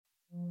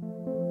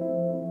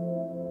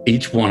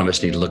each one of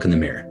us need to look in the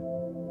mirror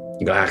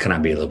and go, how can I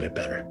be a little bit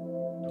better?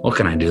 What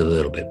can I do a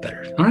little bit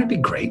better? I don't have to be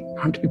great. I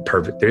don't have to be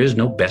perfect. There is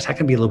no best. How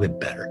can I be a little bit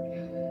better?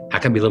 How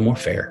can I be a little more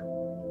fair?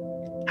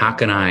 How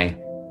can I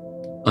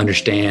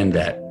understand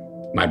that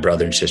my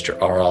brother and sister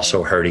are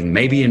also hurting,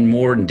 maybe in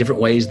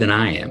different ways than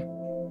I am?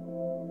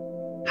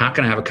 How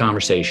can I have a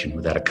conversation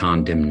without a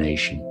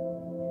condemnation?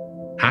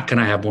 How can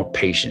I have more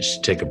patience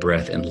to take a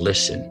breath and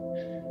listen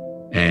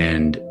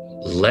and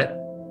let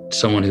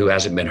someone who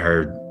hasn't been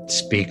heard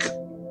speak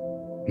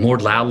more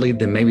loudly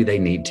than maybe they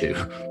need to,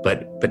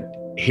 but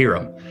hear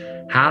them?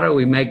 How do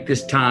we make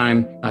this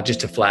time not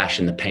just a flash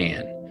in the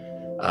pan?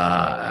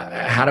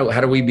 How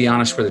do we be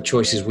honest where the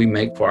choices we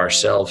make for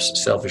ourselves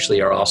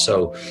selfishly are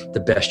also the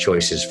best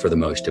choices for the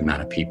most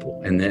amount of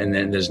people? And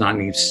then there's not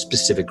any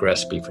specific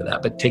recipe for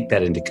that, but take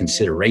that into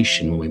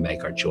consideration when we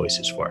make our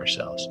choices for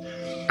ourselves.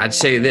 I'd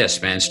say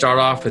this, man, start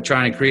off with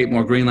trying to create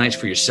more green lights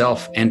for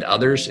yourself and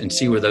others and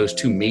see where those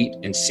two meet,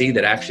 and see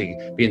that actually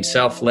being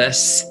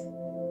selfless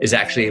is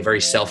actually a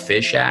very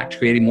selfish act.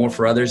 Creating more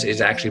for others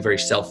is actually very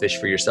selfish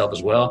for yourself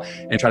as well.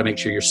 And try to make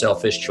sure your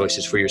selfish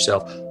choices for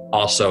yourself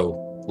also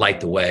light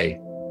the way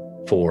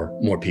for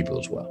more people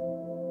as well.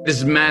 This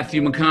is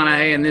Matthew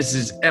McConaughey, and this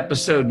is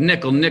episode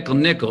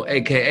nickel,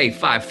 aka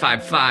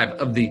 555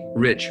 of the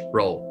Rich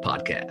Roll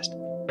Podcast.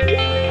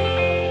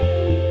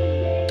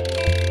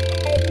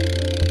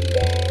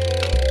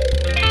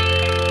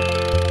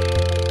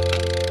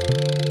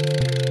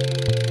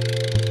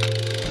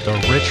 The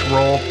Rich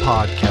Roll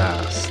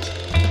Podcast.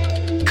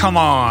 Come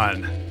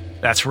on.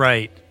 That's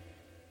right.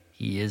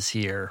 He is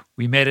here.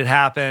 We made it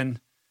happen.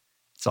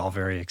 It's all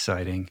very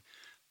exciting.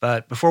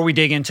 But before we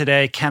dig in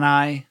today,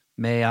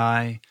 may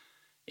I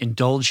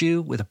indulge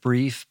you with a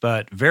brief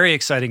but very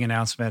exciting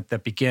announcement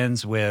that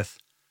begins with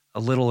a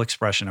little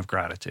expression of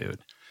gratitude.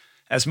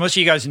 As most of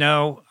you guys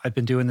know, I've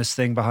been doing this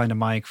thing behind a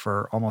mic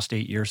for almost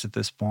 8 years at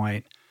this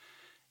point.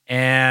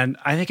 And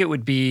I think it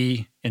would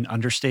be an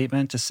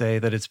understatement to say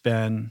that it's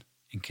been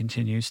and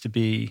continues to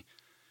be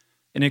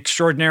an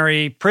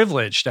extraordinary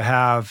privilege to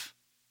have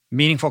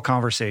meaningful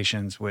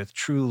conversations with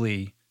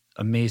truly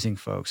amazing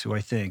folks who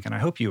I think, and I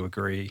hope you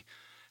agree,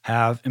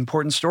 have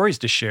important stories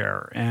to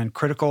share and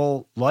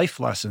critical life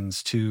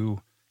lessons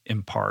to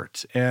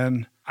impart.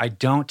 And I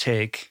don't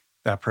take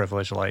that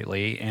privilege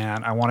lightly,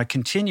 and I want to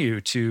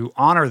continue to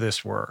honor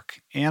this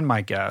work and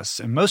my guests,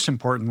 and most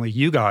importantly,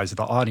 you guys,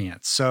 the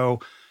audience. So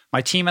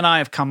my team and I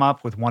have come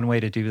up with one way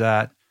to do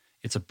that.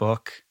 It's a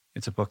book.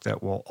 It's a book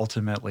that will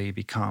ultimately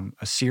become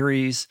a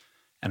series,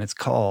 and it's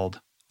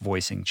called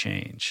Voicing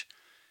Change.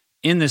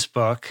 In this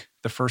book,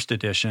 the first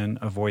edition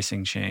of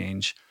Voicing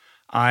Change,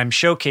 I'm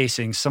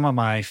showcasing some of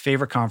my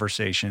favorite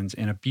conversations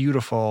in a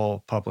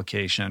beautiful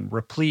publication,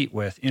 replete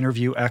with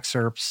interview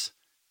excerpts,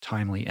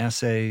 timely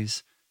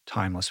essays,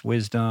 timeless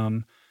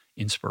wisdom,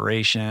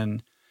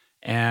 inspiration,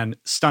 and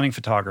stunning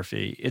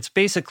photography. It's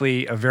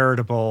basically a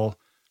veritable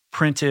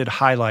printed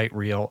highlight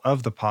reel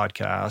of the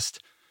podcast,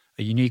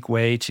 a unique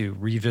way to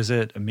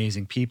revisit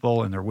amazing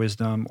people and their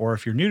wisdom, or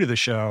if you're new to the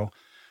show,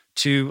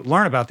 to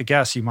learn about the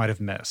guests you might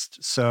have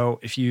missed. So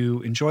if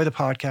you enjoy the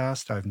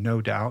podcast, I have no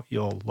doubt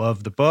you'll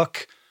love the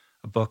book,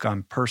 a book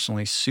I'm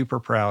personally super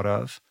proud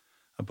of,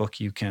 a book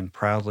you can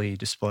proudly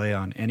display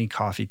on any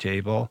coffee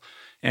table,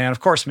 and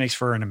of course makes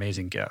for an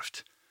amazing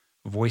gift.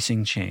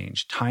 Voicing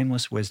Change,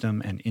 Timeless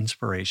Wisdom and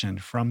Inspiration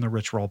from the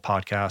Rich Roll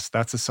Podcast.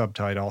 That's the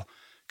subtitle.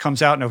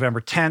 Comes out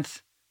November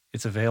 10th.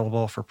 It's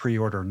available for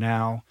pre-order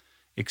now,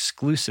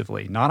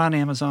 exclusively, not on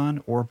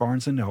Amazon or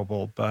Barnes &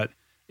 Noble, but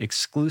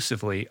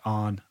exclusively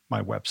on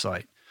my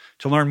website.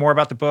 To learn more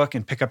about the book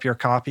and pick up your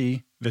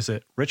copy,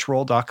 visit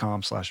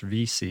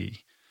richroll.com/VC.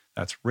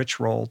 That's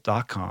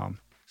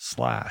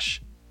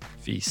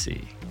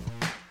richroll.com/VC.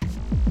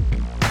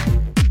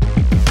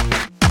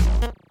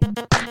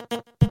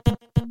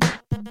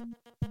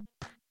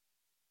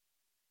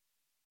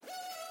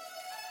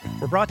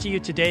 We're brought to you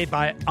today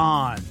by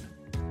On.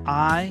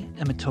 I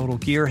am a total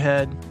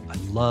gearhead. I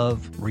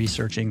love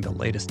researching the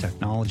latest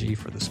technology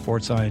for the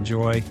sports I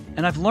enjoy.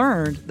 And I've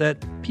learned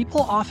that people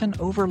often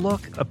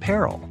overlook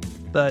apparel.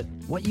 But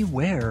what you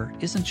wear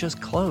isn't just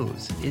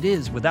clothes. It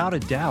is, without a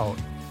doubt,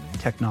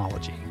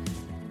 technology.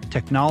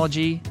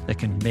 Technology that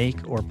can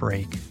make or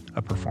break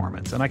a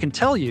performance. And I can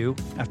tell you,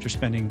 after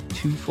spending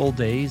 2 full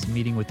days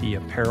meeting with the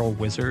apparel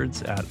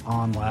wizards at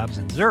On Labs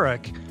in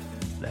Zurich,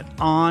 that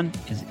On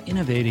is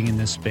innovating in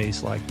this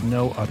space like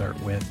no other,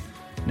 with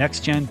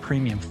next-gen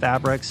premium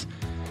fabrics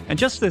and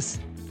just this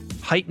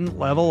heightened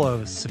level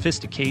of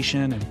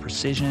sophistication and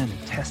precision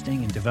and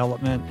testing and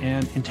development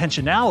and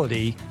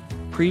intentionality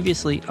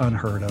previously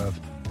unheard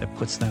of, that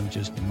puts them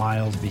just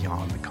miles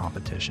beyond the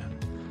competition.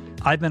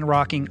 I've been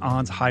rocking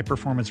On's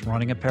high-performance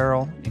running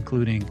apparel,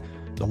 including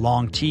the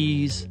long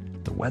tees,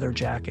 the weather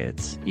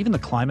jackets, even the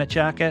climate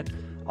jacket,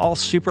 all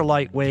super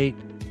lightweight,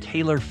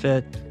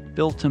 tailor-fit,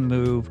 built to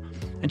move,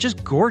 and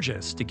just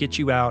gorgeous to get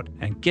you out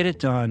and get it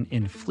done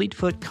in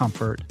fleet-foot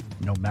comfort,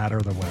 no matter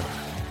the weather.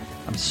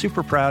 I'm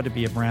super proud to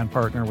be a brand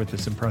partner with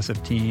this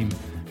impressive team,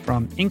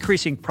 From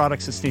increasing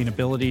product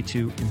sustainability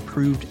to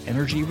improved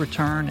energy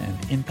return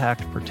and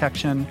impact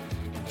protection,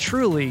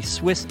 truly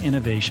Swiss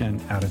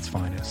innovation at its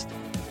finest.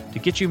 To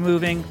get you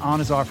moving, On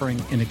is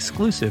offering an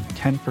exclusive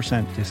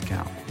 10%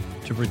 discount.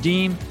 To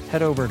redeem,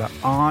 head over to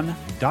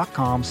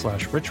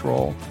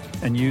on.com/richroll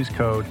and use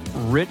code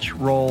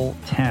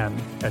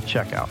RICHROLL10 at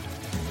checkout.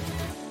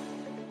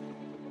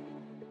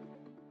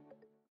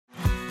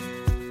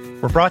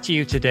 We're brought to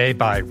you today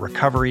by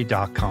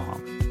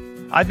Recovery.com.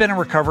 I've been in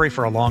recovery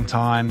for a long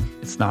time.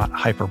 It's not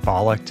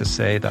hyperbolic to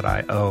say that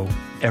I owe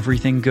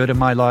everything good in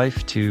my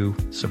life to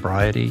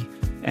sobriety.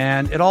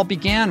 And it all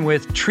began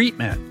with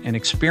treatment, an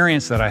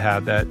experience that I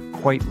had that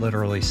quite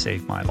literally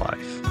saved my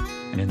life.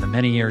 And in the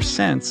many years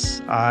since,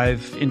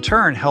 I've in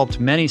turn helped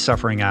many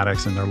suffering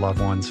addicts and their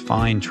loved ones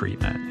find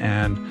treatment.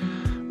 And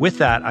with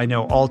that, I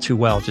know all too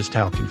well just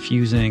how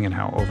confusing and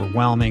how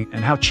overwhelming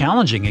and how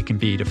challenging it can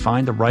be to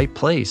find the right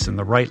place and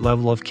the right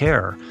level of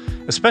care,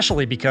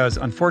 especially because,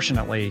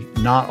 unfortunately,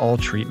 not all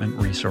treatment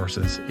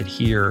resources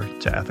adhere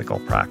to ethical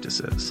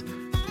practices.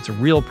 It's a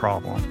real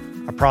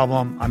problem, a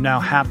problem I'm now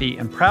happy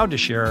and proud to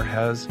share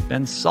has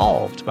been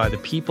solved by the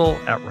people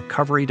at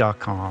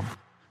Recovery.com,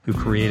 who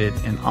created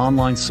an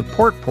online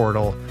support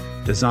portal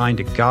designed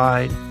to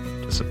guide,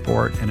 to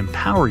support, and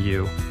empower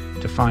you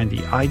to find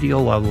the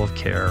ideal level of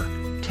care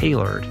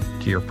tailored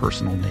to your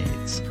personal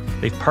needs.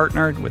 They've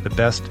partnered with the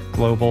best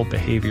global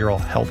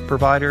behavioral health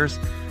providers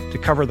to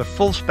cover the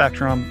full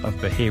spectrum of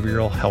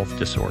behavioral health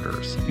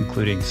disorders,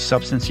 including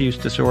substance use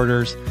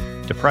disorders,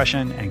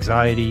 depression,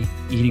 anxiety,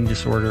 eating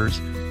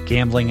disorders,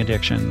 gambling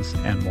addictions,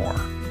 and more.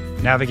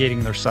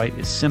 Navigating their site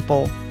is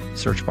simple.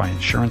 Search by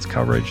insurance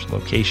coverage,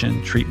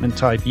 location, treatment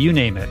type, you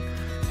name it.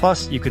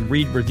 Plus, you can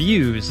read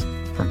reviews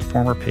from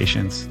former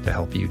patients to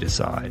help you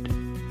decide.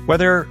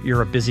 Whether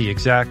you're a busy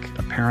exec,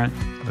 a parent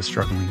of a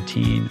struggling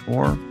teen,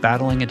 or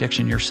battling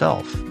addiction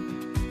yourself,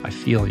 I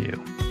feel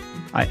you.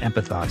 I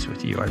empathize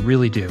with you. I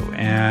really do.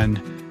 And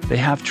they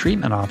have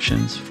treatment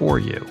options for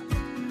you.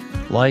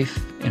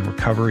 Life in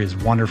recovery is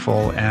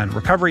wonderful, and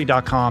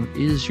Recovery.com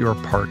is your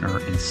partner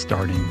in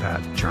starting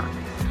that journey.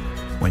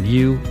 When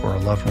you or a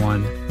loved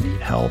one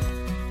need help,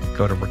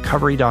 go to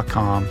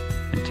Recovery.com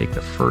and take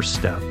the first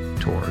step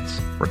towards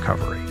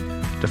recovery.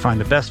 To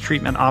find the best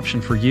treatment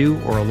option for you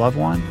or a loved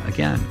one,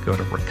 again, go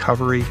to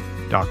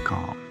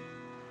Recovery.com.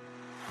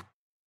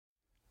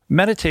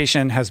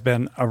 Meditation has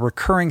been a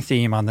recurring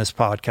theme on this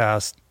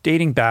podcast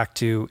dating back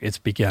to its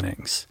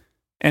beginnings.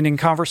 And in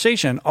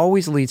conversation,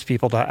 always leads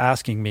people to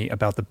asking me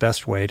about the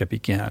best way to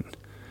begin.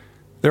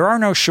 There are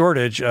no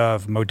shortage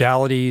of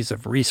modalities,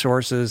 of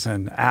resources,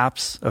 and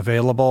apps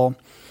available.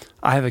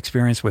 I have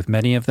experience with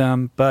many of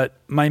them, but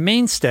my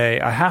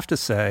mainstay, I have to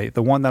say,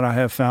 the one that I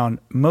have found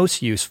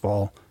most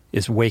useful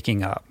is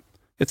Waking Up.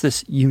 It's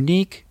this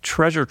unique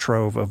treasure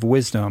trove of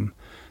wisdom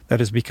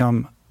that has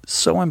become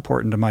so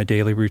important to my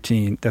daily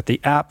routine that the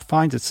app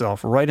finds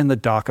itself right in the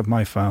dock of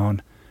my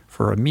phone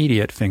for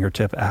immediate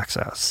fingertip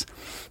access.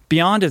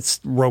 Beyond its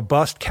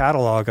robust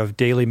catalog of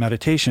daily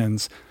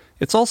meditations,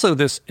 it's also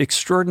this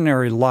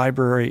extraordinary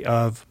library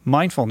of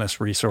mindfulness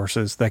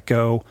resources that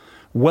go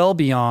well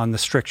beyond the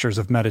strictures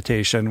of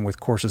meditation,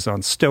 with courses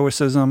on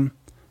stoicism,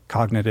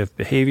 cognitive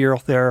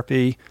behavioral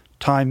therapy,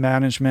 time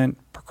management,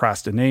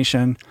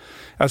 procrastination,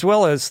 as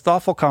well as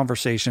thoughtful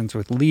conversations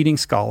with leading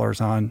scholars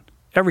on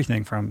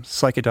everything from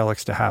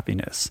psychedelics to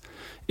happiness.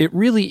 It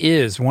really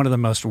is one of the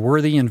most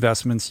worthy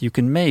investments you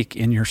can make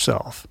in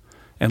yourself.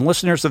 And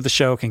listeners of the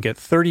show can get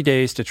 30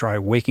 days to try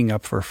Waking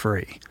Up for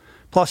free.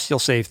 Plus, you'll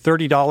save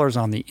 $30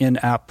 on the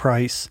in-app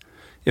price.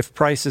 If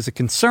price is a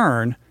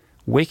concern,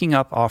 Waking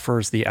Up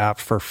offers the app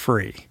for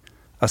free,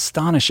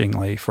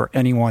 astonishingly for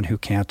anyone who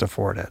can't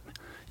afford it.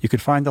 You can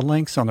find the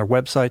links on their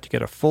website to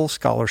get a full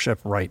scholarship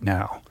right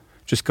now.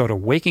 Just go to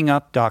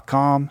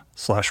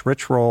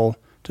wakingup.com/richroll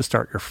to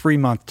start your free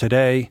month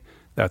today.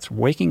 That's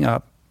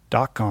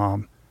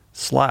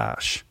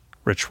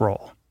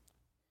wakingup.com/richroll.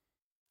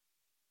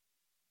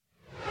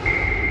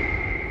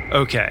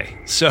 Okay,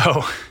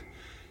 so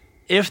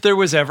if there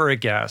was ever a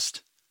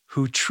guest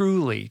who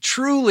truly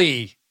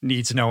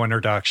needs no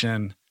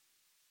introduction,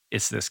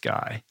 it's this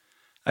guy.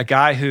 A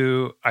guy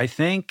who I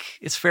think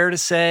it's fair to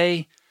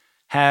say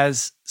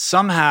has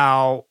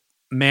somehow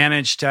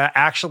managed to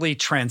actually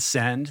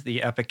transcend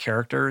the epic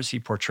characters he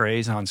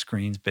portrays on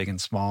screens big and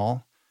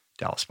small.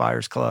 Dallas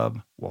Buyers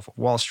Club, Wolf of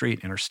Wall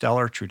Street,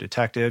 Interstellar, True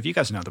Detective. You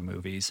guys know the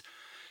movies.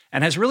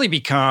 And has really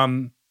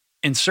become,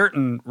 in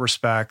certain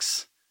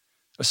respects,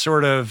 a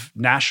sort of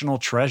national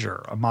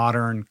treasure, a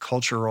modern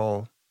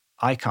cultural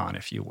icon,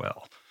 if you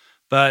will.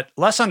 But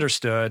less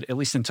understood, at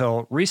least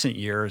until recent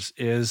years,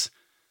 is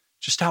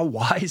just how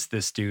wise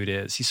this dude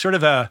is. He's sort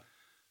of a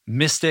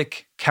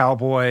mystic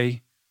cowboy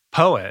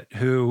poet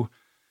who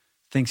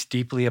thinks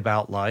deeply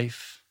about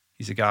life.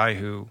 He's a guy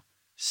who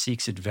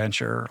seeks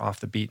adventure off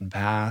the beaten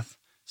path,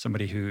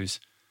 somebody who's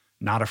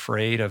not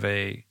afraid of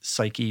a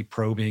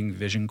psyche-probing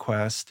vision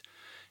quest,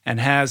 and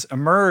has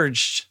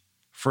emerged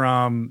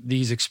from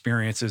these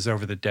experiences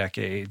over the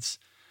decades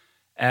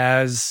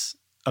as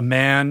a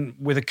man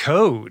with a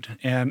code.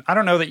 And I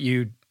don't know that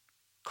you'd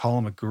call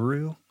him a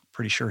guru.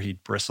 Pretty sure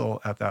he'd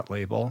bristle at that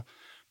label.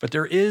 But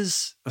there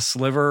is a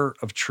sliver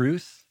of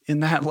truth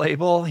in that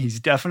label. He's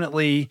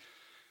definitely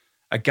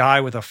a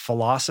guy with a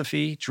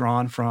philosophy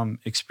drawn from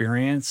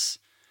experience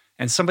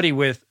and somebody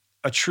with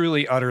a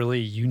truly,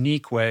 utterly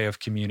unique way of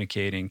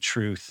communicating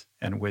truth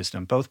and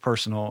wisdom, both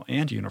personal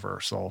and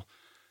universal,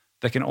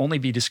 that can only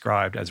be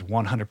described as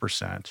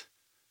 100%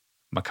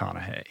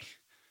 McConaughey.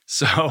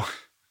 So,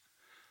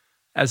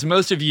 as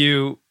most of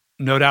you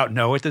no doubt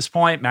know at this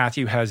point,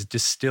 Matthew has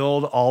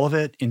distilled all of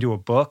it into a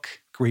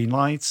book, Green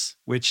Lights,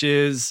 which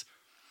is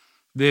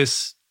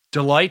this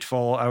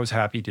delightful, I was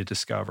happy to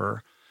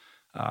discover,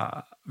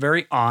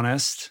 very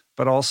honest,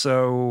 but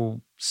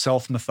also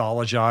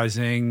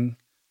self-mythologizing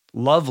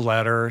love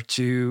letter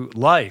to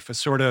life, a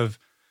sort of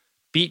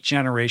Beat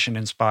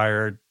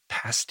Generation-inspired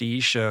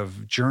pastiche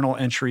of journal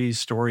entries,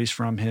 stories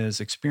from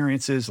his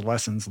experiences,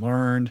 lessons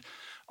learned,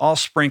 all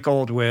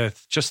sprinkled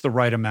with just the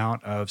right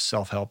amount of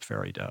self-help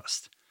fairy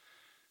dust.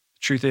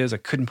 The truth is, I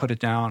couldn't put it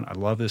down. I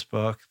love this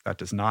book. That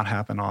does not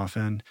happen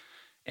often.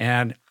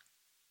 And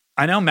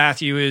I know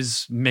Matthew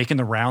is making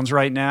the rounds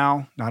right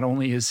now. Not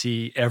only is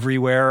he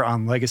everywhere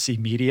on legacy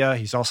media,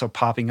 he's also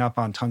popping up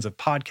on tons of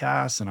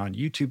podcasts and on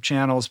YouTube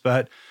channels.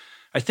 But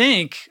I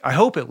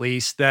hope at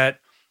least, that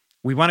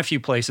we went a few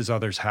places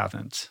others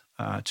haven't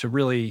to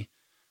really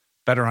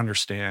better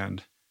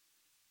understand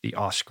the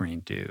off-screen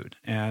dude.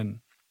 And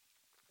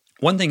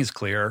one thing is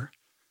clear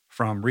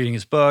from reading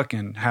his book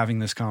and having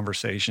this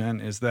conversation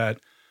is that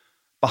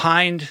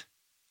behind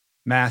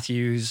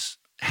Matthew's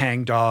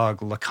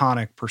hangdog,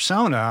 laconic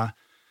persona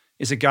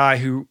is a guy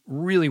who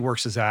really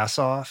works his ass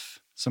off,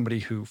 somebody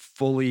who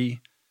fully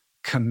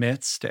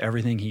commits to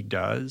everything he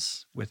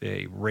does with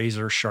a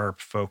razor-sharp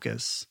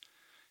focus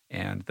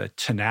and the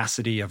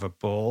tenacity of a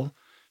bull,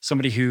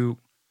 somebody who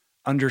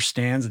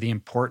understands the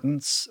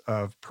importance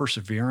of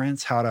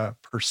perseverance, how to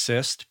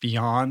persist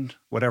beyond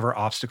whatever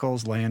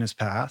obstacles lay in his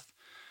path.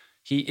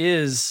 He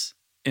is,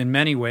 in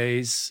many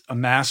ways, a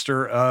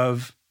master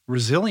of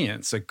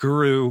resilience, a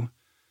guru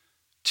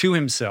to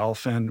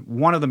himself, and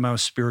one of the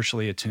most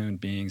spiritually attuned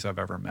beings I've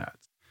ever met.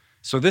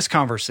 So this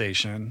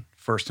conversation,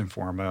 first and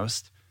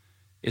foremost,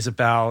 is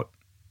about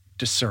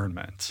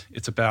discernment.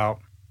 It's about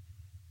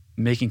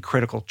making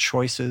critical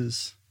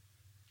choices,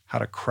 how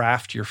to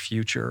craft your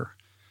future,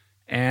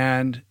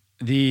 and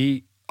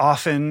the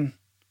often,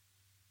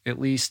 at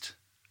least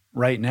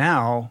right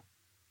now,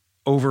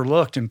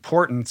 overlooked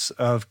importance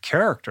of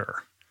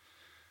character.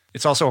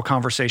 It's also a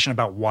conversation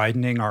about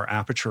widening our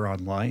aperture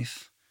on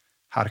life,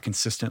 how to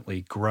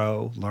consistently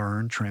grow,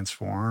 learn,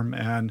 transform,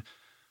 and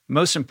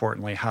most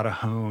importantly, how to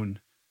hone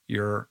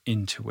your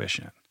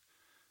intuition.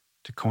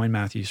 To coin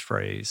Matthew's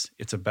phrase,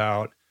 it's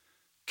about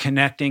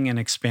connecting and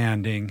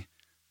expanding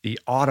the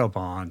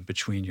autobahn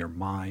between your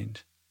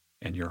mind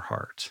and your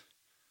heart.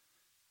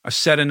 I've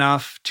said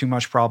enough, too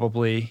much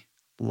probably.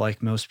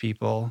 Like most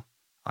people,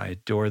 I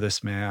adore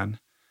this man.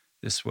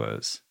 This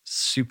was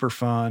super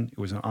fun. It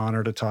was an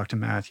honor to talk to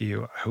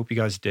Matthew. I hope you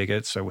guys dig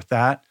it. So with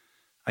that,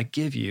 I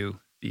give you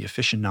the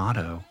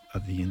aficionado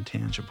of the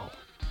intangible,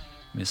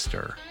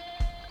 Mr.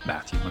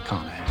 Matthew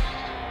McConaughey.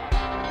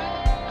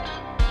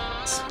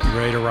 You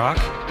ready to rock?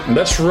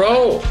 Let's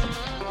roll.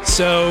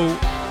 So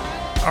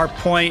our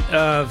point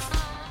of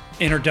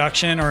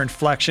introduction or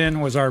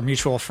inflection was our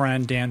mutual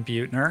friend, Dan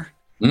Buettner,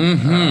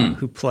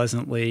 who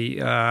pleasantly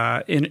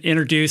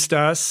introduced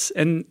us.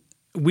 And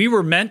we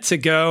were meant to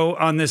go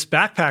on this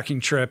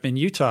backpacking trip in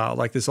Utah,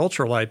 like this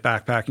ultralight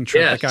backpacking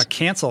trip that got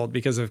canceled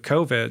because of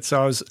COVID.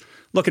 So I was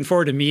looking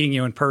forward to meeting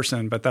you in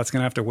person, but that's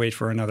going to have to wait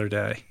for another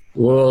day.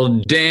 Well,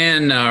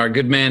 Dan, our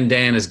good man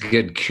Dan, is a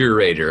good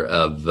curator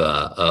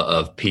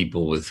of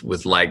people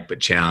with like but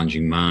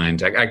challenging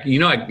minds.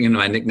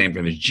 My nickname for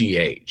him is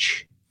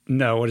GH.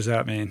 No, what does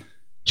that mean?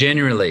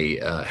 Genuinely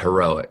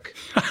heroic,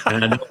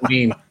 and I don't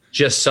mean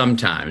just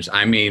sometimes.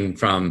 I mean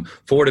from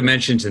 4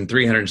 dimensions and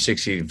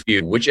 360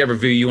 view, whichever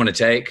view you want to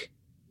take.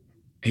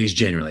 He's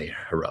genuinely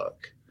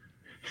heroic.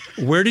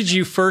 Where did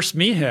you first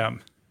meet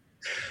him?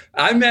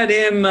 I met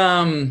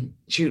him.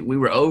 We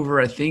were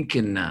over, I think,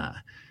 in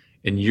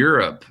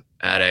Europe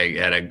at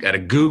a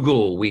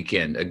Google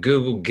weekend, a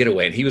Google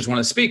getaway, and he was one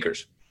of the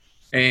speakers,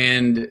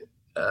 and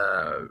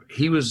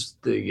he was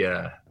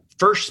the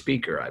first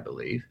speaker, I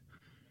believe,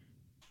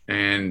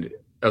 and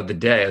of the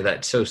day, of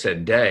that so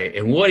said day.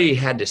 And what he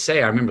had to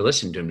say, I remember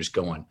listening to him, just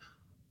going,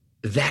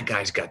 "That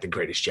guy's got the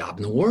greatest job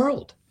in the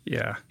world."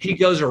 Yeah. He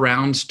goes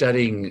around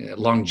studying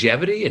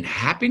longevity and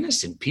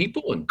happiness and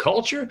people and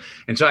culture,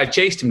 and so I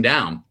chased him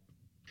down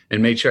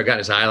and made sure I got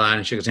his eye line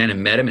and shook his hand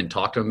and met him and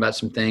talked to him about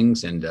some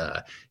things. And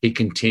he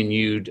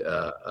continued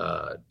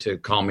to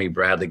call me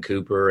Bradley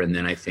Cooper. And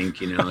then I think,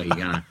 he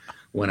kind of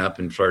went up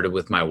and flirted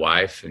with my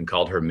wife and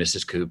called her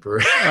Mrs. Cooper.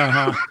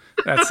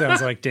 That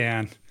sounds like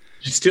Dan.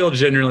 Still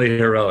generally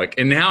heroic.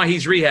 And now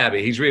he's rehabbing.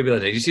 He's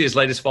rehabilitated. Did you see his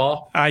latest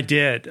fall? I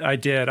did. I'm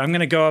going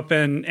to go up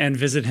and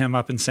visit him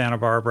up in Santa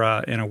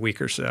Barbara in a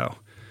week or so.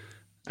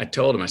 I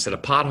told him, I said, a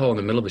pothole in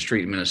the middle of the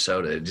street in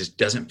Minnesota, it just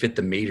doesn't fit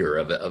the meter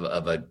of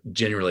a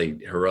generally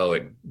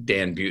heroic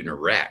Dan Buettner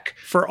wreck.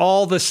 For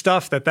all the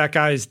stuff that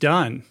guy's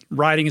done,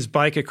 riding his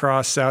bike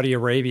across Saudi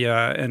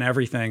Arabia and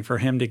everything, for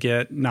him to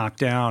get knocked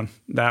down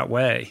that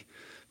way.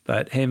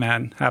 But hey,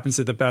 man, happens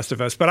to the best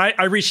of us. But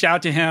I reached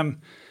out to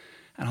him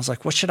and I was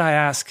like, what should I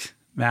ask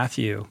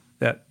Matthew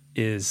that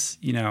is,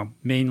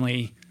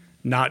 mainly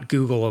not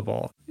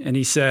Googleable? And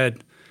he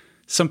said,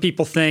 some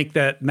people think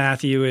that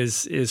Matthew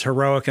is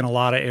heroic in a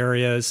lot of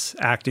areas,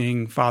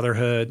 acting,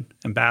 fatherhood,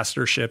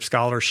 ambassadorship,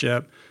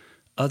 scholarship.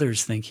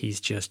 Others think he's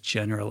just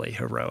generally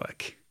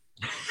heroic.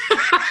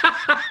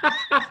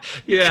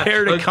 Yeah.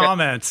 Care to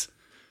comment?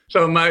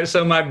 So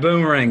my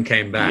boomerang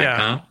came back, yeah.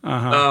 Huh?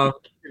 Uh-huh.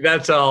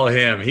 That's all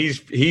him.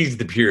 He's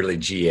the purely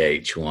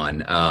GH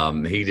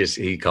one.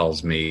 He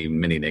calls me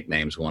many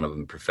nicknames. One of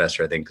them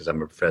professor, I think, because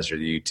I'm a professor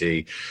at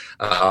the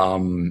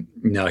UT.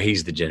 No,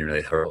 he's the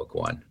generally heroic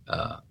one.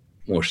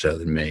 More so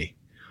than me.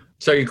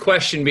 So your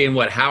question being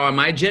what? How am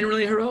I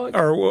generally heroic?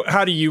 Or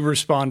how do you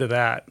respond to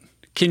that?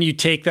 Can you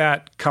take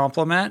that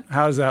compliment?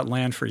 How does that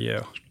land for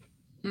you?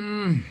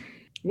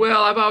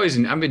 Well,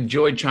 I've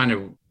enjoyed trying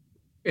to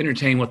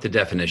entertain what the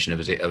definition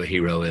of a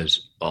hero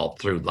is all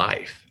through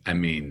life. I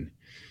mean,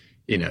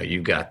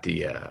 you've got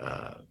the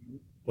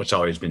what's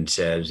always been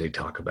said as they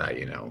talk about,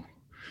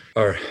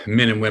 or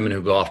men and women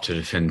who go off to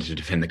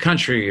defend the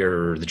country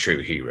are the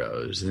true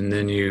heroes. And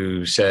then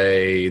you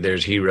say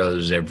there's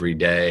heroes every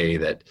day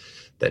that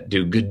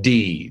do good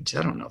deeds.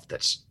 I don't know if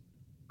that's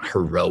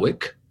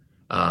heroic.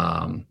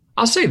 I'll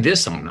say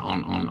this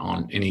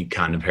on any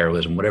kind of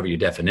heroism, whatever your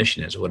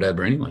definition is,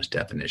 whatever anyone's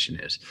definition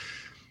is.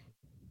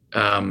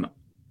 When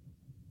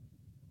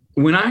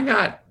I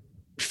got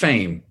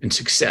fame and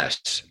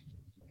success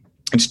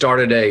and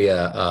started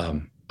a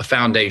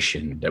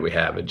foundation that we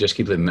have, a Just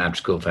Keep Living After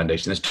School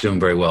Foundation, that's doing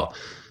very well.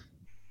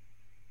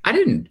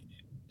 I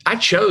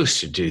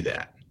chose to do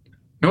that.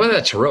 Now, whether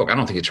that's heroic, I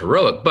don't think it's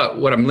heroic, but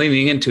what I'm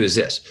leaning into is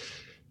this.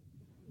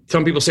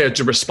 Some people say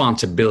it's a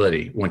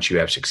responsibility once you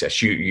have success.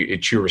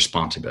 It's your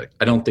responsibility.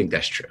 I don't think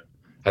that's true.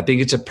 I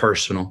think it's a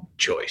personal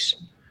choice.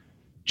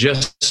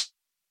 Just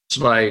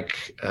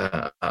like,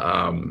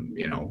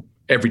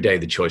 every day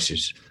the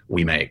choices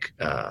we make,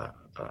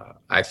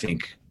 I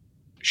think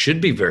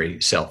should be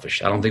very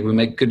selfish. I don't think we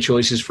make good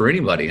choices for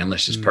anybody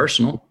unless it's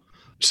personal.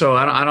 So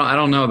I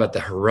don't know about the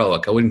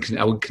heroic. I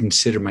would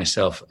consider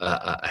myself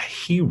a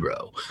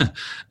hero.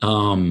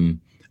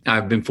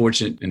 I've been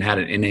fortunate and had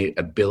an innate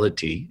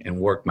ability and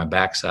worked my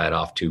backside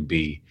off to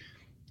be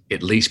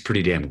at least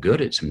pretty damn good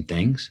at some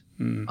things.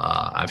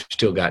 I've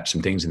still got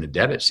some things in the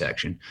debit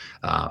section.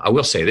 I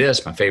will say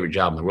this, my favorite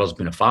job in the world has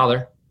been a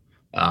father.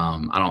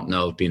 I don't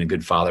know if being a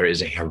good father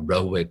is a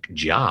heroic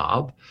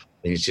job.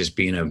 I think it's just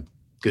being a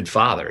good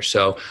father.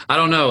 So I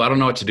don't know. I don't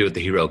know what to do with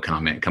the hero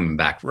comment coming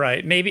back.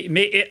 Right. Maybe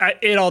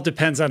it all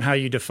depends on how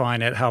you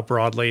define it, how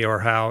broadly or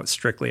how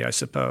strictly, I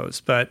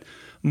suppose. But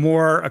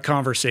more a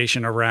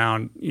conversation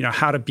around,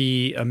 how to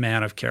be a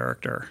man of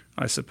character,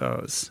 I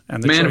suppose.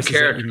 And the man of choices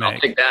character, that you make.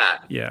 I'll take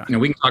that. Yeah.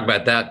 We can talk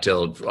about that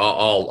till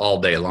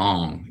all day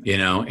long,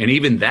 and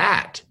even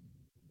that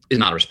is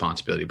not a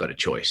responsibility, but a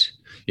choice.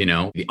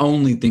 The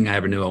only thing I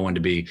ever knew I wanted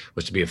to be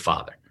was to be a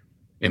father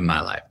in my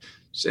life.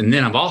 And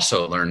then I've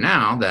also learned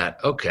now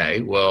that,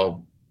 okay,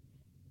 well,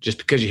 just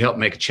because you help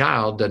make a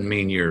child doesn't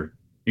mean you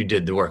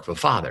did the work of a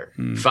father.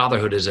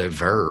 Fatherhood is a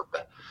verb,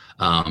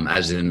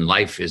 as in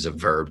life is a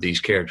verb. These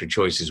character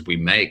choices we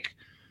make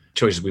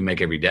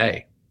every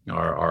day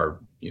are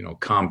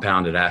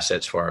compounded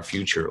assets for our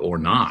future or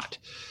not.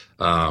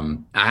 I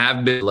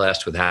have been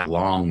blessed with a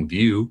long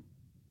view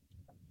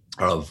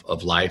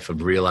of life,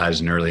 of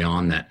realizing early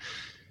on that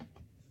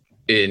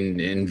in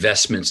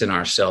investments in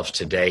ourselves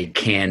today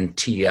can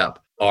tee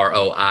up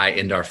ROI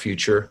into our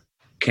future,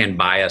 can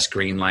buy us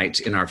green lights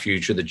in our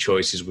future. The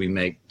choices we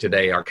make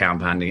today are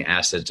compounding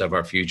assets of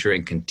our future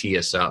and can tee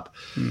us up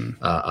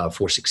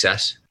for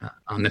success.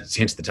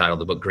 Hence the title of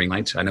the book, Green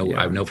Lights. I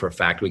know for a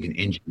fact we can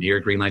engineer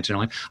green lights in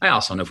our life. I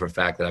also know for a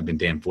fact that I've been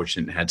damn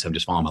fortunate and had some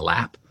just fall on my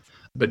lap.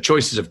 But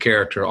choices of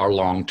character are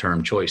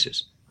long-term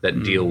choices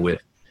that deal with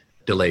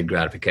delayed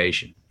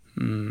gratification.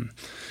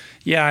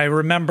 Yeah, I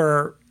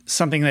remember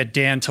something that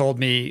Dan told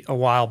me a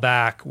while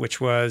back, which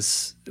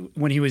was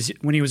when he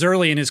was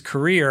early in his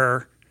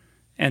career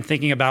and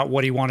thinking about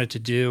what he wanted to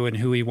do and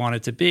who he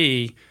wanted to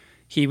be,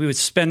 he was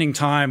spending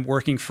time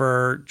working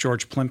for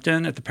George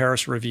Plimpton at the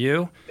Paris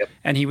Review. Yep.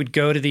 And he would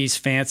go to these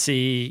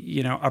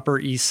fancy, Upper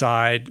East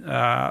Side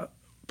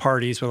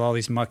parties with all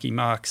these mucky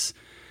mucks.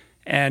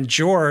 And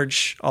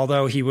George,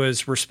 although he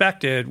was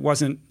respected,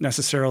 wasn't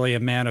necessarily a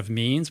man of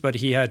means, but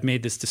he had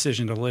made this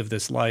decision to live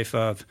this life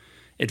of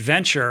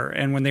adventure.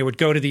 And when they would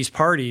go to these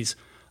parties,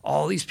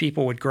 all these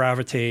people would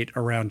gravitate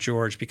around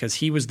George because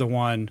he was the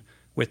one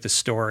with the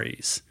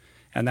stories.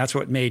 And that's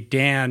what made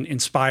Dan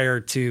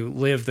inspired to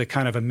live the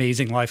kind of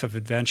amazing life of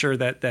adventure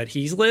that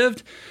he's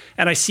lived.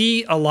 And I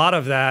see a lot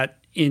of that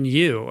in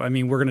you. I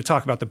mean, we're going to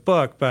talk about the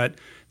book, but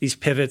these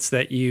pivots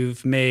that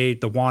you've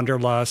made, the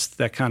wanderlust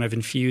that kind of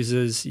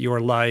infuses your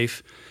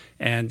life,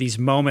 And these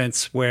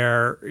moments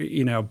where,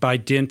 by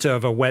dint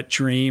of a wet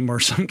dream or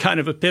some kind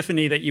of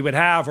epiphany that you would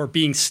have, or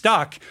being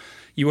stuck,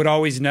 you would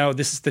always know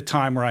this is the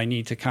time where I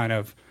need to kind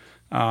of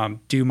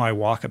do my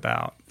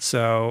walkabout.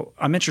 So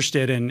I'm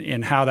interested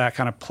in how that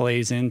kind of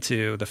plays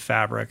into the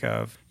fabric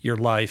of your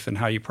life and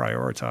how you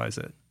prioritize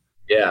it.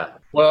 Yeah.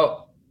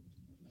 Well,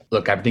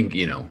 look, I think,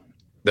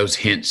 those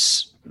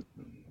hints,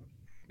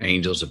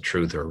 angels of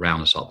truth, are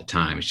around us all the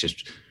time. It's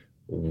just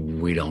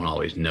we don't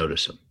always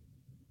notice them.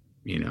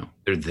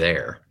 They're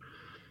there,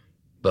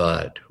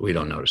 but we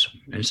don't notice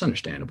them. And it's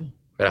understandable.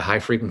 Got a high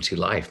frequency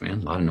life, man.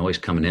 A lot of noise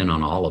coming in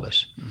on all of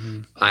us.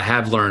 Mm-hmm. I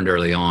have learned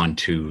early on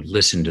to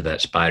listen to that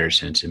spider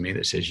sense in me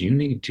that says, you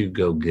need to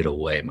go get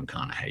away,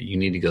 McConaughey. You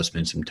need to go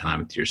spend some time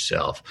with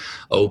yourself.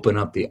 Open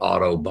up the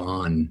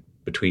Autobahn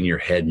between your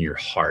head and your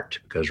heart,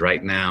 because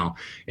right now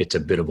it's a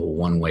bit of a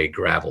one-way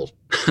gravel,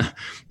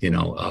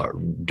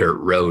 dirt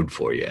road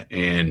for you.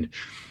 And,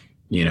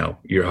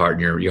 your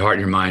heart and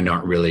your mind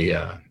aren't really,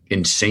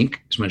 in sync,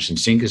 as much in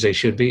sync as they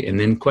should be. And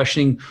then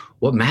questioning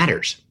what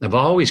matters. I've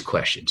always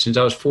questioned since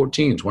I was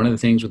 14. It's one of the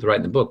things with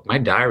writing the book. My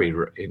diary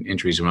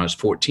entries when I was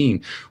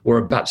 14 were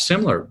about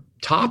similar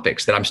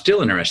topics that I'm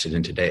still interested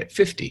in today at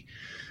 50.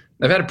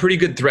 I've had a pretty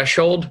good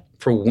threshold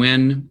for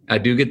when I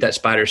do get that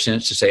spider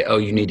sense to say, oh,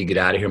 you need to get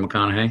out of here,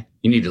 McConaughey.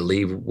 You need to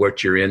leave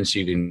what you're in so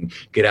you can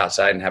get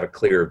outside and have a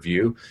clearer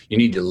view. You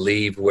need to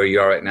leave where you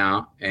are right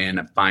now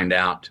and find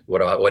out,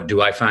 what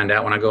do I find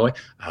out when I go away?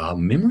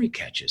 Memory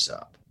catches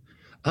up.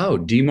 Oh,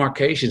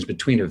 demarcations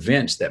between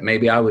events that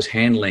maybe I was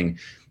handling,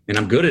 and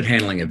I'm good at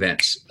handling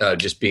events,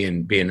 just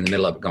being in the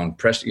middle of it, going,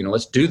 press,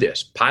 let's do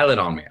this. Pilot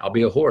on me. I'll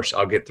be a horse.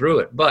 I'll get through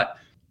it. But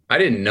I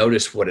didn't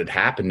notice what had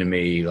happened to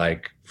me.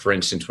 Like, for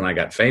instance, when I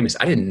got famous,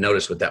 I didn't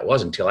notice what that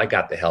was until I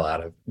got the hell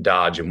out of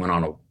Dodge and went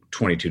on a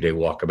 22-day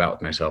walkabout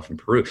with myself in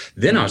Peru.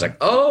 Then I was like,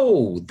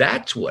 oh,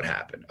 that's what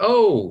happened.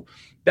 Oh,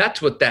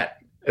 that's what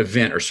that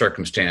event or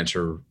circumstance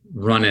or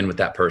run-in with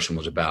that person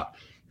was about.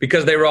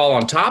 Because they were all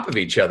on top of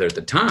each other at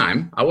the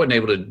time, I wasn't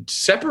able to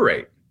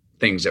separate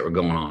things that were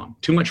going on.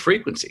 Too much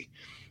frequency.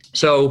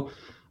 So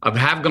I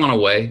have gone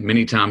away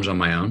many times on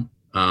my own.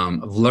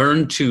 I've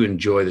learned to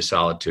enjoy the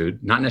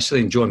solitude, not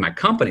necessarily enjoy my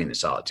company in the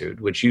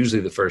solitude, which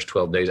usually the first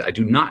 12 days, I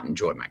do not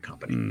enjoy my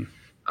company.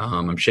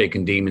 I'm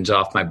shaking demons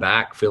off my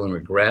back, feeling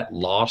regret,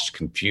 lost,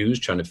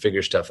 confused, trying to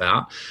figure stuff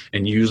out.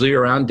 And usually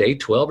around day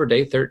 12 or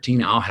day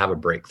 13, I'll have a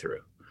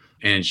breakthrough.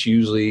 And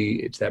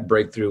it's that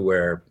breakthrough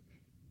where,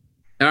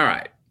 all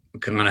right,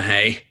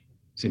 McConaughey,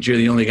 since you're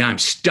the only guy I'm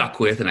stuck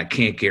with and I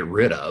can't get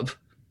rid of,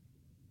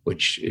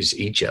 which is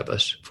each of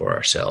us for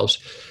ourselves,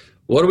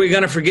 what are we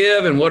going to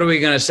forgive and what are we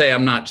going to say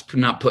I'm not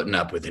putting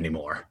up with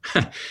anymore?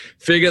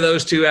 Figure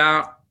those two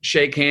out,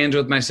 shake hands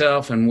with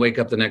myself, and wake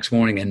up the next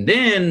morning. And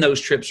then those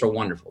trips are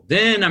wonderful.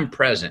 Then I'm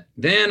present.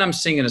 Then I'm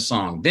singing a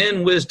song.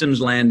 Then wisdom's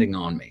landing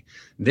on me.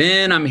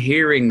 Then I'm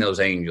hearing those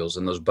angels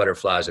and those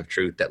butterflies of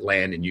truth that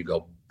land, and you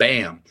go,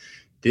 bam,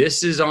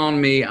 this is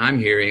on me. I'm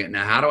hearing it.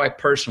 Now, how do I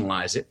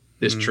personalize it,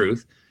 this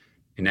truth,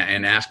 and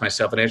ask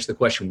myself and answer the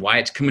question, why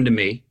it's coming to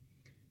me?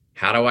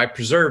 How do I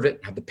preserve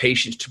it? Have the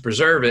patience to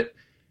preserve it?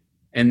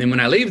 And then when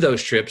I leave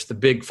those trips, the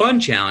big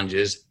fun challenge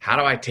is, how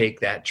do I take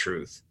that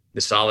truth,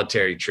 the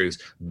solitary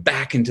truth,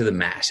 back into the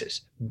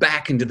masses,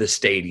 back into the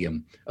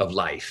stadium of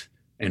life,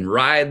 and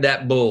ride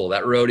that bull,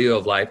 that rodeo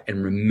of life,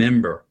 and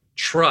remember,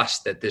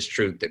 trust that this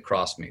truth that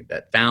crossed me,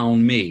 that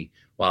found me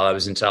while I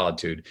was in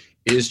solitude,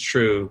 is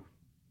true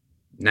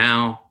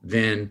now,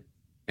 then,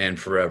 and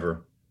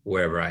forever,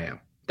 wherever I am.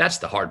 That's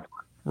the hard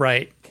part.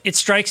 Right. It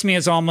strikes me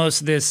as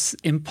almost this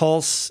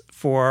impulse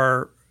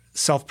for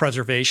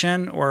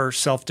self-preservation or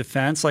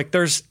self-defense. Like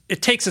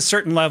it takes a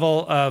certain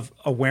level of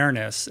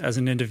awareness as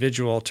an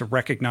individual to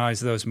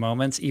recognize those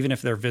moments, even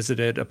if they're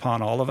visited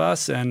upon all of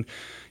us. And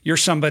you're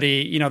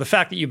somebody, the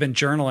fact that you've been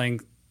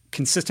journaling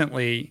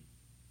consistently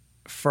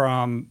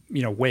from,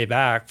 way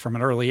back from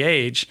an early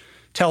age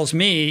tells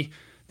me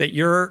that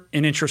you're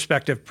an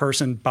introspective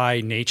person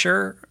by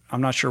nature.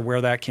 I'm not sure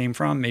where that came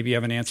from. Maybe you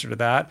have an answer to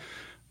that.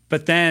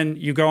 But then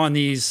you go on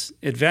these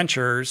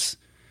adventures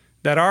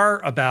that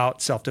are about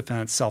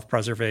self-defense,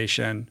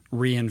 self-preservation,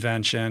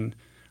 reinvention,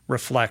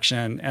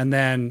 reflection. And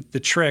then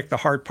the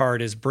hard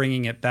part is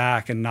bringing it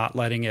back and not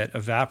letting it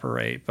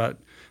evaporate, but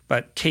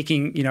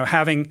taking,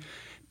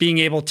 being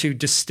able to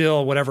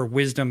distill whatever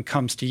wisdom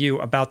comes to you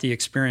about the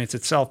experience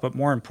itself, but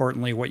more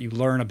importantly, what you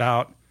learn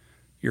about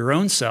your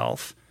own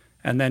self,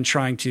 and then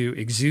trying to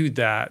exude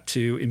that,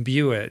 to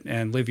imbue it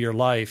and live your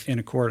life in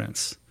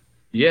accordance.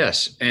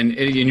 Yes. And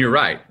you're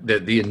right.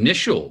 The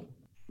initial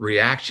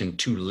reaction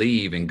to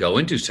leave and go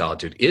into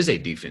solitude is a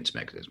defense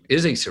mechanism,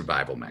 is a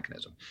survival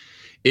mechanism,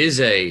 is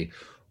a,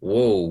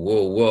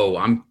 whoa,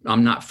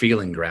 I'm not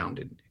feeling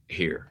grounded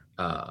here,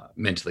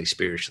 mentally,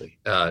 spiritually.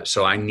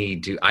 So I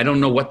don't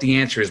know what the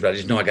answer is, but I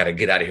just know I got to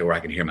get out of here where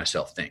I can hear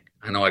myself think.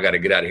 I know I got to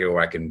get out of here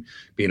where I can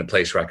be in a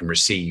place where I can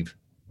receive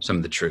some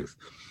of the truth.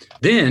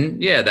 Then,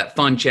 that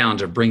fun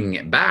challenge of bringing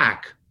it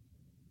back,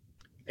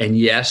 And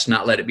yes,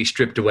 not let it be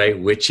stripped away,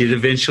 which it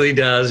eventually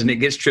does, and it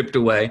gets stripped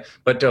away.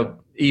 But to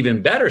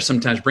even better,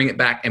 sometimes bring it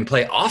back and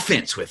play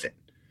offense with it.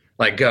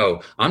 Like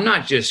I'm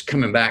not just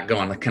coming back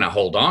going, can I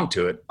hold on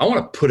to it? I want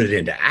to put it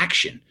into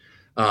action.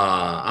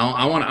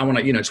 I want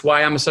to, it's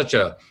why I'm such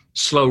a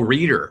slow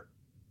reader.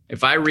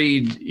 If I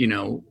read,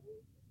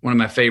 one of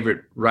my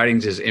favorite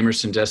writings is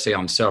Emerson's essay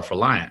on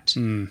self-reliance.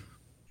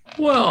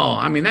 Well,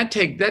 I mean,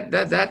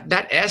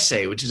 that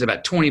essay, which is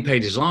about 20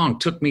 pages long,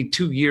 took me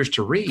 2 years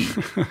to read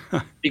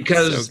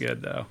because so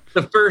good, though.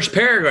 The first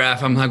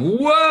paragraph, I'm like,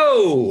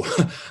 whoa,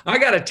 I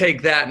got to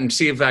take that and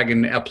see if I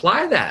can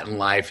apply that in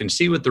life and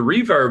see what the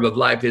reverb of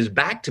life is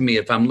back to me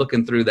if I'm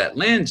looking through that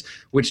lens,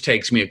 which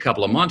takes me a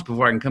couple of months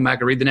before I can come back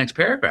and read the next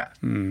paragraph.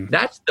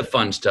 That's the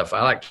fun stuff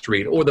I like to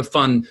read, or the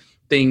fun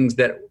things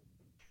that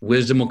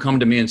wisdom will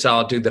come to me in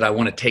solitude that I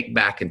want to take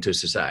back into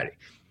society.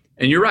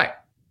 And you're right.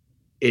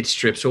 It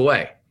strips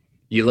away.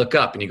 You look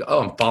up and you go,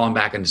 oh, I'm falling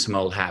back into some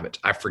old habits.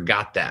 I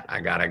forgot that. I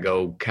got to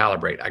go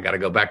calibrate. I got to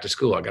go back to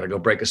school. I got to go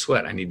break a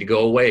sweat. I need to go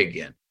away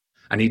again.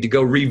 I need to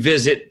go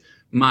revisit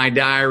my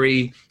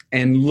diary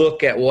and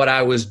look at what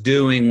I was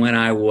doing when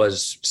I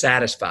was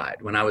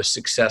satisfied, when I was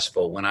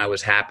successful, when I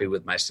was happy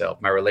with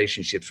myself. My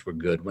relationships were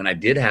good, when I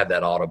did have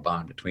that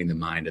autobahn between the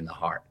mind and the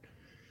heart.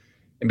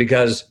 And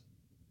because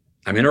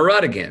I'm in a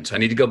rut again, so I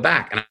need to go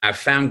back. And I've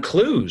found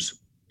clues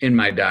in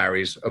my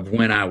diaries of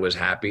when I was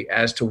happy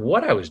as to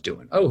what I was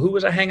doing. Oh, who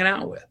was I hanging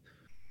out with?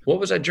 What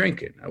was I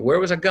drinking? Where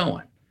was I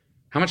going?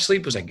 How much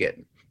sleep was I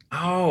getting?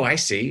 Oh, I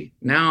see.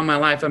 Now in my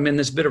life, I'm in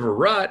this bit of a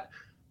rut.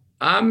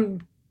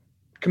 I'm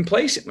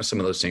complacent with some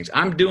of those things.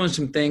 I'm doing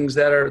some things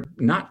that are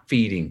not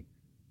feeding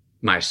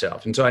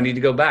myself. And so I need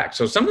to go back.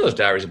 So some of those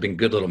diaries have been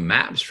good little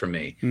maps for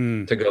me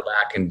to go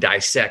back and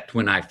dissect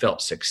when I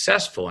felt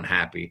successful and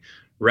happy,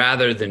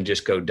 rather than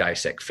just go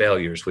dissect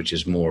failures, which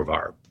is more of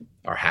our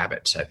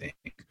habits, I think.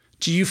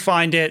 Do you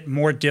find it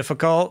more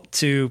difficult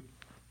to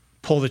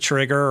pull the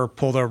trigger or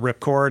pull the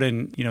ripcord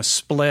and,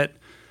 split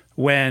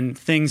when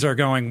things are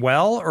going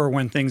well or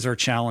when things are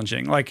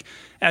challenging? Like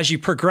as you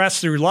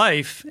progress through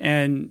life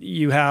and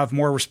you have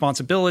more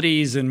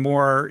responsibilities and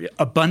more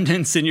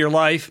abundance in your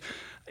life,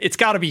 it's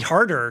got to be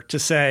harder to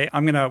say,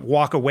 I'm going to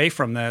walk away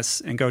from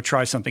this and go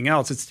try something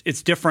else.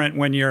 It's different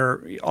when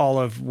you're all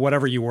of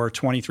whatever you were,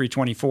 23,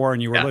 24,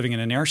 and you were living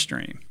in an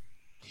Airstream.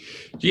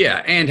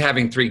 Yeah, and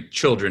having 3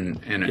 children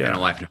and a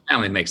wife and a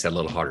family makes that a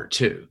little harder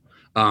too.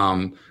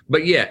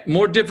 But yeah,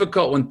 more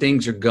difficult when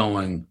things are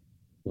going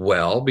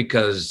well,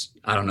 because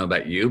I don't know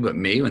about you, but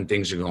me, when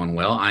things are going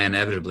well, I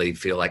inevitably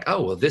feel like,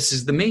 oh, well, this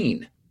is the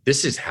mean.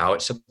 This is how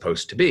it's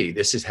supposed to be.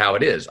 This is how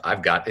it is.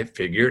 I've got it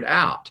figured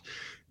out.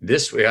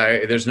 This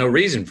way, there's no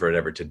reason for it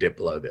ever to dip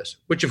below this,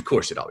 which of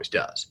course it always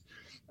does.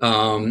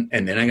 And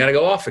then I got to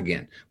go off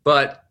again.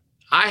 But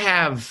I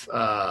have,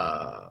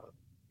 part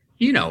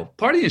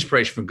of the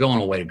inspiration for going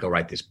away to go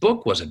write this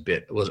book was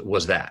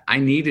that I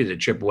needed a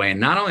trip away. And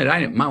not only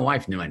did my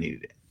wife knew I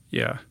needed it.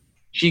 Yeah.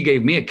 She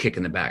gave me a kick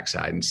in the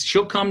backside, and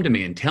she'll come to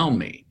me and tell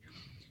me,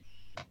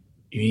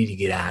 you need to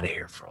get out of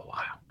here for a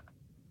while.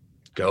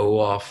 Go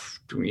off,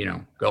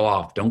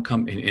 don't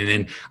come. And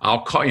then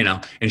I'll call,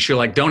 and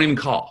she'll don't even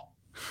call.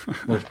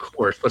 Well, of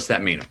course. What's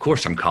that mean? Of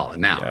course I'm calling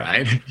now,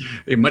 right?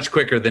 Much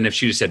quicker than if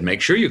she just said, make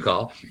sure you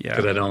call,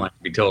 because I don't like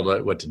to be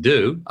told what to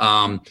do.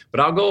 But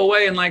I'll go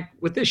away and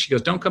with this, she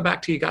goes, don't come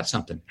back till you got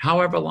something.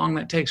 However long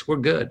that takes, we're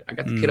good. I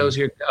got the kiddos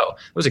here to go.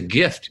 It was a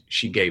gift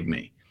she gave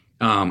me.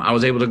 I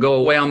was able to go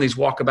away on these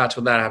walkabouts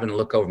without having to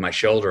look over my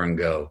shoulder and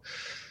go,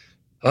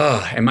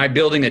 oh, am I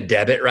building a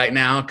debit right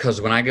now?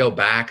 Because when I go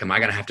back, am I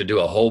going to have to do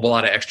a whole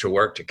lot of extra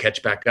work to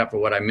catch back up for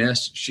what I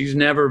missed? She's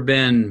never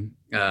been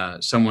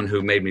someone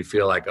who made me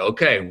feel like,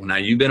 okay, well, now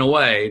you've been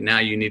away. Now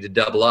you need to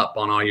double up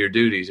on all your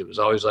duties. It was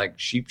always like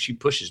she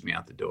pushes me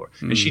out the door.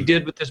 And she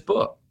did with this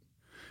book.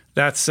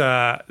 That's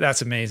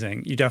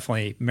amazing. You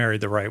definitely married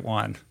the right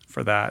one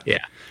for that.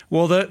 Yeah.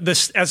 Well,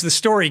 as the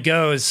story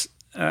goes,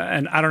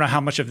 and I don't know how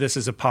much of this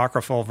is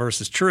apocryphal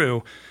versus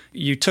true,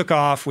 you took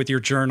off with your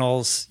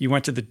journals. You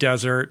went to the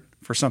desert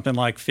for something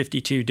like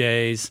 52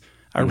 days.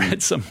 I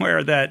read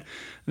somewhere that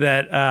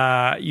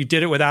you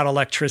did it without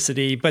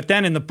electricity. But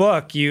then in the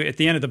book, at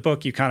the end of the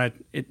book,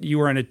 you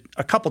were in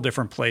a couple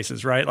different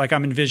places, right? Like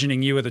I'm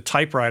envisioning you with a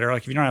typewriter.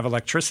 Like if you don't have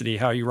electricity,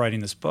 how are you writing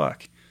this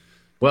book?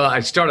 Well,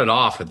 I started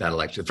off with that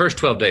electricity. The first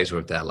 12 days were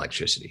with that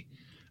electricity.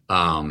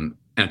 And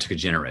I took a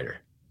generator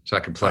so I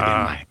could plug in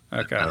my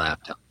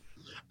laptop.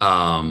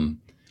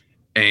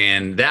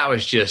 And that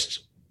was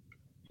just,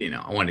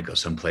 I wanted to go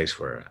someplace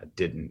where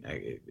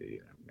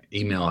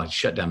I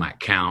shut down my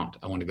account.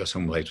 I wanted to go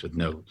someplace with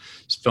no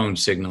phone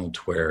signal,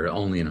 to where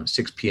only,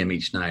 6 p.m.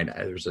 each night,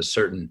 there was a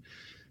certain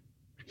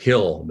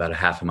hill about a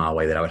half a mile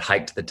away that I would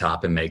hike to the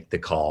top and make the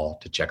call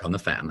to check on the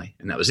family.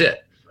 And that was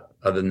it.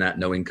 Other than that,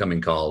 no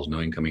incoming calls,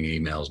 no incoming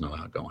emails, no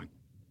outgoing.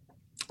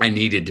 I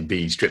needed to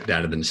be stripped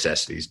down to the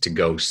necessities to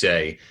go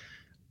say,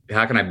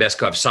 how can I best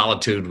go have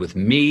solitude with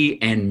me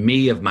and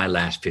me of my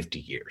last 50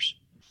 years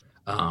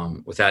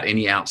without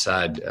any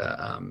outside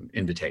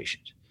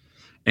invitations?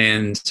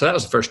 And so that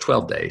was the first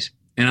 12 days.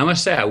 And I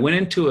must say, I went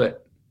into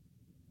it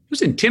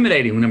was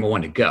intimidating when number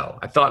one to go.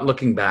 I thought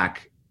looking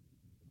back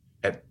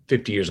at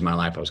 50 years of my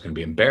life, I was going to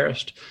be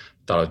embarrassed.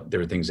 I knew there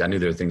were things I was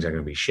going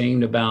to be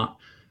ashamed about.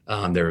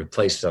 There were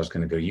places I was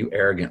going to go, you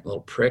arrogant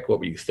little prick, what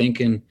were you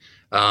thinking?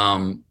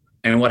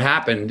 And what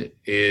happened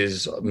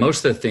is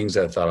most of the things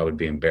that I thought I would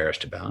be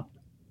embarrassed about,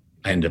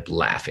 I ended up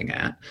laughing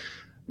at.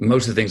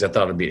 Most of the things I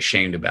thought I'd be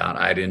ashamed about,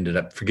 I'd ended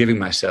up forgiving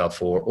myself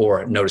for,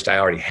 or noticed I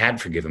already had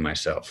forgiven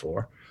myself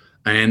for.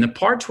 And the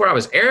parts where I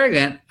was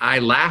arrogant, I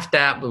laughed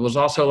at, but was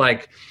also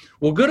like,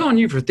 well, good on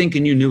you for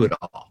thinking you knew it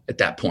all at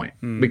that point.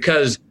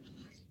 Because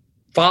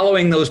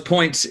following those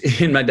points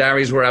in my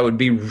diaries where I would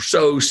be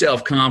so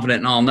self-confident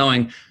and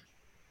all-knowing,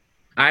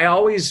 I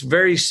always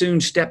very soon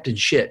stepped in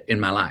shit in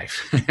my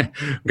life,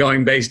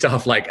 going based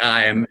off like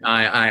I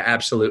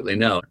absolutely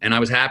know. And I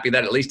was happy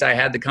that at least I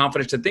had the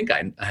confidence to think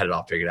I had it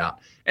all figured out.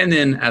 And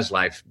then as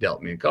life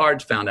dealt me the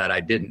cards, found out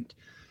I didn't.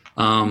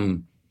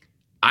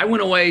 I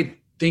went away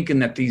thinking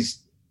that these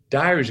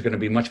diaries are going to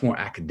be much more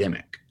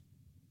academic.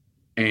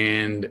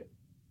 And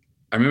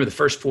I remember the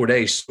first 4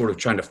 days sort of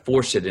trying to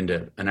force it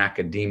into an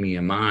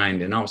academia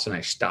mind. And all of a sudden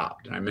I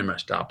stopped. And I remember I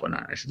stopped one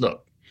night. I said,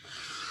 look,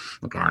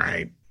 all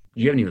right.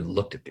 You haven't even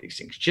looked at these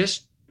things.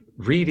 Just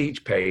read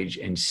each page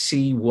and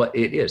see what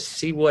it is.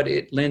 See what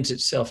it lends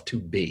itself to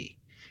be.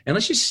 And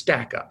let's just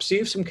stack up. See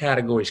if some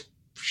categories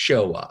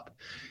show up.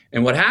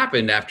 And what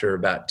happened after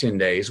about 10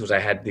 days was I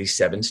had these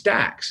 7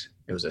 stacks.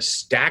 It was a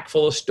stack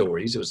full of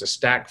stories. It was a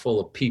stack full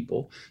of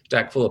people, a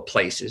stack full of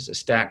places, a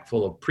stack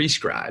full of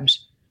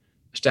prescribes,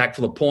 a stack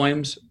full of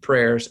poems,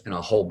 prayers, and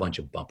a whole bunch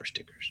of bumper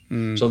stickers.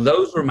 So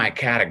those were my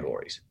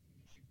categories.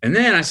 And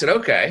then I said,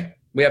 okay,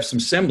 we have some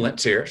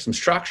semblance here, some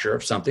structure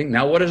of something.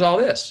 Now, what is all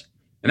this?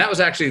 And that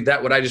was actually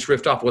what I just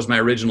riffed off was my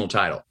original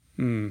title.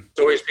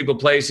 Stories, people,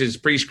 places,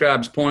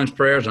 prescribes, poems,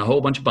 prayers, and a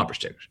whole bunch of bumper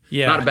stickers.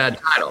 Yeah. Not a bad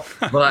title.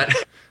 But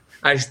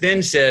I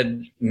then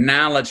said,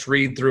 now let's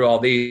read through all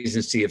these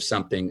and see if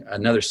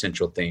another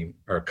central theme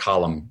or a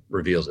column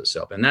reveals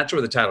itself. And that's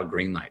where the title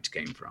Green Lights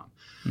came from.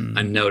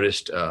 I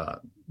noticed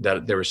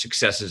that there were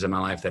successes in my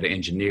life that I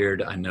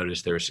engineered. I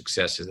noticed there were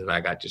successes that I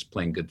got just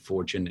plain good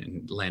fortune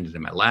and landed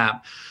in my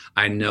lap.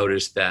 I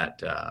noticed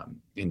that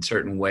in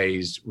certain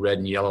ways, red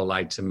and yellow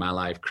lights in my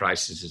life,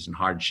 crises and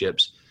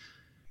hardships,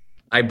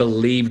 I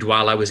believed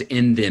while I was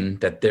in them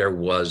that there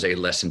was a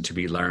lesson to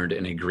be learned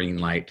and a green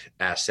light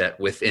asset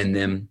within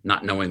them,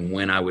 not knowing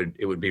when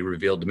it would be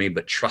revealed to me,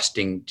 but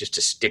trusting just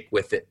to stick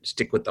with it,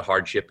 stick with the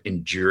hardship,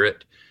 endure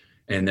it.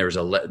 And there's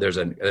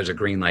a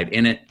green light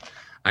in it.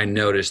 I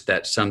noticed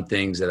that some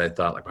things that I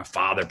thought, like my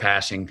father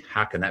passing,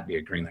 how can that be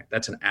a green light?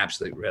 That's an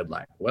absolute red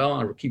light. Well,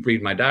 I keep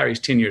reading my diaries.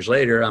 10 years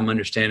later, I'm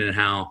understanding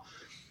how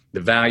the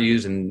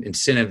values and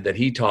incentive that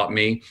he taught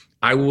me,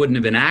 I wouldn't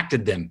have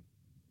enacted them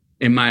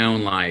in my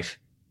own life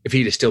if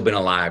he'd have still been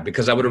alive,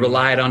 because I would have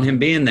relied on him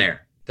being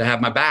there to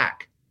have my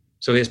back.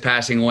 So his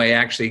passing away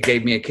actually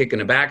gave me a kick in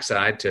the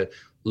backside to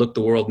look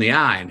the world in the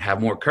eye and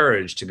have more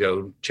courage to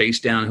go chase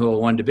down who I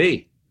wanted to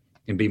be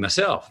and be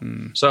myself.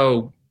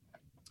 So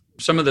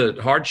some of the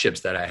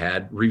hardships that I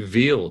had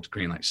revealed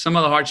green lights. Some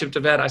of the hardships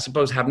I've had, I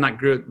suppose, have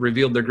not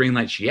revealed their green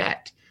lights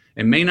yet,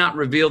 and may not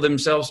reveal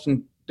themselves.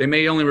 They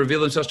may only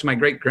reveal themselves to my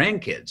great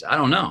grandkids. I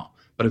don't know.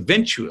 But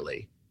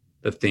eventually,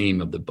 the theme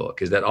of the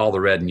book is that all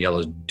the red and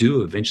yellows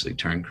do eventually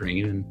turn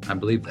green, and I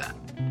believe that.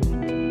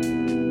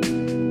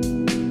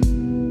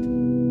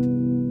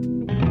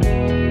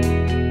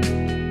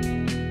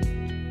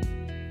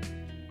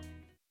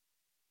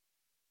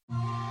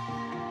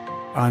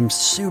 I'm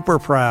super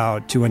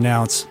proud to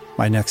announce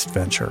my next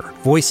venture,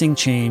 Voicing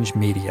Change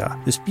Media.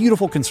 This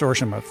beautiful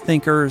consortium of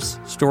thinkers,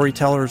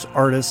 storytellers,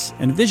 artists,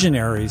 and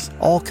visionaries,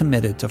 all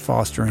committed to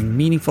fostering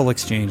meaningful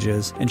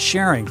exchanges and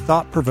sharing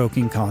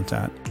thought-provoking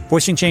content.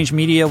 Voicing Change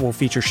Media will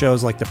feature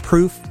shows like The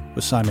Proof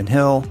with Simon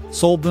Hill,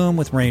 Soul Boom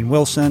with Rainn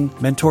Wilson,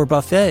 Mentor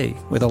Buffet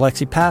with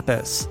Alexi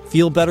Pappas,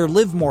 Feel Better,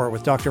 Live More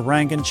with Dr.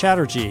 Rangan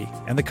Chatterjee,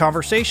 and The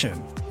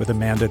Conversation with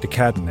Amanda de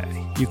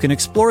Cadenet. You can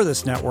explore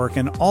this network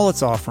and all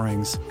its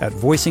offerings at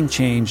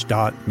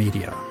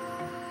voicingchange.media.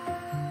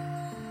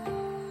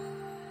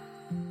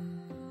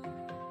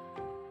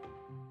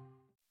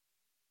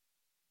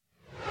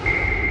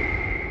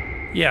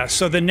 Yeah,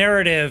 so the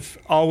narrative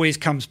always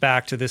comes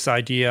back to this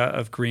idea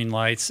of green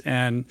lights.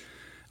 And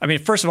I mean,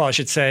 first of all, I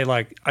should say,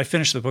 like, I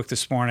finished the book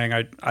this morning.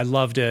 I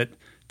loved it.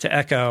 To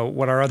echo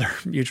what our other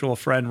mutual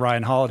friend,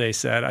 Ryan Holiday,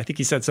 said, I think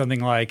he said something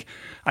like,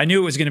 I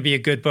knew it was going to be a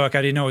good book.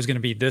 I didn't know it was going to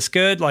be this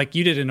good. Like,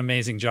 you did an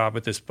amazing job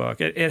with this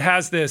book. It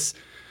has this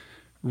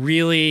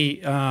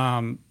really,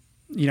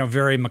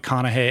 very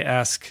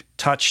McConaughey-esque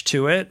touch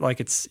to it. Like,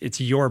 it's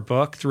your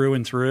book through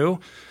and through.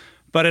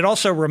 But it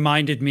also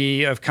reminded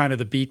me of kind of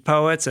the Beat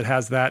Poets. It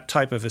has that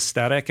type of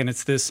aesthetic. And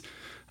it's this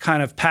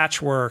kind of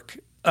patchwork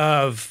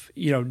of,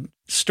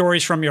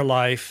 stories from your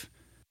life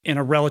in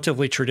a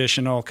relatively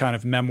traditional kind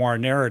of memoir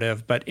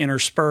narrative, but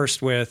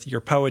interspersed with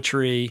your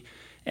poetry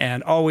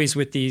and always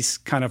with these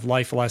kind of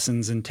life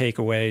lessons and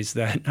takeaways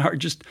that are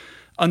just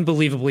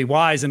unbelievably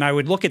wise. And I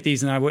would look at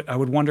these and I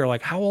would wonder,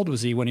 like, how old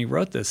was he when he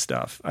wrote this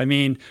stuff? I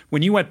mean,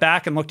 when you went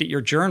back and looked at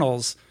your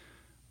journals,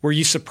 Were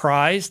you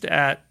surprised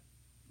at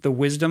the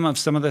wisdom of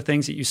some of the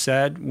things that you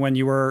said when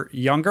you were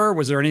younger?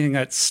 Was there anything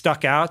that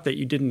stuck out that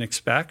you didn't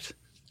expect?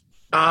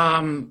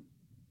 Obviously,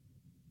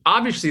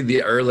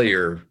 the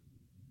earlier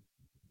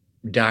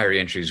diary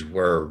entries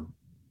were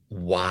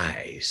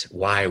whys.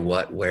 Why,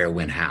 what, where,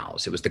 when,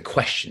 hows. It was the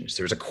questions.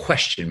 There was a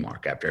question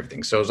mark after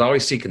everything. So I was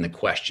always seeking the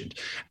questions.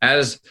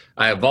 As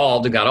I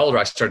evolved and got older,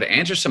 I started to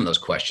answer some of those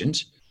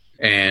questions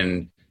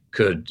and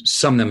could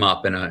sum them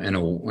up in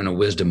a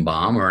wisdom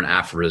bomb or an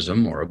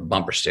aphorism or a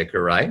bumper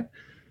sticker, right?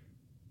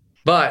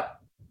 But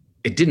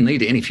it didn't lead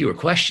to any fewer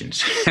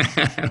questions.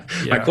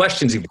 My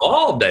questions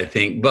evolved, I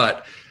think.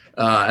 But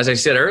as I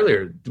said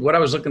earlier,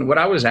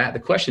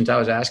 the questions I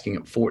was asking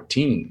at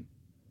 14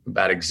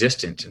 about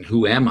existence and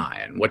who am I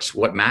and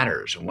what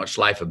matters and what's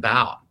life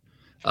about,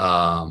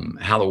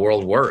 how the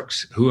world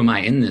works, who am I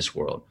in this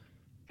world?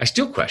 I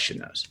still question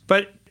those.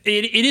 But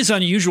it is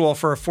unusual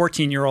for a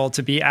 14-year-old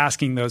to be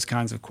asking those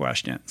kinds of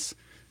questions.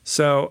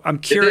 So I'm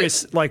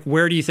curious, like,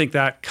 where do you think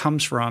that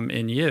comes from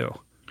in you?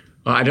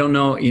 Well, I don't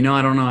know.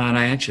 I don't know how to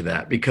answer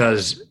that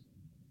because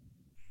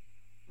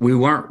we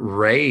weren't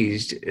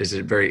raised as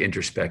a very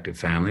introspective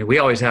family. We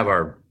always have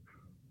our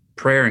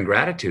prayer and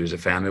gratitude as a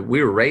family.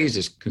 We were raised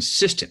as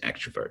consistent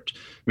extroverts. I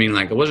mean,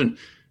 like I wasn't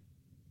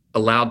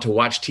allowed to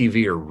watch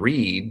TV or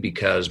read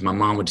because my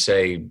mom would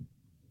say,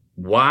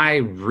 why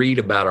read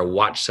about or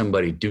watch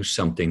somebody do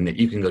something that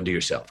you can go do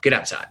yourself? Get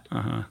outside.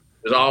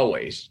 As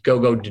always,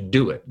 go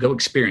do it. Go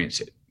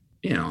experience it.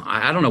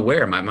 I don't know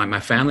where my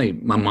family,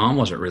 my mom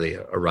wasn't really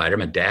a writer.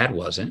 My dad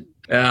wasn't.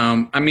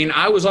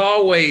 I was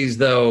always,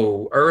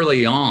 though,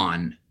 early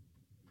on,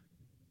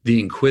 the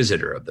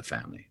inquisitor of the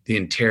family, the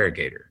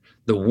interrogator,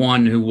 the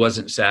one who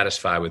wasn't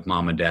satisfied with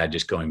mom and dad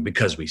just going,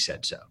 because we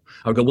said so.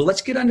 I would go, well,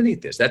 let's get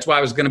underneath this. That's why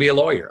I was going to be a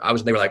lawyer.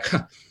 They were like,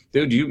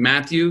 dude,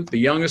 Matthew, the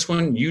youngest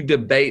one, you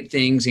debate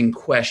things and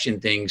question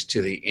things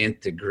to the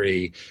nth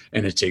degree,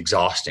 and it's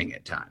exhausting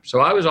at times. So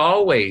I was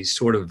always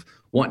sort of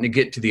wanting to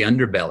get to the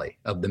underbelly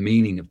of the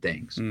meaning of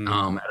things at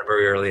a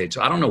very early age.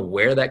 So I don't know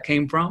where that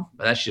came from,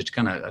 but that's just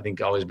kind of, I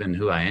think, always been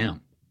who I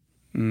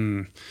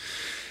am.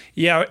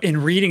 Yeah,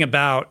 in reading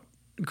about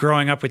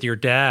growing up with your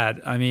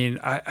dad, I mean,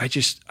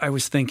 I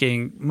was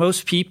thinking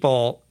most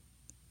people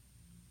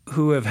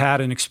who have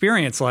had an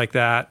experience like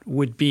that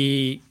would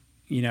be,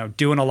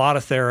 doing a lot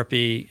of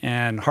therapy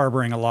and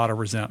harboring a lot of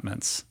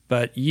resentments.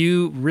 But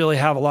you really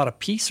have a lot of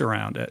peace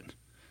around it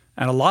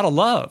and a lot of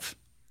love.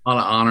 A lot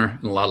of honor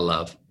and a lot of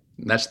love.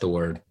 That's the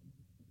word.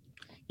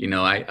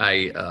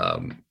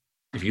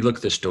 If you look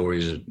at the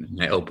stories,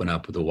 they open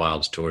up with a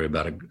wild story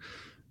about a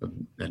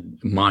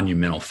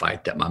monumental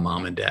fight that my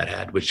mom and dad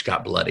had, which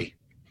got bloody,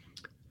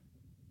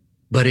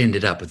 but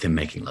ended up with them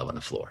making love on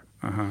the floor.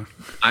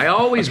 I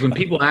always, when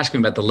people ask me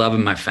about the love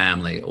in my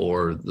family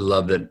or the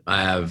love that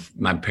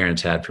my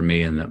parents had for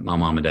me and that my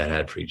mom and dad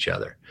had for each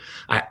other,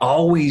 I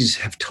always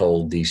have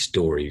told these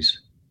stories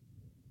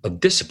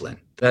of discipline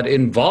that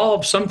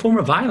involve some form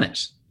of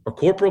violence or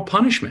corporal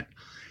punishment.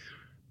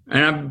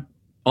 And I'm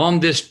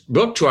on this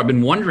book tour, I've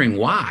been wondering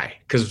why.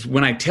 Because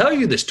when I tell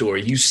you the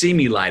story, you see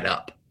me light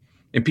up.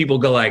 And people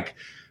go like,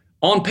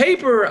 on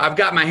paper, I've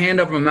got my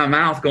hand over my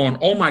mouth going,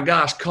 oh my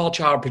gosh, call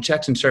Child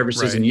Protection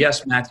Services. Right. And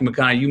yes, Matthew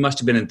McConaughey, you must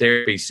have been in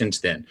therapy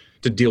since then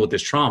to deal with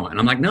this trauma. And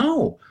I'm like,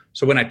 no.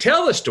 So when I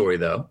tell the story,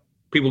 though,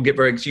 people get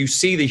you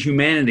see the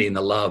humanity and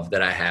the love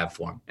that I have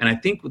for them. And I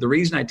think the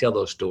reason I tell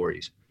those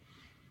stories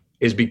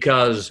is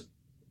because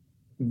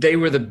they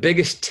were the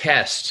biggest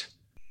test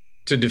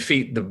to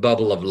defeat the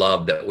bubble of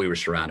love that we were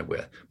surrounded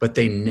with, but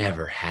they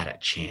never had a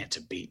chance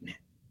of beating it.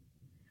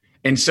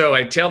 And so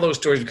I tell those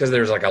stories because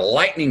there's like a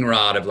lightning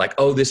rod of like,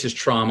 oh, this is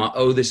trauma.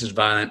 Oh, this is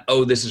violent.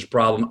 Oh, this is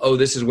problem. Oh,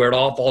 this is where it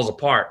all falls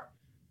apart.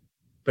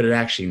 But it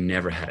actually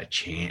never had a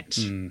chance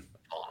of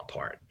falling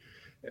apart.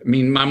 I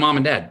mean, my mom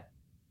and dad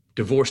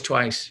divorced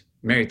twice,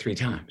 married 3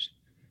 times.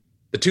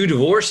 The 2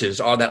 divorces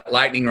are that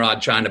lightning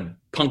rod trying to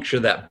puncture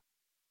that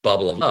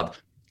bubble of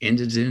love.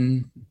 Ended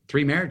in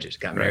 3 marriages,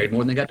 got married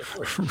more than they got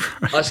divorced.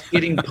 Us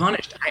getting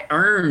punished. I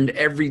earned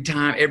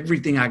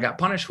everything I got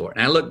punished for.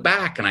 And I look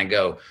back and I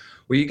go,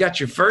 well, you got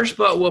your first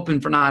butt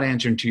whooping for not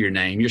answering to your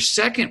name, your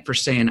second for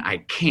saying I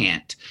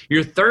can't,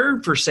 your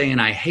third for saying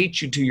I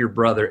hate you to your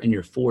brother, and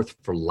your fourth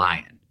for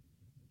lying.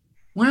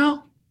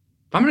 Well,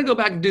 if I'm going to go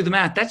back and do the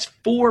math, that's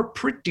 4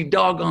 pretty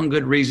doggone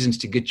good reasons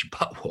to get your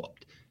butt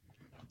whooped.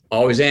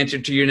 Always answer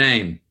to your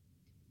name.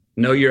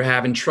 Know you're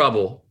having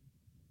trouble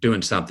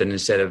doing something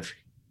instead of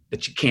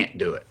that you can't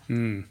do it.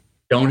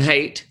 Don't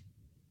hate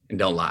and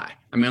don't lie.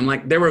 I mean, I'm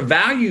like, there were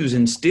values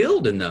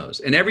instilled in those.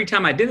 And every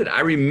time I did it,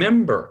 I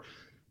remember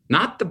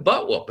not the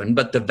butt whooping,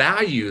 but the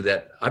value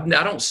that I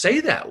don't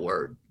say that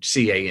word,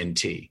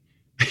 C-A-N-T.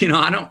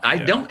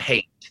 I don't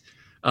hate.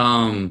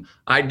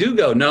 I do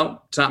go,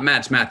 no, it's not Matt,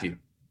 it's Matthew.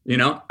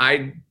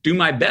 I do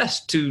my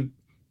best to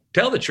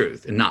tell the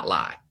truth and not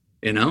lie.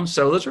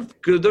 So those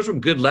were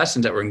good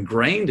lessons that were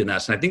ingrained in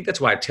us. And I think that's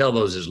why I tell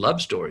those as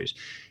love stories.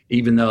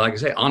 Even though, like I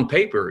say, on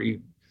paper,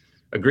 you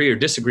agree or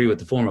disagree with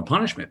the form of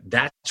punishment,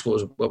 that's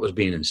what was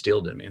being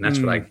instilled in me. And that's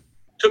what I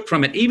took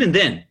from it. Even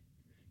then,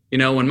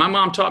 When my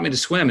mom taught me to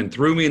swim and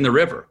threw me in the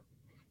river,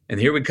 and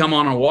here we come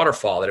on a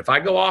waterfall, that if I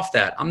go off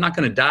that, I'm not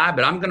going to die,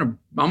 but I'm going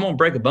to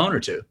break a bone or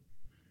two.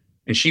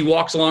 And she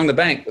walks along the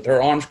bank with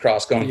her arms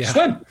crossed going,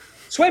 swim,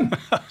 swim,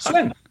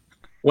 swim.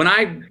 When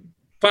I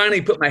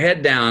finally put my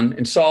head down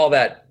and saw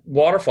that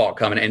waterfall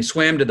coming and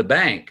swam to the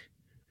bank,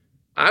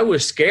 I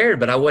was scared,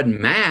 but I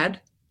wasn't mad.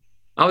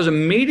 I was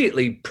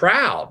immediately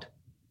proud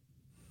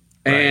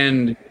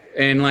and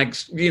like,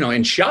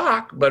 in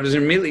shock, but I was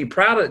immediately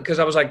proud of it because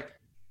I was like,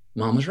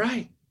 Mom was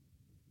right.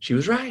 She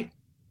was right.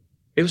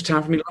 It was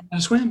time for me to learn how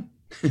to swim.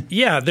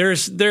 Yeah,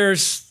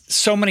 there's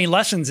so many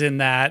lessons in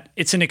that.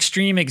 It's an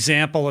extreme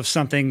example of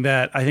something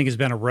that I think has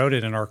been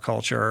eroded in our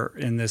culture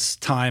in this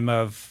time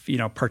of,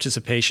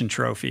 participation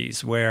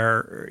trophies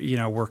where,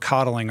 we're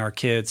coddling our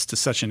kids to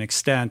such an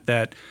extent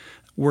that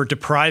we're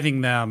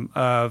depriving them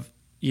of,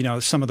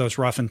 some of those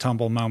rough and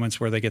tumble moments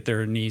where they get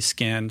their knees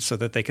skinned so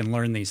that they can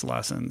learn these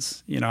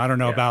lessons. I don't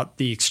know about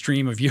the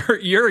extreme of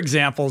your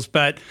examples,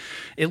 but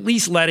at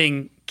least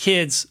letting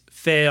kids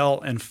fail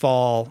and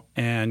fall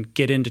and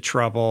get into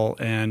trouble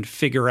and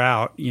figure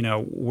out,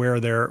 where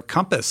their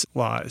compass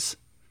lies.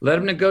 Let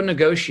them go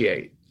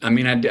negotiate. I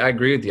mean, I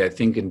agree with you. I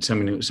think in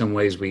some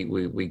ways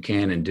we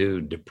can and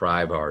do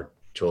deprive our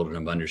children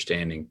of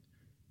understanding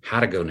how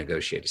to go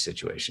negotiate a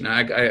situation.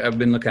 I've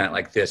been looking at it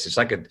like this. It's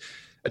like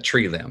a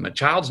tree limb. A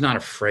child's not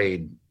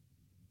afraid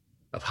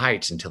of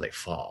heights until they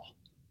fall.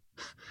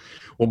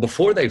 Well,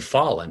 before they've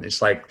fallen,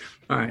 it's like,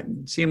 all right,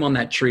 see them on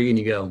that tree and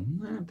you go,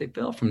 if they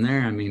fell from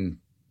there, I mean,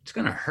 it's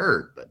going to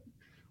hurt, but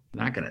I'm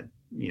not going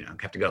to,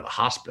 have to go to the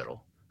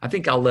hospital. I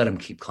think I'll let them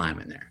keep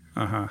climbing there.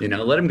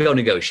 Let them go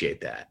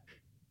negotiate that.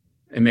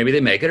 And maybe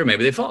they make it or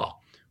maybe they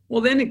fall.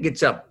 Well, then it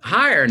gets up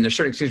higher and there's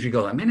certain things we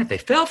go, man, if they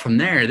fell from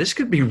there, this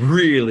could be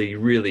really,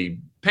 really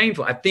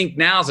painful. I think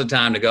now's the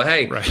time to go,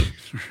 hey,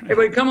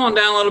 everybody come on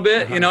down a little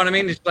bit. You know what I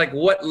mean? It's like,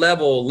 what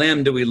level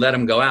limb do we let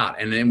them go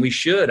out? And then we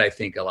should, I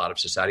think a lot of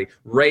society,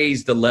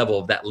 raise the level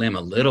of that limb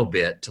a little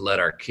bit to let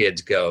our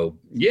kids go,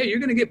 yeah, you're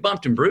going to get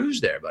bumped and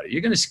bruised there, buddy.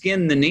 You're going to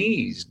skin the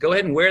knees. Go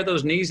ahead and wear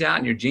those knees out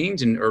in your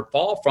jeans or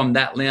fall from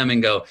that limb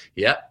and go,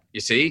 yep,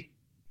 you see,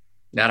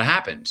 that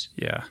happens.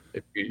 Yeah.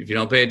 If you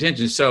don't pay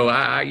attention. So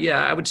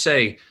I would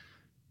say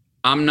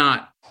I'm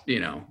not,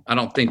 I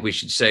don't think we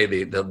should say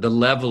the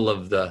level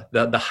of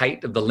the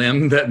height of the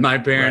limb that my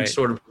parents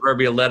sort of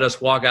proverbially let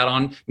us walk out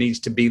on needs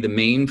to be the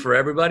mean for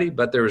everybody.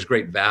 But there was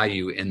great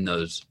value in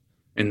those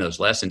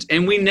lessons.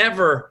 And we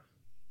never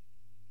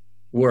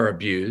were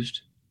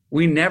abused.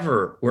 We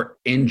never were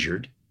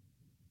injured.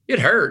 It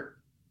hurt.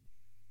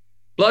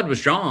 Blood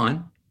was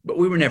drawn, but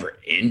we were never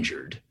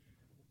injured.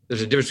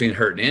 There's a difference between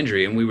hurt and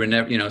injury. And we were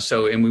never,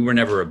 and we were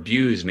never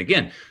abused. And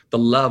again, the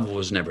love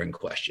was never in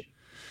question.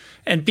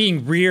 And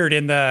being reared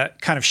in the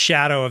kind of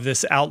shadow of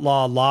this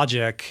outlaw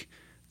logic,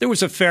 there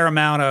was a fair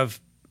amount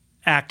of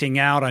acting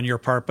out on your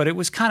part, but it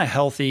was kind of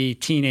healthy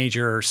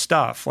teenager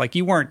stuff. Like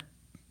you weren't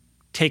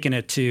taking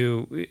it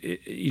to,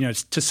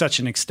 to such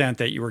an extent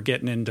that you were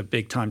getting into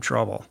big time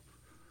trouble.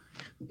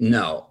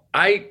 No,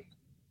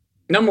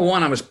 number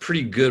one, I was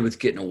pretty good with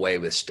getting away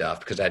with stuff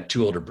because I had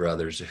two older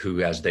brothers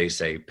who, as they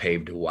say,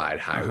 paved a wide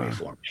highway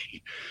for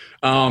me.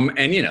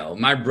 And,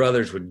 my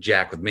brothers would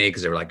jack with me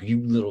because they were like,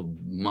 you little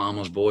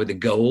mama's boy, the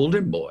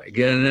golden boy.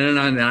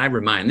 And I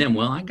remind them,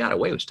 well, I got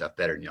away with stuff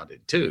better than y'all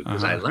did too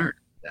because I learned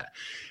that.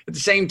 At the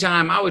same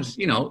time, I was,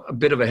 a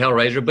bit of a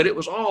hellraiser, but it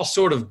was all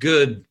sort of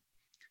good.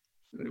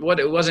 It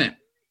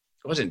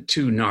wasn't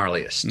too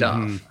gnarly of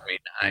stuff.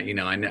 I mean,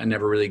 I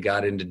never really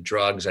got into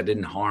drugs. I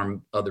didn't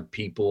harm other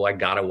people. I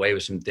got away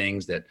with some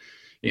things that,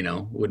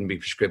 wouldn't be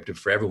prescriptive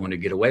for everyone to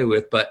get away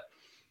with. But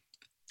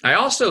I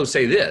also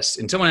say this,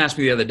 and someone asked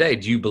me the other day,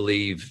 do you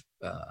believe,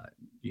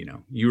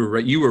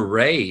 you were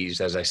raised,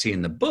 as I see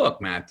in the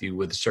book, Matthew,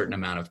 with a certain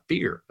amount of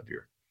fear of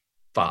your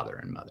father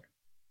and mother?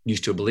 You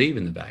still believe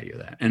in the value of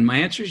that? And my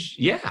answer is,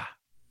 yeah.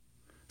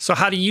 So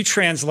how do you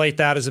translate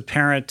that as a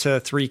parent to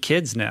 3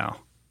 kids now?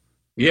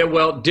 Yeah,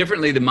 well,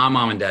 differently than my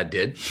mom and dad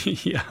did.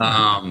 Yeah,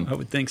 I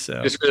would think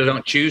so. Just because I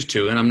don't choose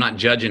to, and I'm not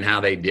judging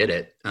how they did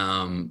it.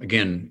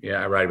 Again,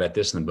 I write about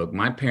this in the book.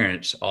 My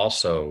parents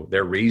also,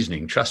 their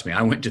reasoning, trust me,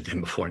 I went to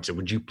them before and said,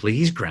 would you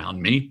please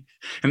ground me?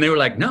 And they were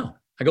like, no.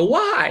 I go,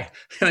 why?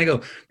 And I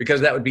go, because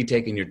that would be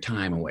taking your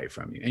time away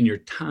from you. And your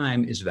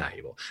time is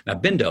valuable. Now,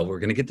 bend over, we're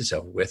going to get this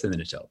over with, and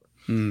then it's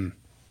over.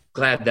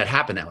 Glad that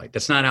happened that way.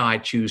 That's not how I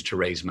choose to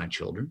raise my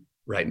children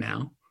right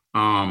now.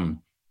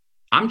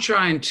 I'm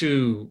trying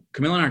to,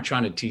 Camilla and I are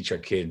trying to teach our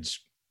kids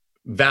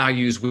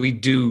values. We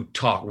do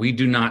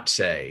not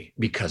say,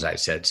 because I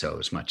said so,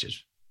 as much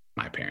as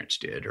my parents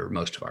did, or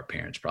most of our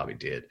parents probably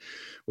did.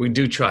 We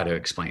do try to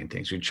explain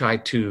things. We try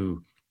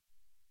to,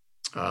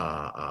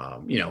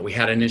 we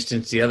had an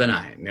instance the other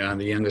night.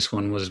 The youngest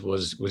one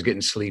was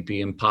getting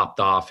sleepy and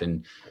popped off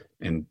and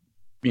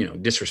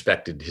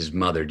disrespected his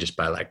mother just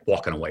by like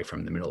walking away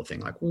from the middle of the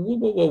thing. Like,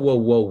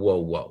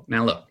 whoa.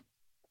 Now look,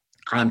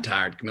 I'm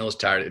tired. Camilla's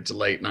tired. It's a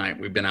late night.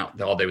 We've been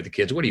out all day with the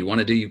kids. What do you want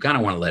to do? You kind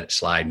of want to let it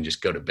slide and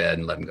just go to bed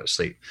and let them go to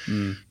sleep.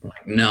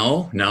 Like,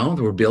 no,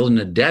 we're building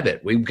a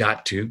debit. We've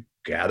got to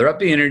gather up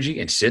the energy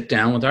and sit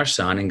down with our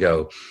son and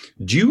go,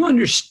 do you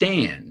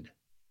understand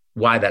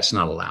why that's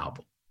not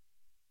allowable?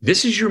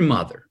 This is your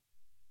mother,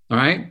 all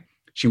right?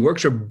 She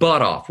works her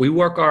butt off. We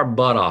work our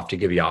butt off to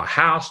give you a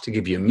house, to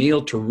give you a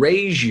meal, to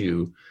raise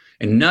you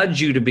and nudge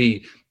you to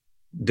be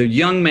the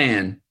young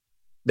man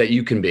that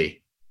you can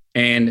be.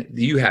 And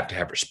you have to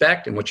have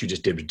respect, and what you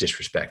just did was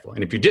disrespectful.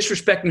 And if you're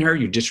disrespecting her,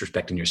 you're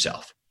disrespecting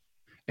yourself.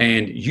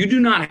 And you do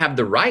not have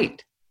the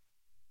right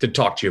to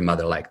talk to your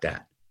mother like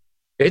that.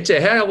 It's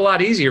a hell of a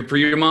lot easier for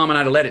your mom and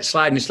I to let it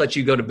slide and just let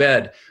you go to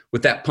bed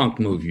with that punk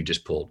move you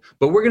just pulled.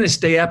 But we're going to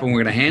stay up and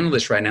we're going to handle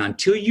this right now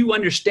until you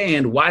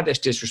understand why that's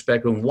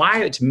disrespectful and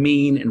why it's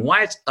mean and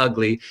why it's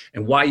ugly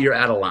and why you're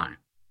out of line.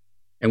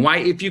 And why,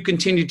 if you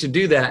continue to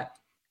do that,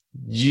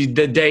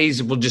 the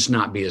days will just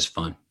not be as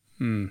fun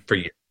for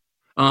you.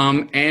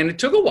 And it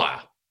took a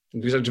while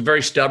because I was a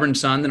very stubborn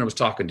son that I was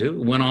talking to.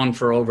 It went on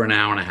for over an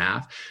hour and a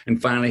half.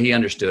 And finally he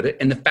understood it.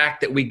 And the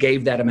fact that we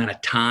gave that amount of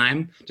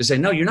time to say,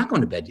 no, you're not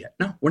going to bed yet.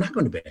 No, we're not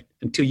going to bed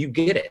until you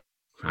get it.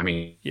 I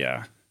mean,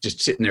 yeah,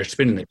 just sitting there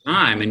spending the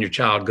time and your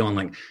child going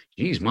like,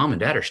 geez, mom and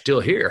dad are still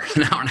here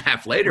an hour and a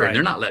half later and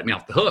they're not letting me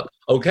off the hook.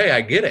 Okay,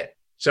 I get it.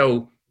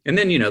 So, and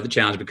then, the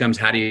challenge becomes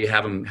how do you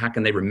have them, how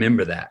can they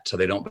remember that so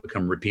they don't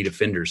become repeat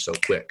offenders so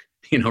quick,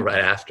 right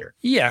after?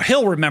 Yeah,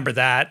 he'll remember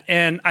that.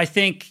 And I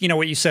think,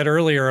 what you said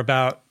earlier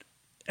about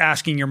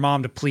asking your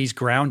mom to please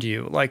ground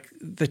you, like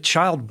the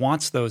child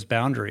wants those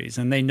boundaries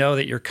and they know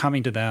that you're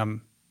coming to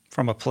them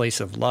from a place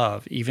of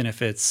love, even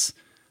if it's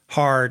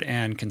hard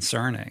and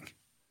concerning.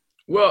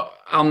 Well,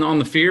 on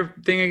the fear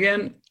thing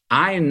again,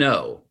 I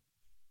know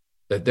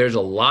that there's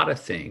a lot of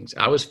things.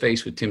 I was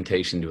faced with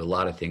temptation to do a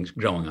lot of things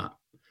growing up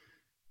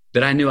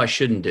that I knew I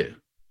shouldn't do,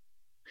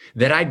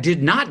 that I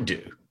did not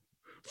do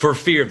for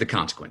fear of the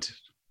consequences.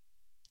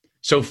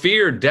 So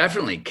fear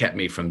definitely kept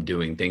me from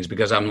doing things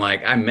because I'm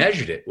like, I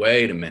measured it.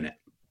 Wait a minute.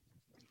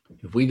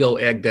 If we go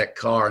egg that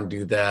car and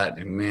do that,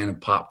 and man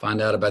and pop find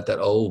out about that,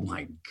 oh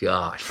my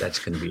gosh, that's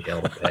going to be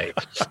hell to pay.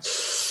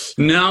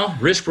 No,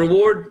 risk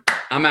reward,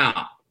 I'm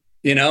out.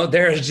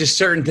 There's just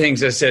certain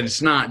things that said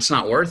it's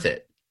not worth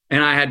it.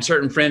 And I had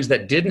certain friends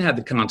that didn't have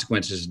the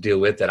consequences to deal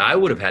with that I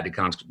would have had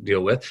to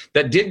deal with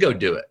that did go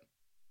do it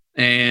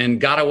and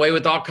got away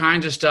with all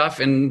kinds of stuff.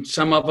 And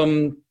some of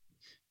them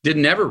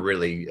didn't ever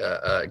really,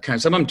 some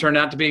of them turned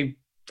out to be,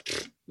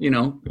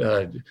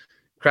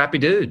 crappy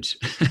dudes.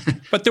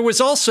 But there was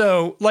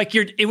also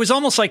it was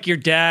almost like your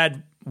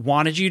dad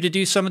wanted you to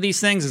do some of these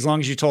things as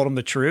long as you told him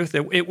the truth.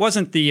 It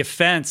wasn't the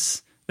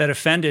offense that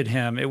offended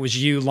him. It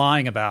was you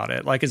lying about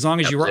it. Like as long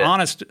as you were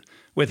honest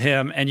with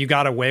him and you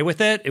got away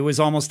with it, it was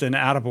almost an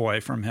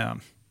attaboy from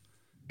him.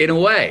 In a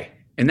way.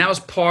 And that was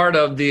part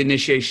of the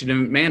initiation of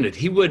manhood.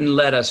 He wouldn't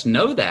let us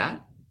know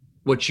that,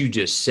 what you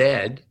just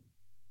said,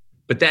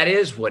 but that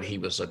is what he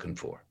was looking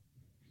for.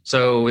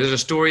 So there's a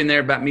story in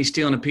there about me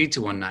stealing a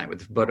pizza one night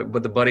with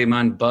a buddy of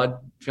mine, Bud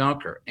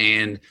Felker.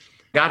 And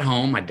got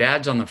home, my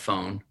dad's on the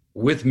phone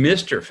with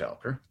Mr.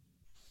 Felker,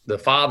 the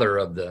father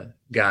of the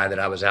guy that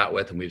I was out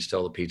with, and we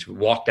stole the pizza. We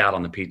walked out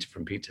on the pizza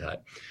from Pizza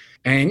Hut.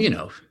 And,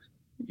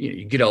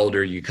 you get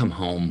older, you come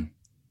home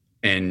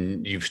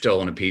and you've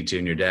stolen a pizza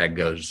and your dad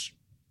goes,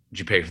 did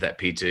you pay for that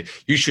pizza?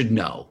 You should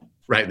know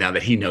right now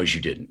that he knows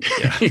you didn't.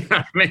 Yeah. You know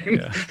what I mean?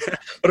 Yeah.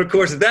 But of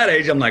course, at that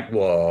age, I'm like,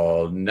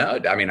 well, no,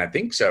 I mean, I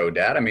think so,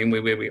 Dad. I mean,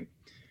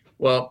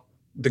 well,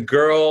 the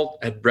girl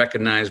had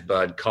recognized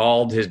Bud,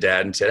 called his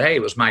dad and said, hey,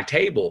 it was my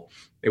table.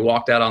 They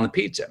walked out on the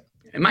pizza.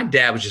 And my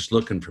dad was just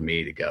looking for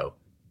me to go,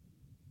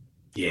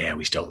 yeah,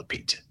 we stole the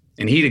pizza.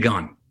 And he'd have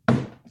gone,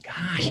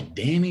 gosh,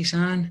 damn me,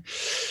 son.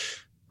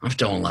 I've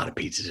stolen a lot of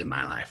pizzas in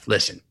my life.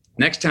 Listen,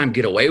 next time,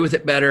 get away with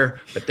it better.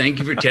 But thank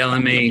you for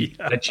telling me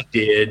that you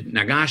did.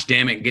 Now, gosh,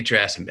 damn it, get your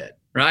ass in bed,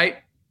 right?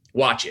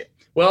 Watch it.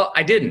 Well,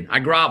 I didn't. I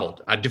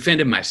groveled. I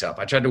defended myself.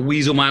 I tried to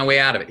weasel my way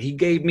out of it. He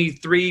gave me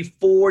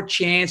 3-4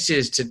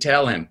 chances to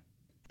tell him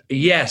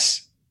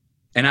yes.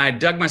 And I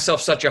dug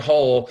myself such a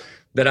hole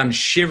that I'm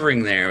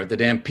shivering there with the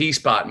damn pea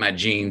spot in my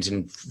jeans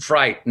and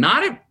fright,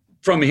 not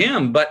from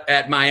him, but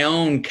at my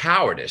own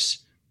cowardice.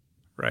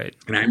 Right.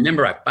 And I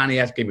remember I finally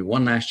asked, gave me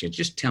one last chance.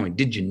 Just tell me,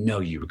 did you know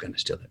you were going to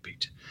steal that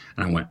pizza?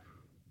 And I went,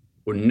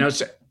 well, no,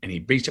 sir. And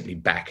he reached up and he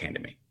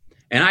backhanded me.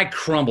 And I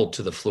crumbled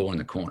to the floor in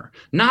the corner.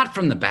 Not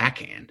from the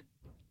backhand,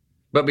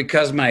 but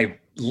because my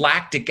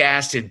lactic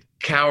acid,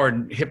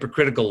 coward,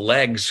 hypocritical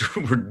legs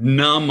were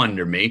numb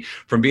under me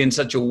from being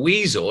such a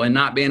weasel and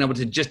not being able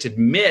to just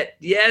admit,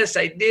 yes,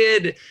 I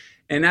did.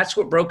 And that's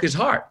what broke his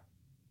heart.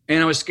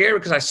 And I was scared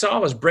because I saw I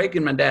was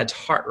breaking my dad's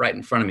heart right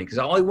in front of me because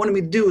all he wanted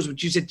me to do was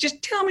what you said.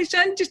 Just tell me,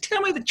 son. Just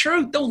tell me the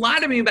truth. Don't lie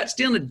to me about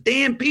stealing the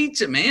damn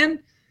pizza,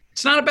 man.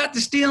 It's not about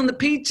the stealing the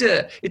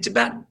pizza. It's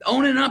about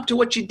owning up to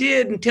what you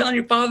did and telling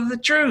your father the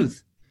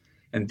truth.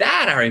 And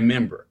that I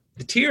remember.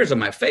 The tears on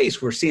my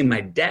face were seeing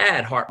my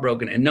dad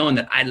heartbroken and knowing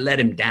that I let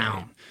him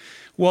down.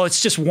 Well,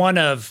 it's just one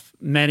of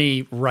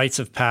many rites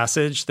of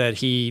passage that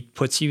he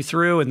puts you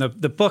through. And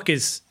the book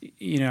is,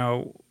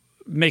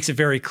 makes it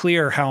very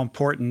clear how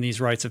important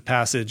these rites of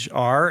passage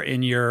are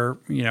in your,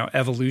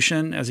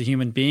 evolution as a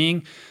human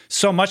being.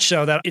 So much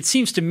so that it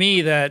seems to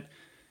me that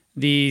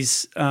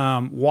these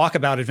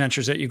walkabout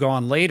adventures that you go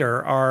on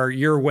later are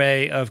your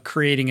way of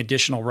creating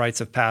additional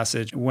rites of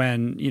passage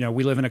when,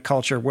 we live in a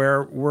culture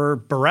where we're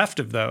bereft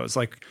of those.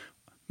 Like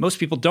most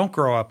people don't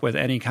grow up with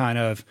any kind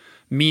of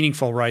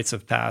meaningful rites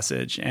of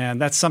passage. And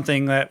that's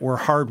something that we're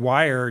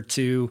hardwired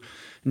to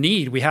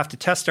need. We have to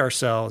test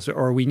ourselves,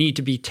 or we need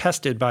to be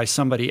tested by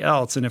somebody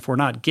else. And if we're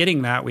not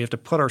getting that, we have to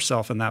put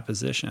ourselves in that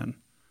position.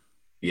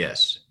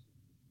 Yes.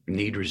 We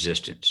need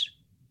resistance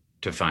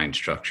to find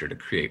structure, to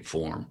create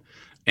form.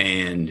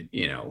 And,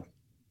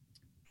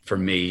 for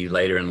me,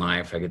 later in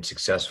life, I get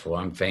successful,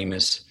 I'm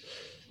famous,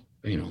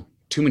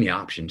 too many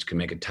options can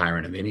make a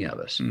tyrant of any of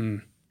us.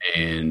 Mm.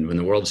 And when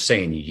the world's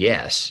saying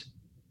yes,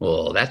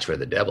 well, that's where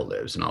the devil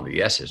lives, and all the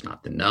yeses,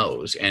 not the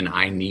nos. And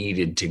I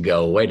needed to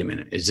go, wait a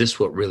minute, is this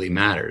what really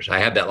matters? I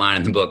have that line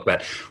in the book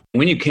about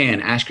when you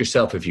can, ask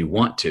yourself if you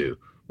want to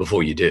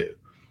before you do.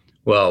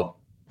 Well,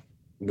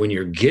 when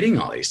you're getting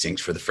all these things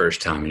for the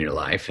first time in your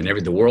life and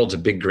the world's a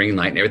big green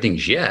light and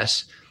everything's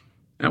yes,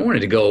 I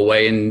wanted to go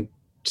away and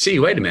see,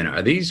 wait a minute,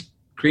 are these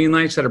green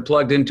lights that are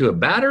plugged into a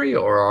battery,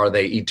 or are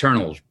they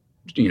eternal,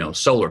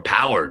 solar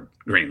powered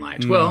green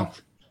lights? Mm. Well,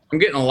 I'm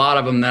getting a lot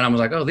of them that I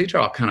was like, oh, these are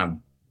all kind of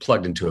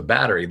plugged into a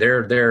battery.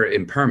 They're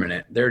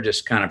impermanent. They're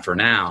just kind of for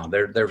now.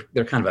 They're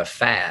kind of a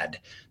fad.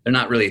 They're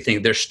not really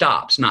things. They're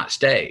stops, not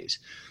stays.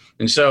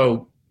 And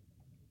so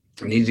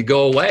I need to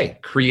go away,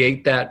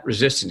 create that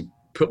resistance,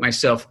 put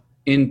myself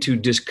into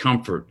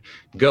discomfort,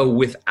 go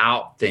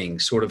without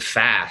things, sort of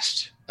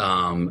fast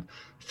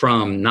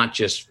from not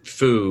just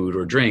food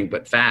or drink,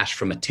 but fast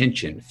from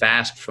attention,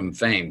 fast from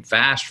fame,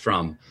 fast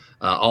from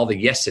all the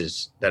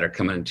yeses that are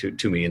coming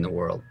to me in the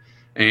world,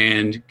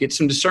 and get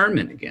some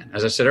discernment again.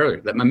 As I said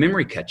earlier, let my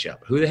memory catch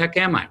up. Who the heck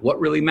am I? What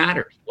really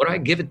matters? What do I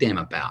give a damn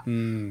about?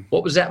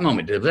 What was that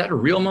moment? Was that a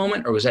real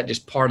moment, or was I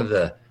just part of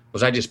the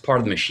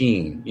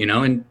machine?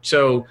 And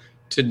so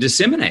to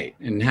disseminate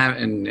and have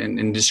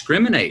and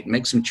discriminate and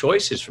make some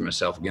choices for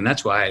myself again.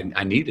 That's why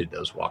I needed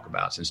those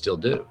walkabouts and still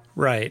do.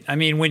 Right. I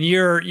mean, when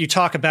you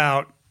talk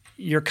about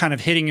you're kind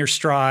of hitting your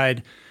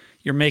stride,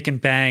 you're making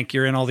bank,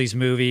 you're in all these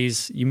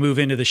movies, you move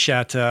into the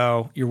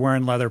chateau, you're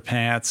wearing leather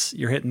pants,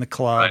 you're hitting the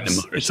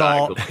clubs. It's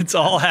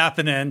all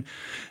happening.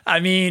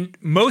 I mean,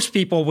 most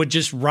people would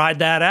just ride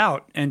that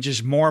out and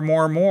just more and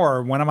more and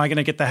more. When am I going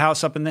to get the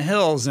house up in the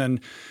hills?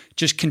 And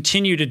just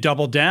continue to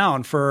double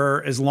down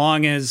for as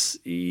long as,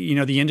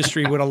 the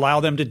industry would allow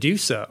them to do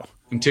so.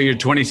 Until you're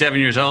 27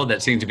 years old,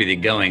 that seems to be the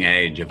going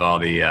age of all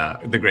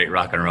the great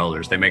rock and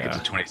rollers. They make it to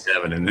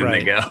 27 and then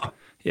they go.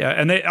 Yeah,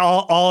 and they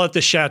all at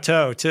the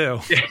chateau too.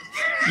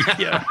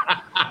 Yeah.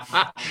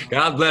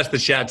 God bless the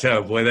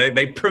chateau, boy.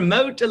 They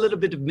promote a little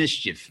bit of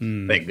mischief.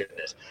 Thank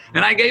goodness.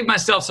 And I gave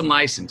myself some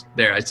license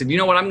there. I said, you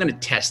know what? I'm going to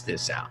test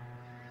this out.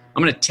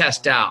 I'm going to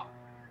test out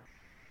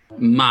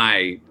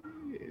my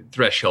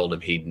threshold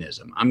of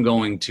hedonism. I don't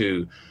want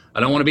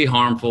to be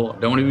harmful. I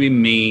don't want to be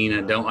mean.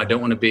 I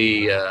don't want to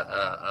be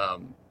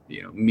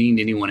mean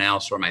to anyone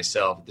else or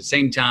myself. At the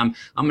same time,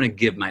 I'm going to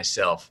give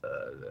myself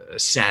a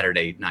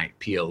Saturday night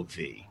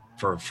POV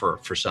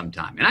for some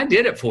time. And I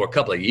did it for a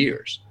couple of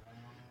years.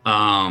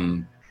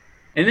 And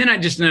then I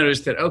just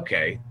noticed that,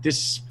 okay,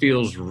 this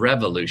feels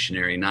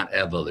revolutionary, not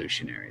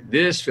evolutionary.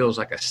 This feels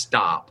like a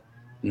stop,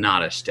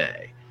 not a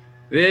stay.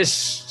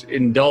 This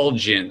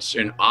indulgence,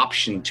 an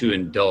option to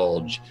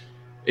indulge,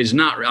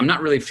 I'm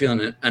not really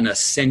feeling an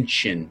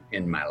ascension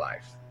in my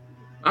life.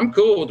 I'm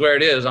cool with where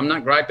it is. I'm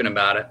not griping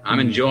about it. I'm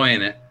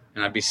enjoying it.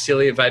 And I'd be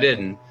silly if I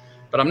didn't.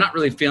 But I'm not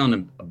really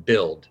feeling a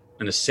build,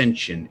 an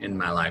ascension in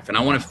my life. And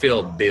I want to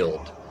feel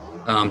build.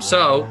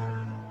 So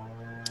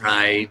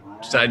I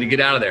decided to get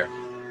out of there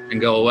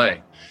and go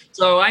away.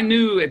 So I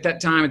knew at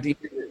that time,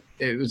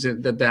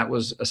 that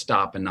was a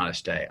stop and not a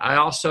stay. I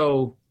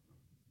also,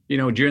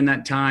 during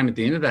that time, at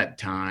the end of that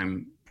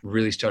time,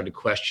 really started to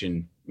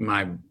question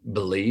my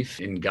belief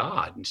in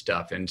God and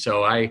stuff. And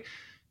so I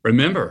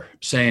remember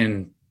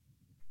saying,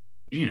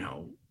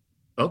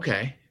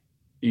 okay,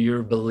 you're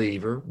a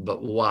believer,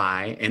 but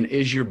why? And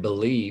is your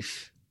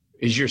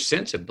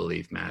sense of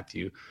belief,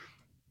 Matthew,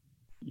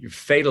 your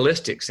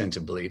fatalistic sense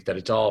of belief that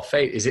it's all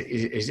fate, is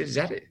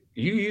that it?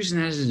 Are you using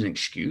that as an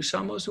excuse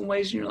almost in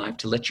ways in your life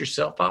to let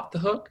yourself off the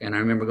hook? And I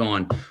remember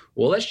going,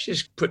 well, let's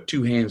just put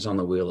two hands on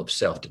the wheel of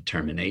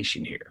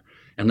self-determination here.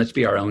 And let's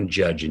be our own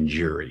judge and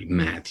jury,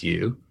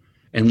 Matthew.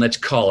 And let's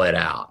call it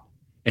out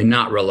and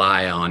not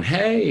rely on,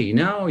 hey,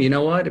 no, you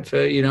know what? If,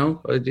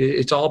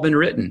 it's all been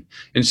written.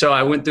 And so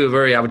I went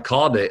through I would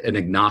call it an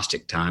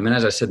agnostic time. And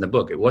as I said in the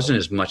book, it wasn't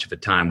as much of a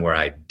time where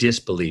I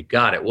disbelieved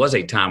God. It was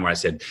a time where I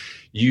said,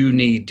 you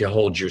need to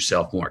hold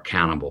yourself more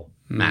accountable,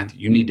 Matthew.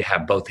 You need to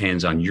have both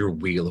hands on your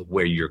wheel of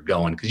where you're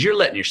going, because you're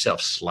letting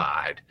yourself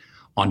slide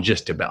on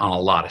a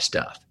lot of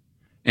stuff.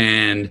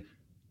 And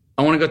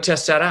I want to go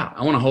test that out.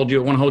 I want to hold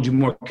you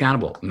more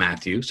accountable,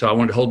 Matthew. So I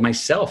wanted to hold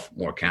myself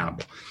more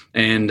accountable.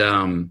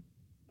 And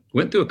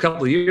Went through a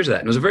couple of years of that,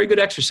 and it was a very good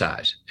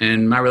exercise.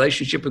 And my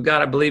relationship with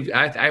God, I believe,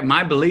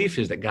 my belief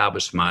is that God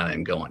was smiling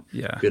and going,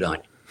 yeah, good on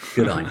you,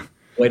 good on you.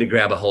 Way to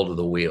grab a hold of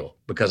the wheel,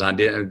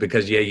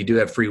 because you do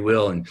have free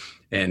will, and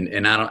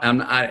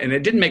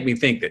it didn't make me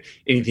think that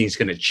anything's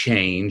going to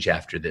change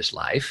after this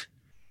life,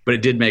 but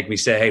it did make me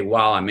say, hey,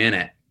 while I'm in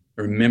it,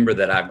 remember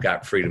that I've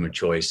got freedom of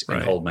choice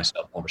and hold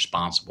myself more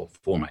responsible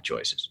for my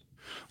choices.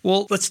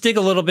 Well, let's dig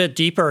a little bit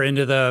deeper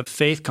into the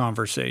faith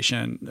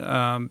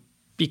conversation,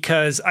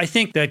 because I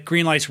think that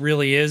Green Lights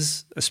really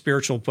is a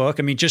spiritual book.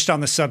 I mean, just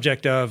on the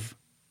subject of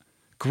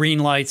green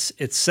lights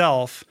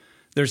itself,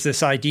 there's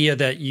this idea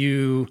that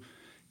you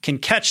can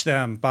catch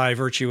them by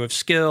virtue of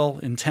skill,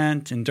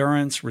 intent,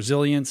 endurance,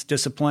 resilience,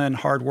 discipline,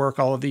 hard work,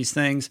 all of these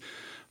things.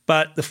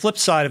 But the flip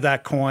side of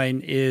that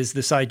coin is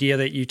this idea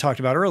that you talked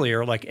about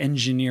earlier, like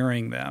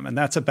engineering them. And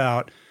that's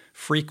about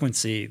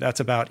frequency. That's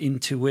about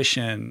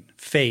intuition,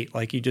 fate,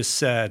 like you just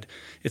said.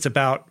 It's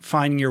about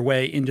finding your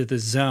way into the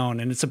zone.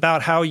 And it's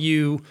about how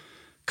you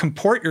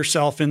comport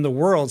yourself in the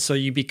world so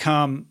you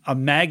become a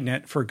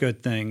magnet for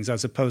good things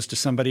as opposed to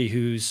somebody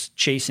who's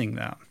chasing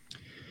them.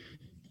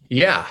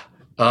 Yeah.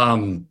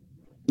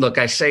 Look,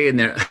 I say in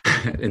there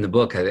in the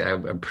book,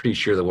 I'm pretty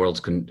sure the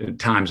world's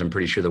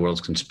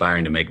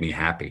conspiring to make me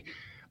happy.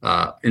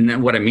 And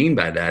then what I mean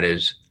by that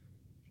is,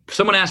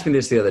 someone asked me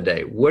this the other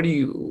day. What do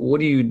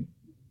you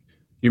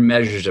your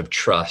measures of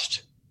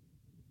trust,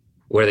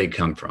 where they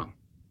come from,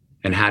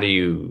 and how do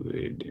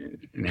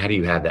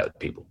you have that with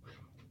people?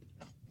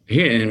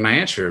 Here, and my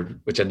answer,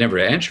 which I'd never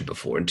answered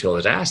before until I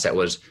was asked that,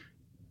 was,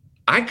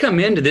 I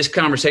come into this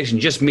conversation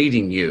just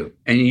meeting you,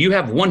 and you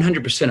have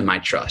 100% of my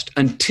trust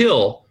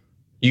until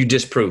you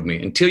disprove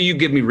me, until you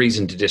give me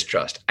reason to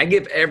distrust. I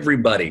give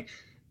everybody,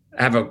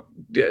 I have a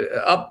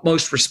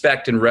utmost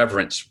respect and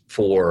reverence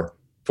for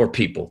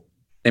people,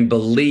 and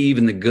believe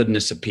in the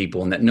goodness of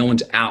people and that no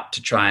one's out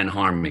to try and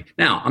harm me.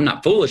 Now, I'm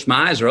not foolish.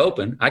 My eyes are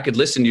open. I could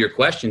listen to your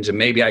questions, and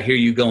maybe I hear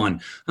you going,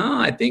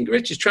 I think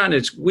Rich is trying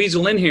to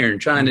weasel in here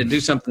and trying to do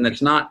something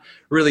that's not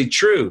really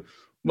true.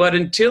 But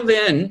until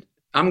then,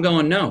 I'm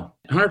going, no,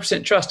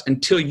 100% trust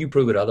until you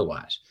prove it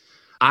otherwise.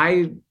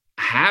 I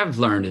have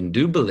learned and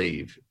do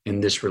believe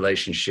in this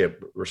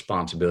relationship,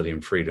 responsibility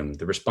and freedom,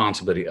 the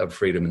responsibility of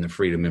freedom and the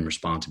freedom and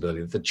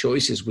responsibility. The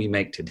choices we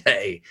make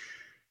today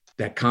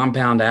that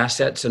compound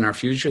assets in our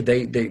future,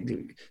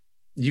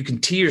 you can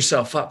tee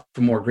yourself up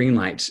for more green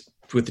lights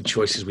with the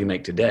choices we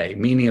make today.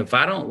 Meaning, if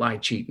I don't lie,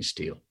 cheat, and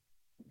steal,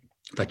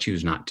 if I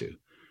choose not to.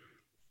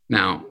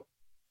 Now,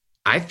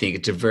 I think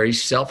it's a very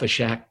selfish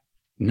act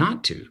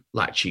not to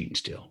lie, cheat, and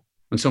steal.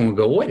 When someone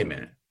will go, wait a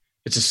minute,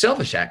 it's a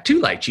selfish act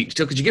to lie, cheat, and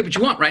steal because you get what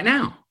you want right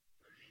now.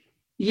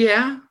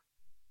 Yeah.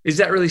 Is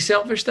that really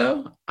selfish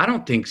though? I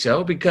don't think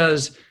so,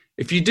 because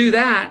if you do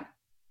that,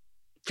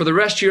 for the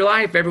rest of your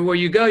life, everywhere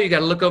you go, you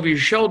got to look over your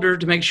shoulder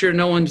to make sure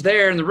no one's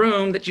there in the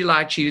room that you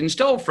lied, cheated, and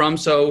stole from.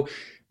 So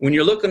when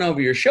you're looking over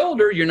your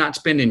shoulder, you're not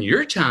spending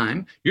your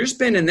time, you're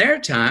spending their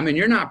time, and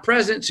you're not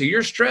present. So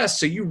you're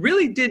stressed. So you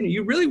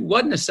really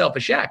wasn't a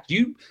selfish act.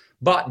 You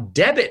bought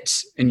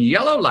debits and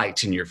yellow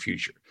lights in your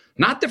future,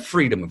 not the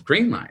freedom of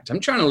green lights. I'm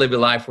trying to live a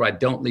life where I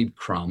don't leave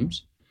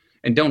crumbs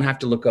and don't have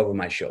to look over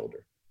my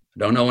shoulder. I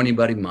don't owe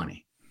anybody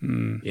money.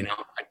 You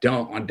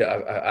know,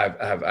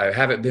 I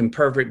haven't been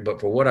perfect, but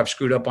for what I've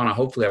screwed up on,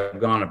 hopefully I've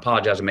gone and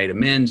apologized and made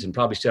amends, and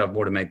probably still have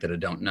more to make that I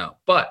don't know.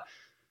 But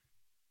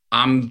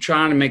I'm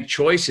trying to make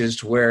choices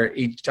to where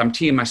I'm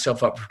teeing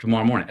myself up for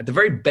tomorrow morning at the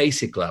very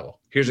basic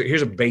level.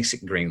 Here's a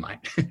basic green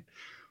light.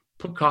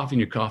 Put coffee in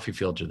your coffee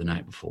filter the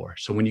night before.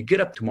 So when you get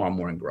up tomorrow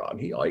morning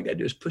groggy, all you got to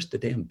do is push the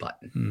damn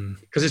button,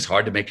 because it's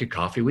hard to make your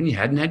coffee when you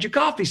hadn't had your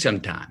coffee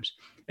sometimes.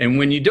 And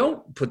when you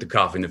don't put the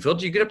coffee in the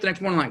filter, you get up the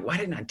next morning like, why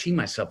didn't I tee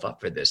myself up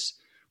for this?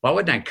 Why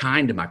wasn't I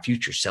kind to my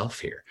future self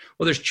here?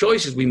 Well, there's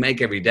choices we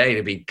make every day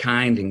to be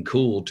kind and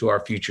cool to our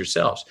future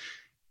selves.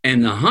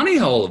 And the honey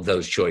hole of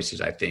those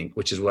choices, I think,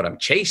 which is what I'm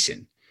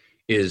chasing,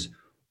 is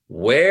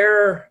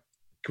where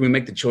can we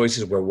make the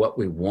choices where what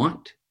we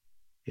want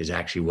is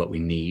actually what we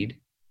need,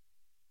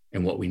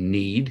 and what we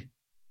need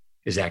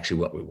is actually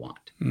what we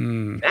want.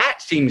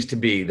 That seems to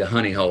be the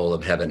honey hole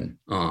of heaven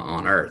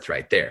on earth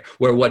right there,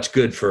 where what's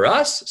good for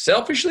us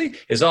selfishly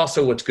is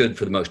also what's good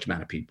for the most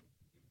amount of people.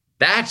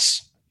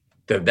 That's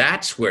where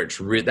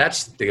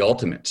that's the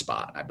ultimate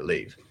spot, I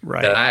believe,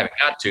 right, that I haven't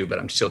got to, but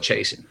I'm still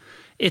chasing.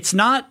 It's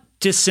not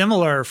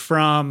dissimilar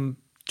from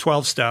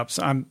 12 steps.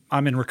 I'm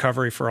in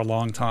recovery for a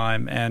long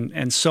time,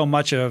 and so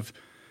much of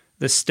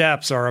the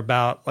steps are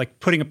about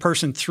like putting a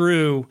person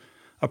through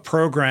a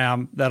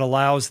program that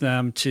allows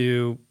them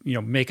to,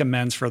 make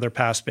amends for their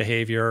past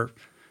behavior,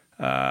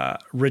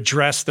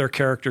 redress their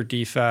character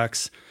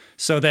defects,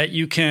 so that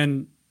you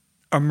can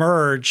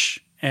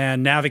emerge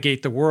and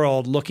navigate the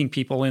world looking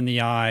people in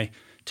the eye,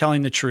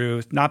 telling the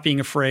truth, not being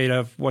afraid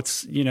of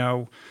what's,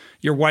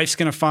 your wife's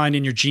going to find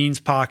in your jeans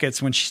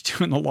pockets when she's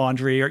doing the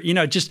laundry,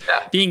 or, just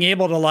being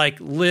able to like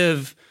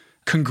live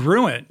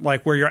congruent,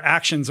 like where your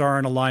actions are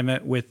in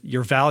alignment with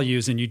your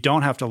values, and you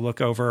don't have to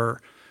look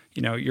over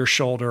your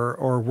shoulder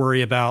or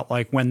worry about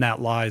like when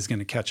that lie is going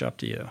to catch up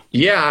to you.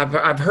 Yeah,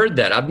 I've heard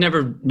that. I've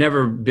never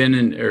been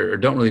in or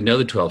don't really know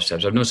the 12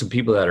 steps. I've known some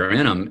people that are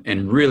in them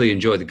and really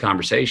enjoyed the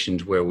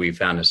conversations where we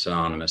found a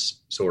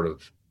synonymous sort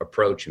of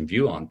approach and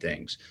view on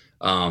things.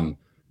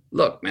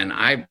 Look,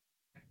 man,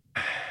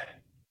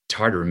 it's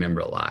hard to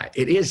remember a lie.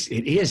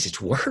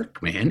 It's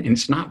work, man. And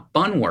it's not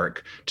fun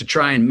work to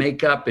try and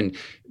make up and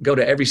go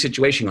to every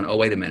situation going, oh,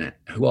 wait a minute.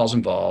 Who all's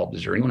involved?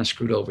 Is there anyone I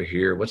screwed over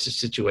here? What's the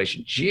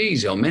situation?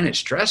 Jeez, oh man, it's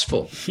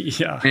stressful.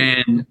 Yeah.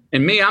 And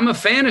me, I'm a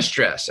fan of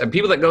stress. And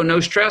people that go no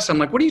stress, I'm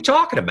like, what are you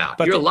talking about?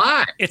 But you're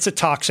alive. It's a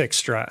toxic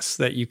stress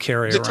that you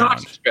carry around. It's a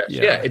toxic stress.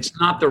 Yeah. It's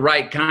not the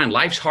right kind.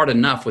 Life's hard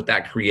enough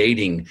without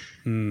creating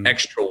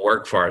extra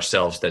work for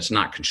ourselves that's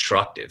not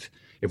constructive.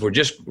 If we're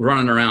just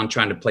running around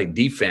trying to play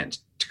defense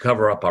to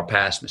cover up our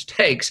past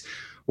mistakes,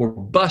 we're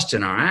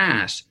busting our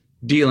ass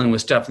dealing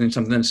with stuff and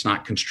something that's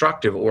not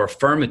constructive or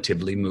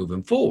affirmatively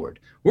moving forward.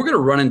 We're going to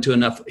run into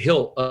enough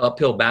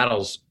uphill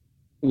battles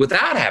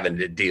without having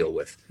to deal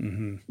with,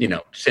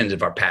 sins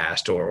of our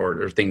past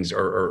or things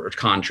or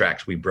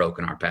contracts we broke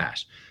in our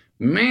past.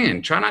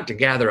 Man, try not to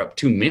gather up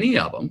too many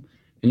of them,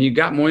 and you've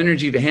got more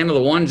energy to handle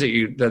the ones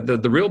that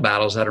the real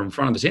battles that are in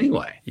front of us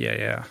anyway.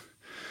 Yeah.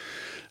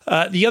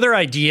 The other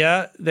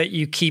idea that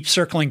you keep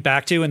circling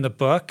back to in the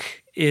book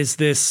is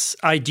this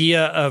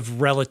idea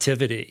of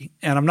relativity.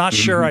 And I'm not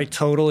sure I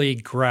totally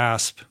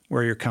grasp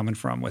where you're coming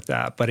from with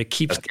that, but it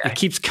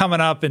keeps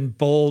coming up in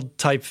bold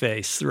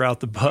typeface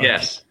throughout the book.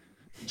 Yes.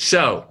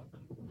 So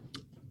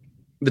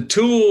the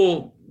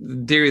tool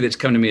theory that's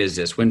come to me is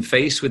this: when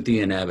faced with the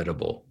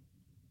inevitable,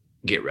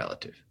 get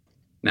relative.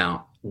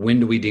 Now,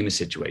 when do we deem a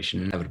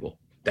situation inevitable?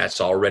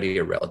 That's already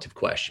a relative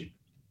question.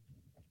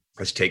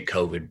 Let's take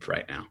COVID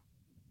right now.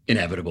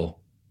 Inevitable.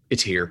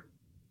 It's here.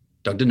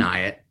 Don't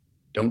deny it.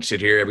 Don't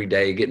sit here every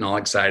day getting all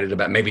excited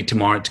about maybe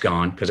tomorrow it's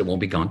gone, because it won't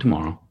be gone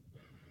tomorrow.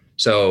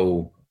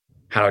 So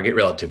how do I get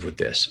relative with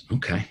this?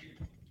 Okay.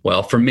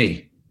 Well, for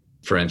me,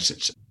 for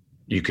instance,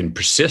 you can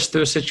persist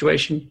through a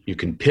situation, you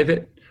can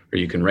pivot, or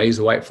you can raise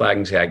the white flag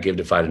and say, I give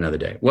to fight another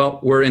day.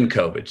 Well, we're in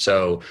COVID,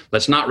 so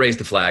let's not raise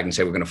the flag and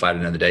say we're going to fight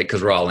another day,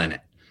 because we're all in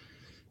it.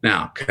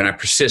 Now, can I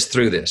persist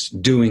through this,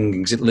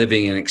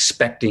 living and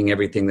expecting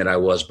everything that I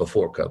was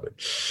before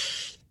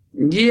COVID?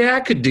 Yeah,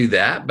 I could do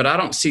that, but I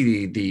don't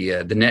see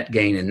the net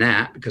gain in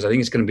that, because I think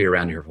it's going to be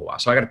around here for a while.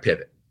 So I got to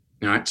pivot.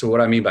 All right. So what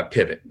I mean by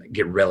pivot,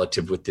 get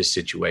relative with this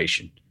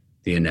situation,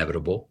 the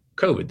inevitable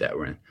COVID that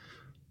we're in.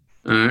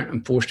 All right.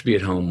 I'm forced to be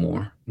at home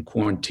more. I'm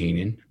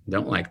quarantining.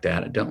 Don't like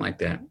that. I don't like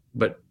that.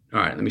 But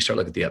all right, let me start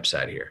looking at the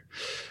upside here.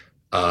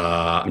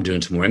 I'm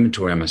doing some more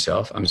inventory on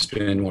myself. I'm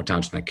spending more time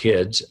with my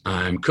kids.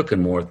 I'm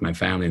cooking more with my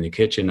family in the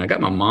kitchen. I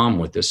got my mom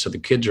with us, so the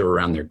kids are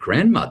around their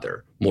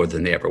grandmother more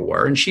than they ever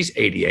were, and she's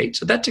 88,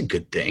 so that's a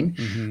good thing.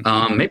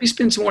 Maybe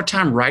spend some more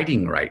time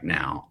writing right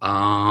now.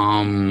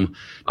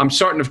 I'm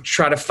starting to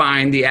try to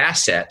find the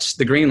assets,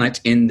 the green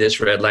lights in this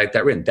red light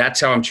that we're in.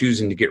 That's how I'm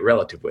choosing to get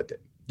relative with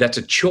it. That's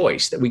a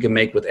choice that we can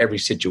make with every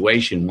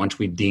situation once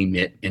we deem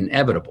it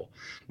inevitable.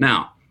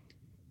 Now,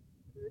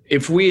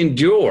 if we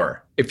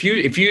endure, if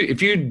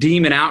you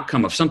deem an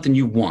outcome of something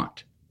you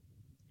want,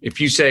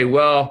 if you say,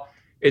 well,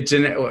 it's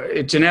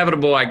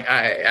inevitable,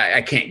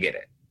 I can't get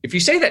it. If you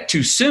say that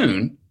too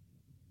soon,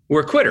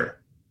 we're a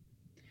quitter.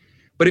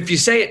 But if you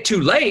say it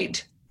too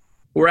late,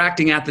 we're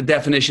acting out the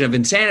definition of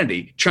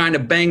insanity, trying to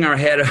bang our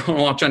head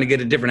while trying to get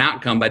a different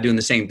outcome by doing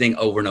the same thing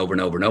over and over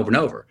and over and over and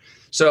over.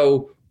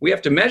 So we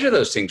have to measure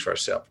those things for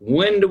ourselves.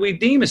 When do we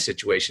deem a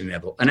situation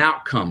inevitable, an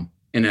outcome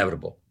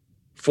inevitable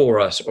for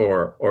us,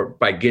 or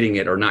by getting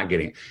it or not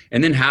getting it?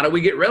 And then how do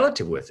we get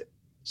relative with it?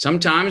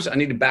 Sometimes I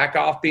need to back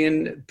off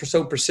being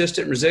so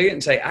persistent and resilient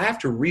and say, I have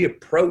to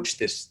reapproach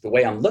this the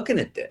way I'm looking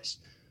at this.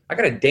 I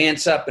got to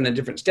dance up in a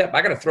different step.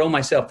 I got to throw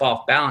myself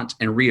off balance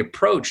and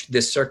reapproach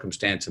this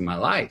circumstance in my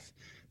life,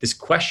 this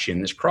question,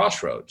 this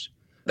crossroads.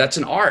 That's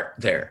an art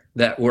there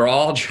that we're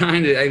all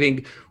trying to, I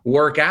think,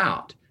 work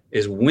out,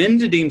 is when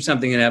to deem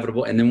something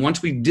inevitable. And then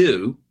once we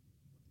do,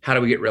 how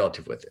do we get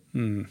relative with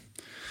it?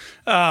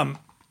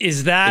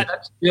 Is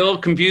that still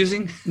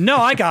confusing? No,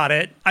 I got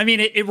it. I mean,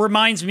 it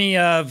reminds me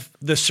of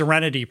the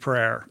serenity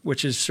prayer,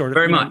 which is sort of,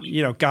 very much,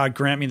 God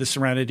grant me the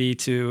serenity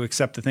to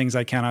accept the things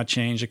I cannot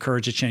change, the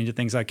courage to change the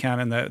things I can,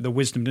 and the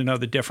wisdom to know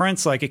the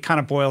difference. Like, it kind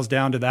of boils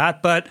down to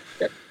that. But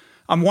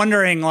I'm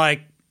wondering,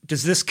 like,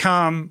 is this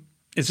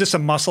a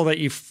muscle that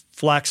you've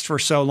flexed for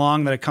so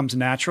long that it comes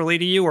naturally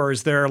to you? Or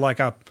is there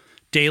like a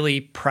daily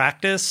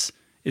practice?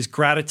 Is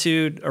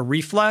gratitude a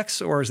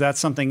reflex, or is that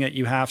something that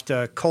you have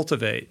to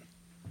cultivate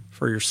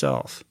for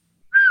yourself?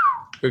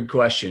 Good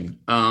question.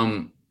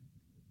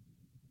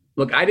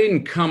 Look, I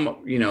didn't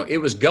come,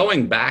 it was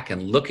going back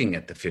and looking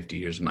at the 50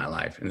 years of my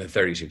life and the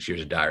 36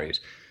 years of diaries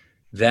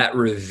that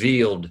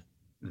revealed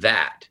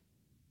that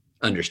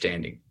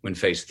understanding when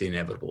faced with the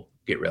inevitable,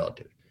 get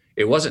relative.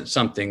 It wasn't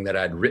something that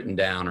I'd written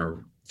down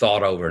or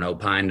thought over and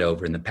opined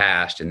over in the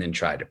past and then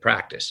tried to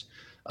practice.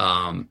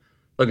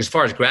 Look, as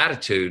far as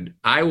gratitude,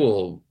 I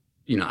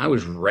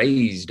was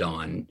raised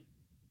on,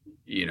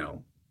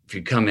 if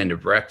you come into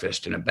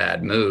breakfast in a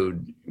bad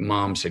mood,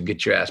 mom said,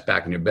 get your ass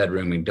back in your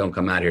bedroom and don't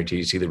come out here till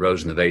you see the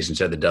rose in the vase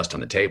instead of the dust on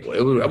the table.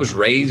 I was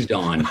raised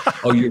on,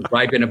 oh, you're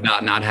griping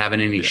about not having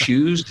any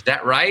shoes. Is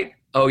that right?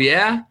 Oh,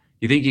 yeah?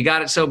 You think you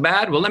got it so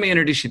bad? Well, let me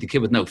introduce you to the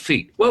kid with no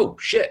feet. Whoa,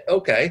 shit.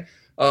 Okay.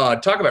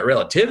 Talk about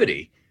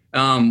relativity.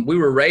 We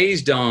were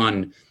raised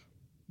on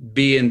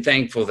being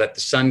thankful that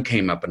the sun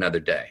came up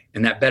another day,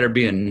 and that better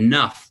be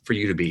enough for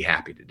you to be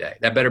happy today.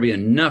 That better be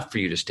enough for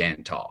you to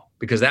stand tall,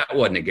 because that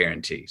wasn't a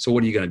guarantee. So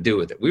what are you going to do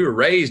with it? We were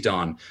raised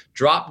on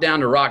drop down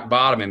to rock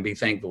bottom and be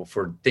thankful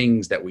for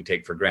things that we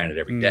take for granted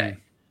every day.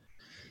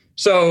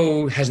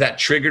 So has that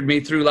triggered me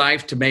through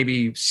life to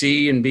maybe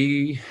see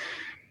and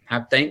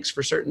have thanks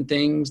for certain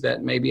things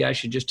that maybe I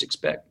should just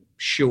expect?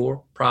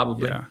 Sure,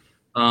 probably. Yeah.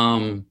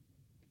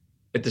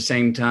 At the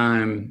same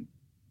time,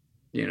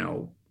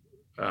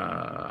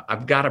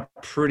 I've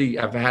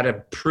had a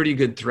pretty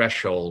good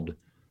threshold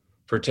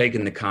for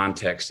taking the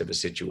context of a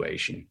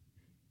situation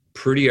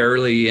pretty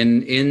early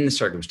in the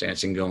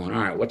circumstance and going,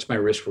 all right, what's my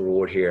risk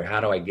reward here? How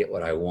do I get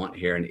what I want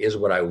here? And is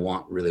what I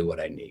want really what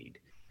I need?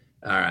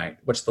 All right,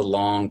 what's the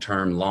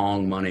long-term,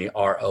 long money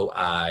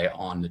ROI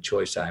on the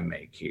choice I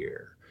make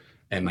here?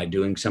 Am I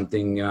doing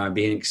something,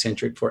 being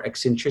eccentric for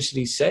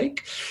eccentricity's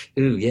sake?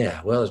 Ooh,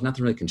 yeah. Well, there's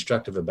nothing really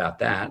constructive about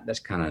that. That's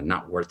kind of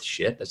not worth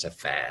shit. That's a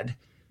fad.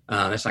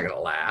 That's not going to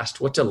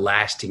last. What's a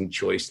lasting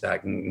choice that I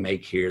can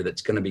make here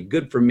that's going to be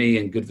good for me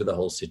and good for the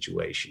whole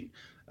situation,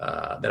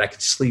 that I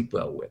can sleep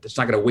well with? It's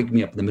not going to wake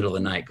me up in the middle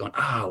of the night going,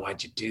 oh,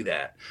 why'd you do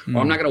that?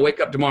 Or I'm not going to wake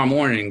up tomorrow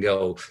morning and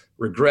go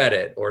regret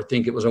it or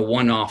think it was a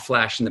one-off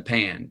flash in the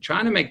pan.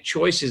 Trying to make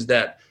choices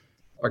that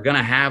are going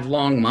to have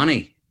long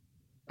money.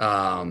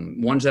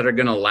 Ones that are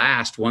going to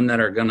last, one that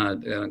are going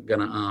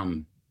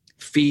to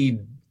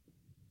feed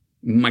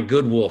my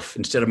good wolf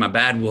instead of my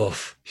bad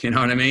wolf. You know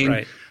what I mean?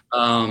 Right.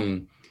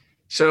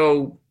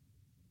 So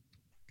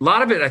a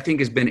lot of it, I think,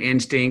 has been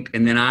instinct.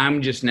 And then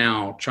I'm just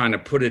now trying to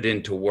put it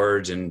into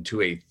words and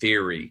to a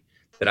theory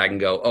that I can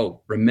go,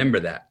 oh, remember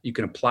that. You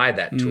can apply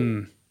that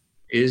tool.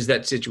 Is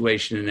that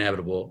situation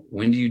inevitable?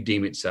 When do you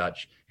deem it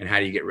such? And how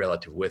do you get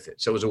relative with it?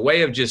 So it was a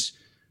way of just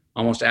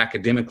almost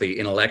academically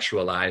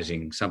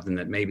intellectualizing something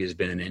that maybe has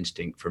been an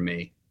instinct for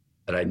me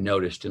that I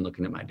noticed in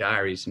looking at my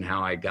diaries and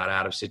how I got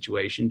out of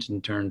situations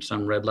and turned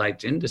some red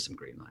lights into some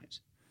green lights.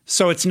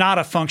 So it's not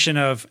a function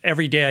of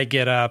every day I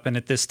get up and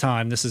at this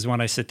time, this is when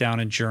I sit down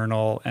and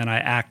journal and I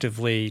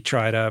actively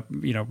try to,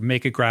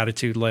 make a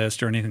gratitude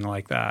list or anything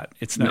like that.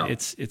 It's not, no.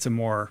 It's a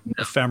more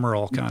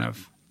ephemeral kind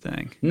of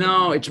thing.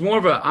 No, it's more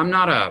of I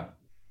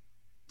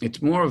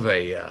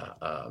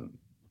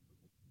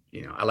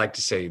like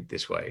to say it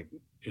this way.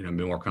 I've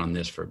been working on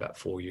this for about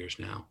 4 years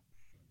now.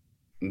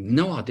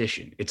 No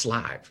audition. It's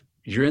live.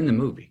 You're in the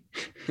movie.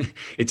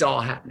 It's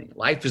all happening.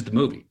 Life is the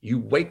movie. You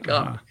wake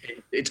up.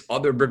 It's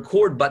the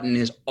record button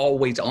is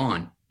always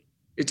on.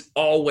 It's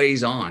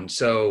always on.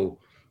 So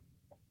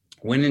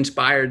when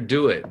inspired,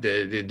 do it.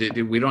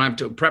 We don't have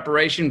to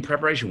preparation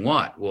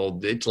what? Well,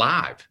 it's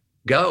live.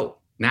 Go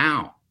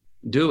now.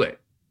 Do it.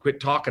 Quit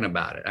talking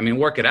about it. I mean,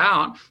 work it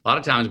out. A lot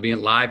of times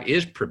being live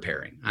is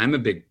preparing. I'm a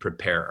big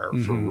preparer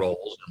for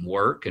roles and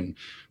work and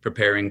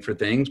preparing for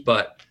things,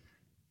 but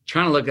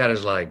trying to look at it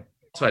as like,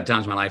 so I had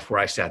times in my life where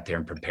I sat there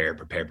and prepared,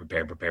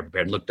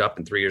 and looked up,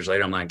 and 3 years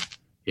later, I'm like,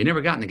 you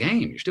never got in the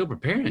game. You're still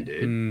preparing,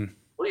 dude.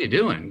 What are you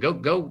doing?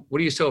 Go.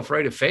 What are you so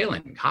afraid of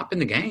failing? Hop in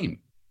the game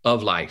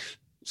of life.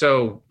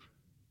 So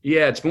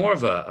yeah, it's more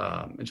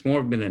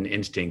of been an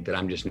instinct that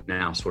I'm just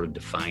now sort of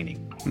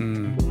defining.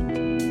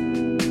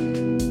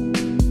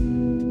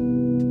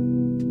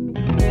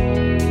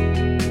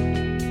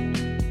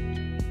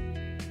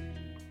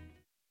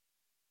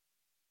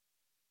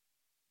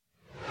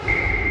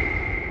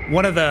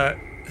 One of the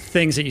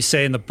things that you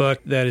say in the book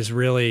that has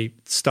really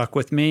stuck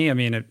with me, I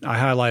mean, I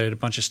highlighted a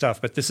bunch of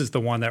stuff, but this is the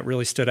one that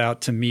really stood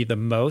out to me the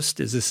most,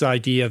 is this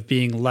idea of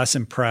being less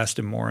impressed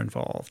and more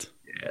involved.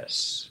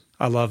 Yes.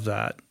 I love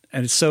that.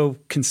 And it's so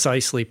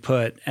concisely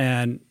put.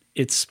 And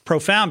it's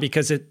profound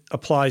because it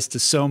applies to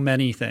so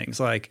many things,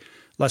 like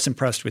less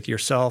impressed with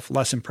yourself,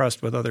 less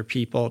impressed with other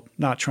people,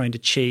 not trying to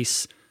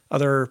chase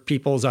other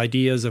people's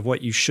ideas of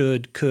what you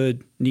should,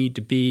 could, need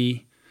to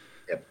be.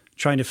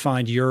 Trying to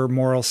find your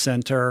moral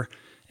center.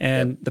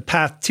 And the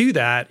path to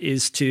that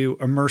is to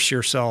immerse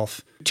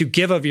yourself, to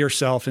give of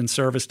yourself in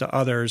service to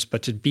others,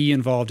 but to be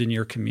involved in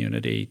your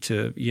community,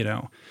 to,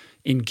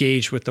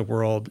 engage with the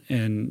world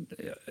in,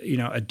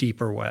 a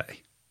deeper way.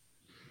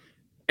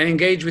 And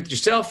engage with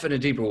yourself in a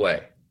deeper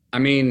way. I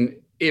mean,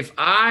 if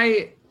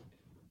I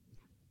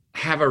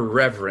have a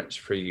reverence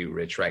for you,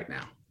 Rich, right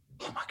now,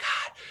 oh my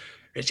God.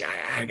 Rich,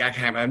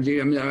 do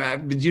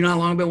you know how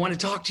long I've been wanting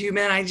to talk to you,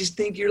 man? I just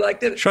think you're like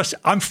that. Trust,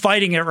 I'm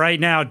fighting it right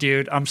now,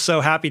 dude. I'm so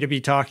happy to be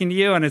talking to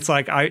you. And it's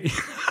like,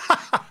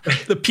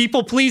 the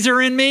people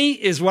pleaser in me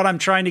is what I'm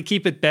trying to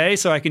keep at bay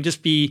so I can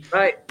just be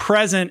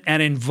present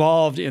and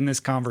involved in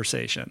this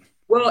conversation.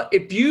 Well,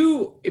 if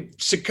you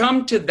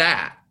succumb to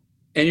that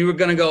and you were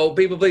going to go,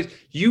 people please,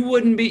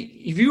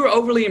 if you were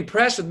overly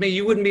impressed with me,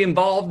 you wouldn't be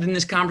involved in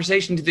this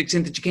conversation to the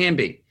extent that you can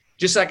be.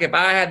 Just like if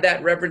I had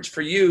that reverence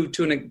for you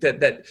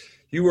that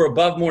you were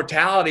above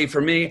mortality for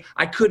me,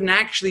 I couldn't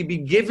actually be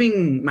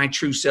giving my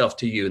true self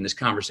to you in this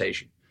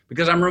conversation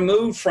because I'm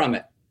removed from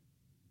it.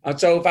 And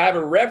so if I have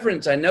a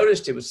reverence, I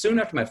noticed it was soon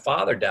after my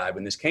father died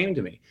when this came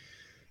to me.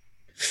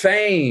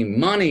 Fame,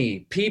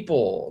 money,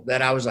 people,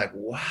 that I was like,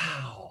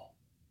 wow.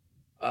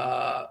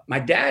 My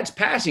dad's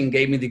passing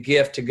gave me the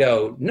gift to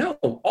go, no,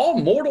 all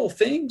mortal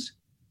things,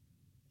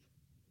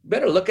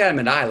 better look at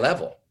them at eye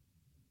level.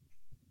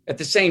 At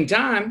the same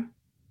time,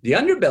 the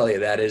underbelly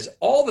of that is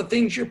all the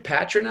things you're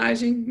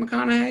patronizing,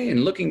 McConaughey,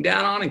 and looking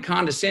down on and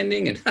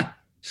condescending and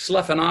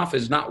sloughing off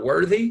as not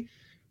worthy,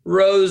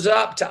 rose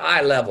up to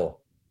eye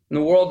level. And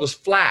the world was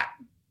flat.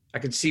 I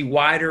could see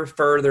wider,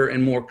 further,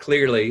 and more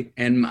clearly,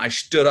 and I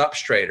stood up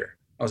straighter.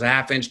 I was a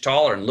half inch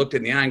taller and looked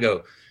at the eye and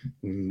go,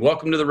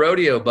 welcome to the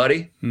rodeo,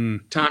 buddy.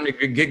 Time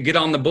to get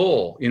on the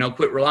bull.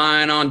 Quit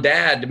relying on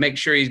dad to make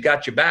sure he's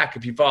got your back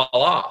if you fall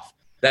off.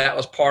 That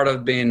was part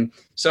of being,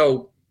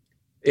 so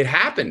it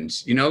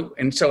happens,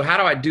 and so how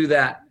do I do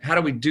that? How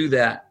do we do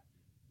that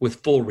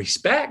with full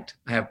respect?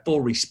 I have full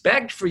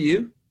respect for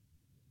you.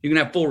 You can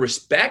have full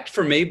respect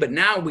for me, but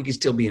now we can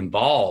still be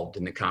involved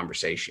in the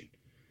conversation.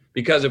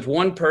 Because if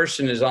one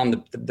person is on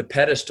the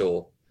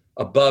pedestal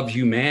above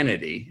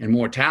humanity and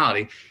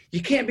mortality,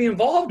 you can't be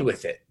involved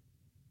with it.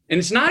 And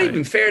it's not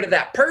even fair to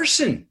that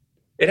person.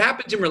 It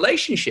happens in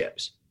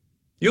relationships.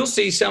 You'll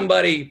see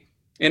somebody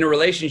in a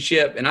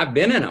relationship, and I've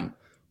been in them,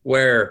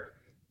 where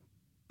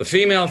the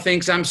female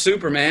thinks I'm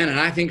Superman and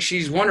I think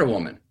she's Wonder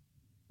Woman.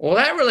 Well,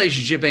 that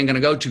relationship ain't going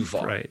to go too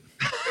far. Right.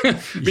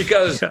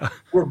 Because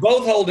we're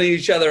both holding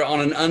each other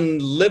on an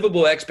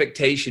unlivable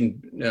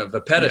expectation of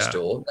a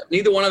pedestal. Yeah.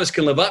 Neither one of us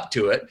can live up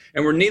to it.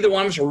 And neither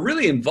one of us are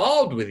really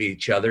involved with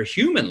each other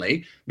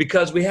humanly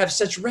because we have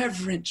such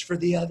reverence for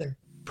the other.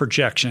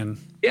 Projection.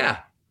 Yeah.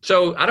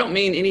 So I don't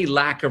mean any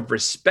lack of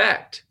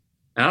respect.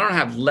 And I don't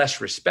have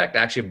less respect. I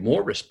actually have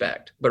more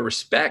respect. But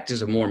respect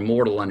is a more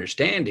mortal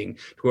understanding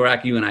to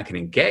where you and I can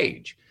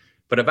engage.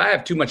 But if I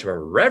have too much of a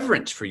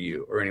reverence for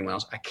you or anyone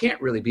else, I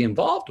can't really be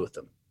involved with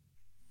them.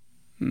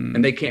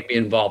 And they can't be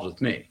involved with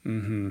me.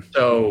 Mm-hmm.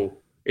 So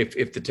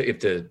if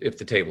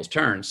the tables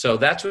turn, so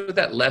that's what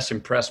that less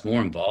impressed,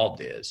 more involved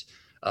is.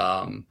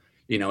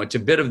 It's a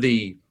bit of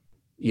the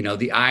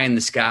eye in the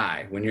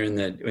sky when you're in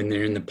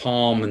the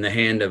palm and the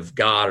hand of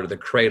God, or the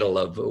cradle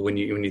of when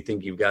you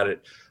think you've got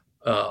it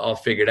all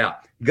figured out.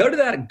 Go to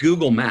that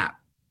Google map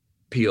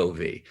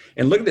POV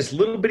and look at this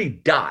little bitty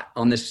dot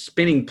on this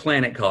spinning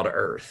planet called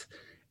Earth,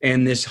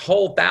 and this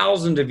whole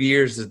thousands of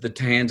years as the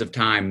hands of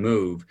time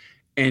move.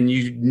 And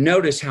you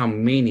notice how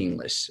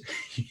meaningless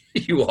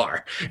you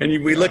are.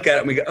 And we look at it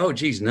and we go, oh,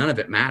 geez, none of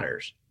it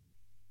matters,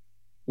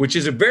 which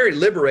is a very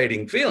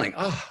liberating feeling.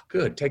 Oh,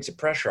 good. Takes the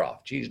pressure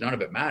off. Geez, none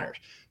of it matters.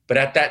 But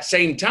at that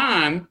same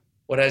time,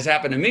 what has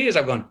happened to me is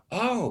I've gone,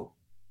 oh,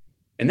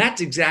 and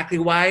that's exactly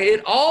why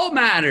it all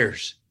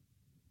matters.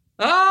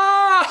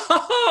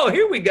 Oh,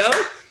 here we go.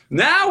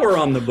 Now we're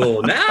on the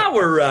bull. Now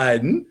we're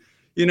riding.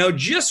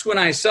 Just when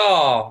I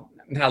saw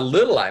how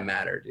little I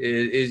mattered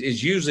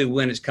is usually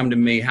when it's come to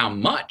me how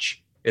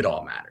much it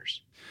all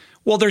matters.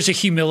 Well, there's a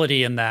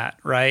humility in that,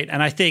 right?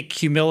 And I think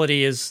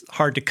humility is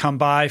hard to come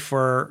by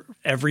for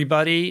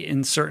everybody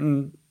in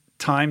certain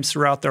times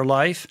throughout their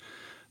life.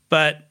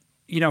 But,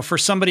 for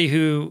somebody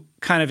who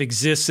kind of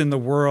exists in the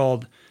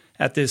world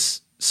at this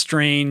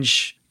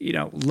strange,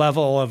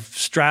 level of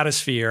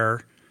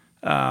stratosphere,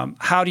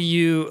 how do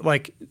you,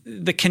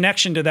 the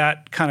connection to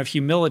that kind of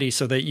humility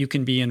so that you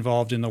can be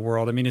involved in the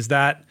world? I mean, is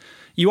that...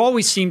 You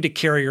always seem to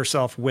carry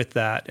yourself with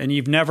that, and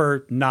you've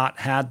never not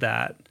had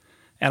that.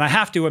 And I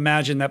have to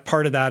imagine that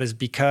part of that is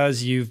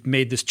because you've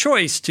made this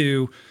choice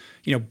to,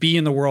 be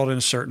in the world in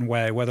a certain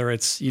way, whether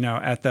it's,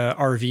 at the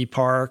RV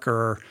park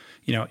or,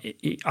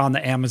 on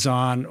the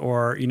Amazon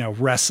or,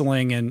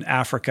 wrestling in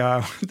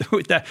Africa.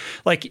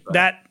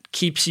 That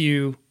keeps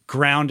you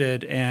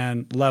grounded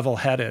and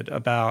level-headed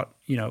about,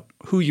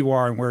 who you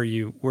are and where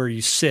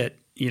you sit,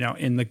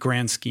 in the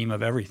grand scheme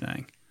of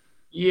everything.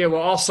 Yeah,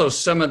 well, also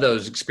some of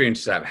those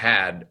experiences I've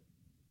had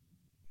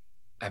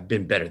have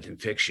been better than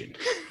fiction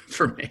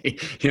for me.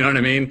 You know what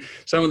I mean?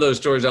 Some of those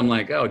stories I'm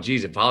like, oh,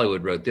 geez, if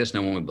Hollywood wrote this,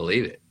 no one would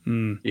believe it.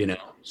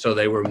 So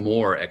they were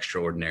more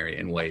extraordinary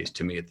in ways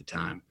to me at the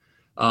time.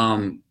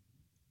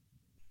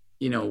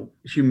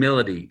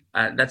 Humility,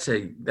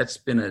 that's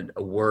been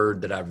a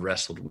word that I've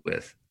wrestled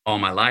with all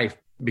my life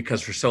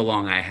because for so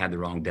long I had the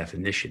wrong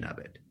definition of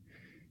it.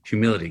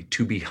 Humility,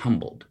 to be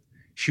humbled.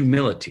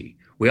 Humility.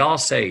 We all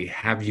say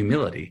have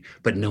humility,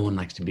 but no one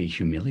likes to be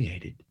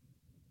humiliated.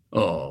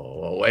 Oh,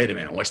 well, wait a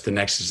minute. What's the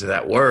nexus of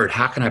that word?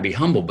 How can I be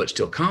humble but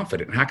still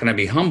confident? How can I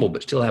be humble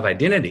but still have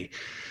identity?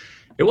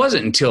 It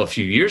wasn't until a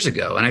few years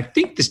ago, and I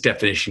think this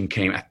definition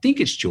I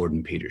think it's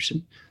Jordan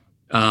Peterson.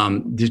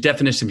 This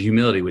definition of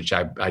humility, which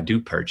I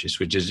do purchase,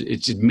 which is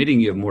it's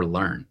admitting you have more to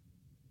learn.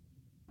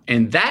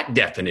 And that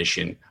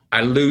definition,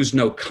 I lose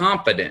no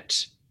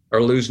confidence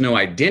or lose no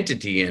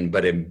identity in,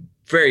 but am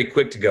very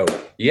quick to go,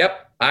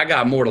 yep, I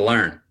got more to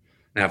learn.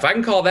 Now, if I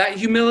can call that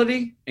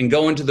humility and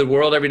go into the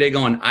world every day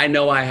going, I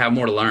know I have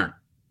more to learn,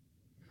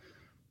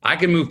 I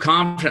can move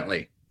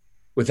confidently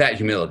with that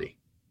humility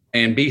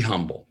and be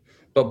humble.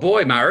 But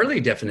boy, my early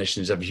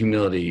definitions of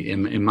humility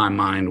in my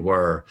mind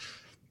were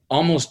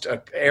almost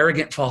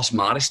arrogant, false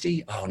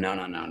modesty. Oh, no,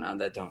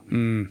 that don't,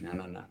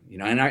 no. You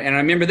know, and I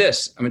remember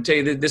this. I'm going to tell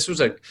you that this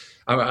was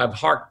I've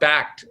harked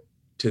back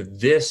to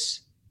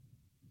this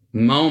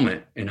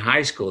moment in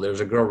high school. There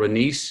was a girl,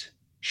 Renice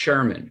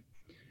Sherman.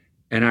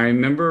 And I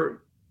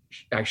remember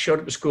I showed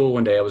up at school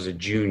one day. I was a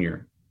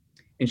junior.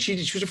 And she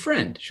was a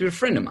friend. She was a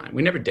friend of mine.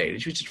 We never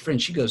dated. She was just a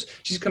friend. She goes,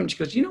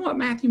 you know what,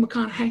 Matthew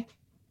McConaughey?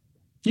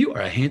 You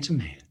are a handsome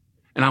man.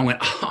 And I went,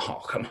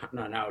 oh, come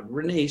on, no,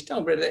 Renice,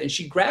 don't do that. And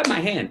she grabbed my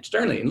hand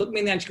sternly and looked me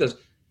in the eye and she goes,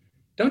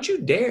 don't you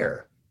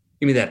dare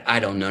give me that. I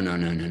don't,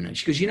 no.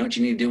 She goes, you know what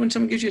you need to do when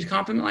someone gives you a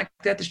compliment like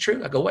that that's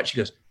true? I go, what? She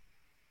goes,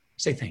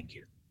 say thank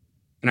you.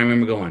 And I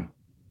remember going,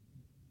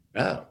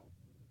 oh,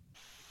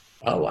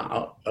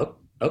 wow, oh,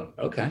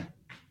 okay.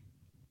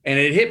 And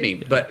it hit me,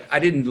 but I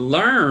didn't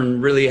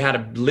learn really how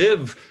to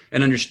live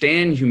and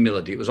understand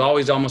humility. It was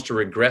always almost a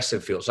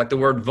regressive feel. It's like the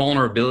word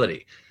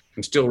vulnerability.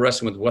 I'm still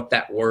wrestling with what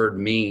that word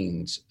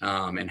means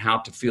and how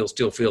to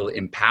still feel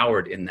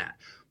empowered in that.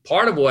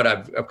 Part of what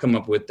I've come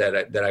up with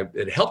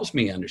that helps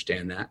me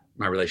understand that,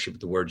 my relationship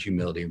with the word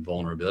humility and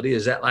vulnerability,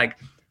 is that like,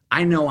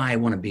 I know I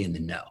want to be in the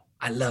know.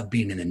 I love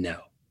being in the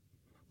know.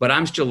 But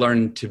I'm still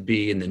learning to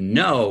be in the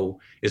know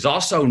is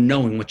also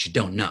knowing what you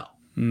don't know.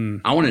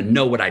 I want to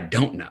know what I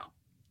don't know.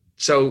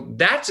 So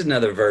that's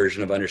another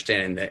version of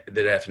understanding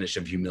the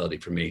definition of humility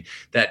for me,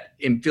 that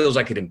it feels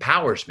like it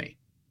empowers me,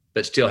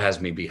 but still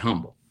has me be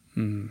humble.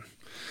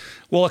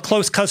 Well, a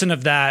close cousin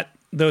of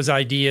those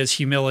ideas,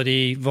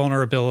 humility,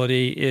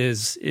 vulnerability,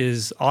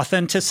 is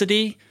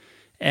authenticity.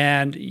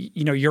 And,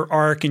 you know, your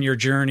arc and your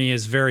journey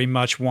is very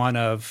much one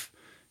of,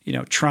 you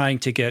know, trying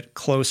to get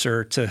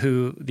closer to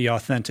who the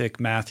authentic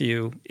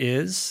Matthew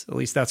is. At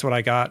least that's what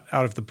I got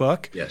out of the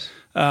book. Yes.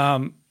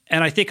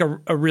 And I think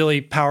a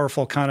really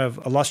powerful kind of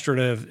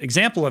illustrative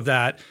example of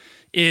that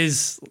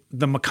is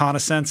the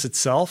McConaughey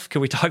itself. Can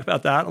we talk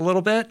about that a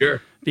little bit?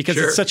 Sure. Because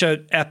it's such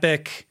an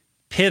epic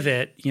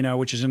pivot, you know,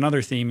 which is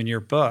another theme in your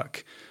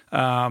book.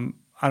 I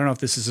don't know if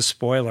this is a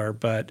spoiler,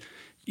 but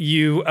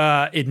you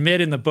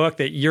admit in the book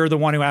that you're the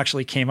one who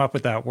actually came up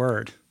with that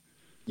word.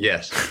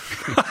 Yes.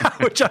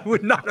 Which I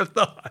would not have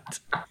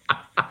thought.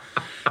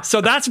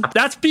 So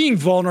that's being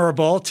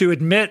vulnerable, to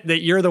admit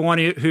that you're the one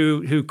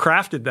who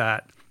crafted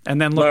that. And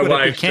then look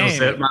what it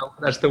became.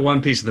 That's the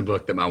one piece of the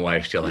book that my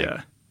wife still had.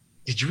 Yeah.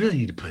 Did you really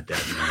need to put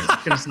that in there?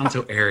 It's going to sound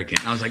so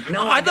arrogant. And I was like,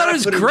 no. I thought it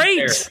was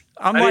great.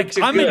 I'm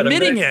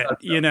admitting it,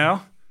 you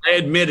know? I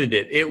admitted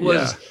it. It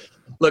was,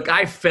 look,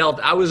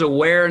 I was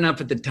aware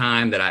enough at the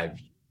time that I've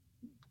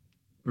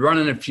gone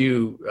on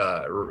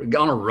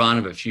a run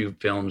of a few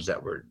films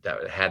that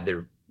had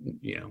their,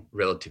 you know,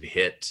 relative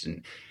hits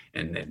and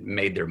that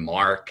made their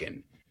mark.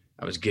 And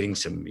I was getting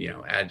some, you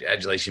know,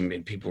 adulation,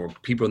 and people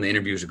in the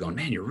interviews were going,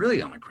 man, you're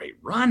really on a great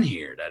run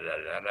here.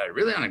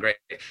 Really on a great.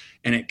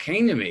 And it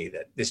came to me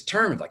that this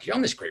term of like, you're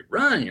on this great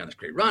run.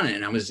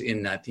 And I was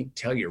in, I think,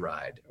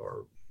 Telluride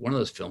or one of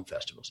those film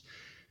festivals.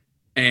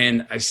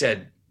 And I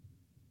said,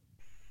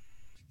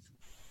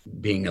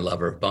 being a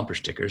lover of bumper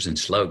stickers and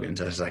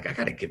slogans, I was like, I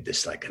got to give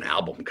this like an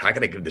album. I got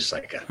to give this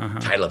like a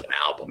title of an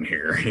album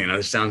here. You know,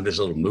 this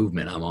little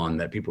movement I'm on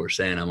that people were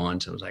saying I'm on.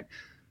 So I was like,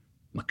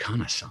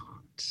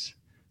 McConaughey.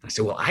 I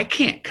said, well, I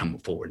can't come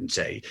forward and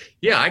say,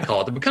 yeah, I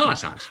call it the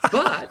McConaughey.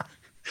 But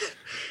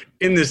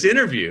in this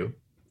interview,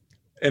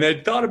 and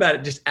I thought about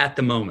it just at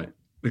the moment,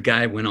 the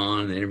guy went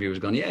on, the interview was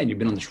going, yeah, and you've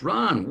been on this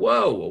run.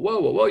 Whoa.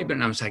 You've been,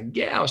 and I was like,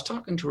 yeah, I was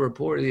talking to a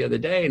reporter the other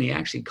day, and he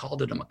actually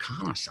called it a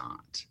McConaughey.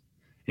 And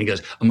he goes,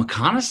 a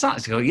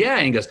McConaughey? I go, yeah.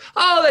 And he goes,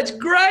 oh, that's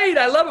great.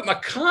 I love it.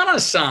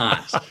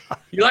 McConaughey.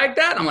 You like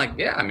that? And I'm like,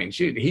 yeah, I mean,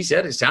 shoot, he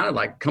said it sounded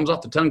like, comes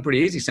off the tongue pretty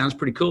easy. Sounds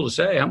pretty cool to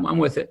say. I'm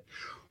with it.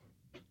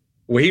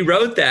 Well, he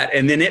wrote that,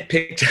 and then it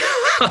picked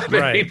up,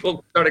 and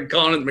people started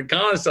calling it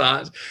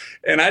McConaughey,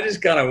 and I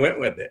just kind of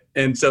went with it.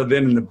 And so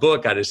then in the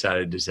book, I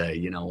decided to say,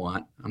 you know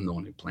what? I'm the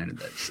one who planted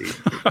that seed.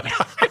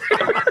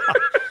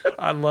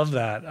 I love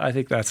that. I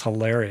think that's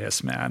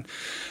hilarious, man.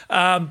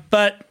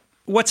 But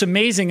what's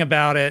amazing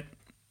about it,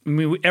 I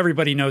mean,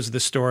 everybody knows the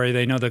story.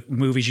 They know the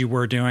movies you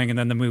were doing and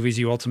then the movies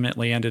you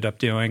ultimately ended up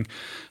doing.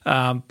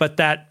 But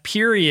that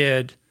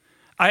period,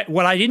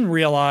 what I didn't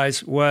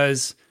realize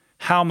was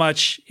how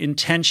much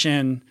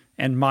intention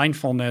and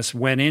mindfulness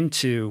went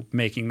into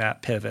making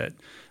that pivot,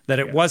 that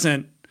it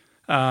wasn't,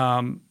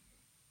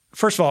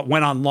 first of all, it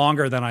went on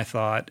longer than I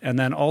thought. And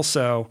then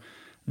also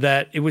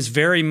that it was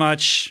very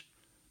much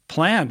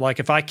planned. Like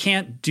if I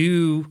can't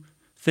do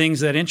things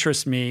that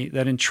interest me,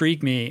 that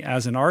intrigue me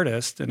as an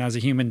artist and as a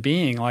human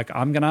being, like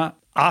I'm going to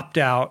opt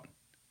out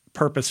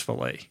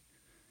purposefully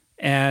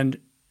and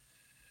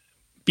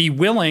be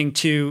willing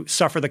to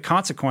suffer the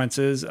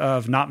consequences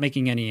of not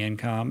making any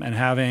income and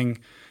having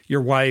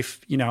your wife,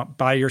 you know,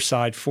 by your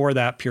side for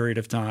that period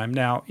of time.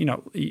 Now, you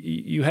know,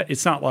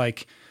 it's not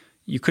like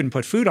you couldn't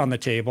put food on the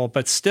table,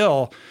 but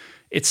still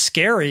it's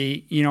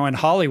scary, in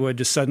Hollywood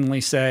to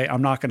suddenly say,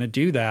 I'm not going to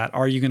do that.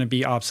 Are you going to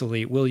be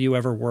obsolete? Will you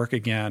ever work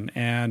again?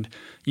 And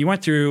you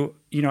went through,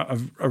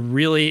 a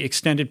really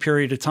extended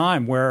period of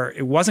time where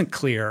it wasn't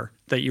clear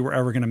that you were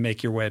ever going to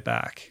make your way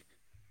back.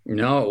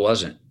 No, it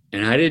wasn't.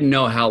 And I didn't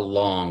know how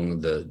long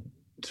the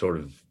sort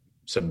of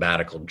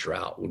sabbatical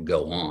drought would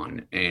go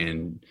on.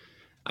 And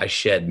I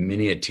shed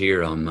many a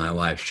tear on my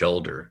wife's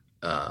shoulder.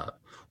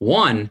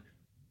 One,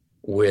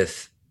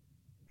 with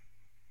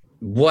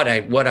what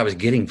I was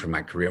getting from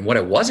my career and what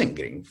I wasn't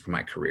getting from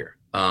my career.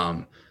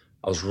 I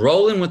was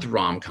rolling with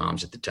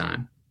rom-coms at the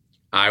time.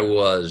 I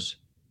was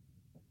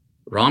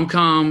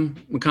rom-com,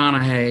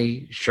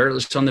 McConaughey,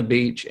 shirtless on the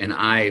beach, and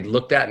I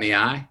looked that in the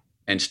eye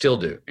and still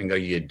do and go,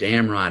 you're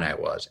damn right I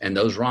was. And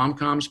those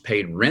rom-coms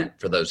paid rent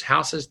for those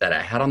houses that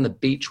I had on the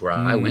beach where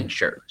I went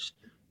shirtless.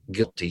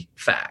 Guilty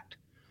fact.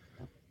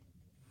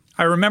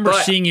 I remember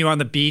seeing you on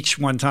the beach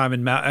one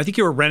time I think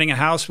you were renting a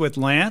house with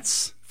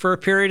Lance for a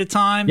period of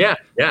time. Yeah.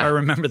 I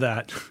remember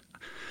that.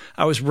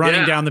 I was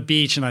running down the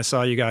beach and I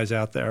saw you guys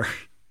out there.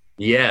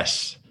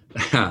 Yes,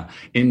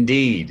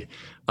 indeed.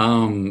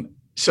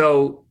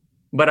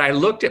 But I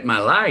looked at my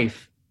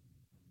life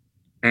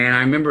and I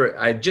remember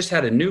I just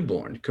had a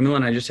newborn. Camilla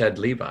and I just had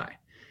Levi.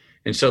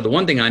 And so the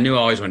one thing I knew I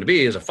always wanted to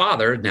be as a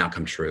father now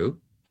come true.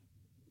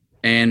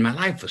 And my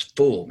life was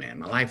full, man.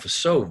 My life was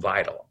so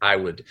vital. I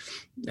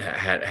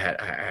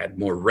had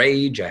more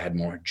rage. I had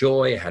more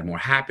joy. I had more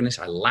happiness.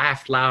 I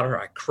laughed louder.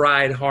 I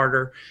cried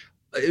harder.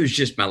 It was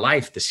just my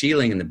life. The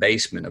ceiling and the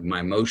basement of my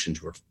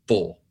emotions were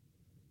full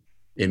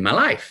in my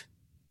life.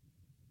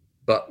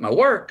 But my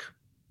work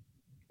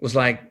was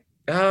like,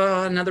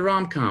 another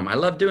rom-com. I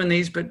love doing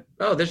these, but,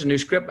 there's a new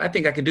script. I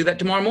think I could do that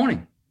tomorrow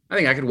morning. I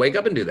think I could wake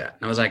up and do that.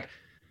 And I was like,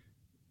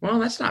 well,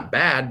 that's not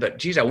bad, but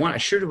geez, I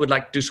sure would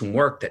like to do some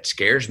work that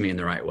scares me in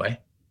the right way,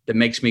 that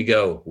makes me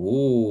go,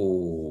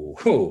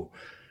 ooh,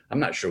 I'm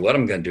not sure what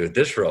I'm going to do with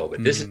this role,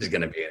 but this is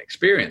going to be an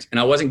experience.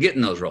 And I wasn't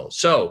getting those roles.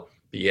 So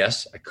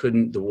yes,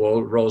 the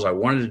roles I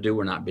wanted to do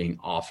were not being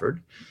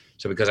offered.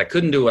 So because I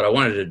couldn't do what I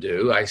wanted to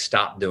do, I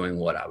stopped doing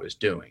what I was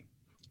doing.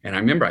 And I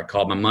remember I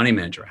called my money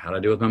manager. How do I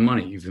do with my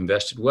money? You've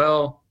invested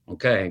well.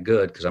 Okay,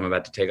 good, because I'm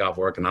about to take off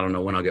work and I don't know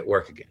when I'll get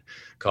work again.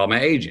 Called my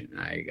agent.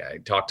 I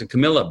talked to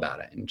Camilla about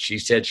it. And she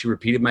said, she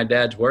repeated my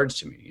dad's words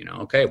to me,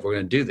 okay, if we're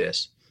going to do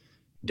this,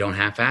 don't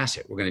half-ass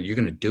it. You're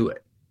going to do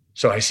it.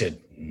 So I said,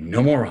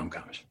 no more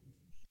rom-coms.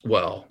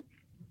 Well,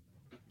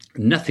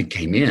 nothing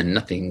came in.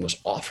 Nothing was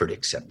offered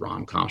except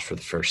rom-coms for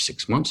the first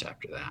 6 months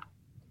after that.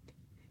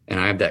 And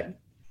I have that,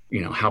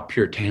 how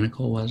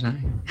puritanical was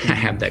I? I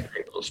have that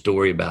great little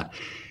story about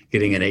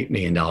getting an $8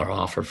 million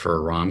offer for a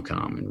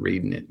rom-com and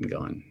reading it and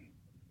going,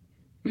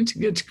 it's a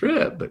good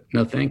script, but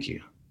no, thank you.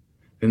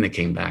 Then they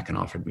came back and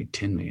offered me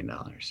 $10 million.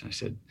 I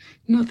said,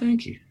 no,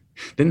 thank you.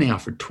 Then they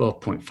offered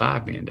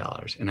 $12.5 million.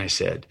 And I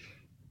said,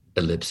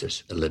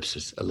 ellipsis.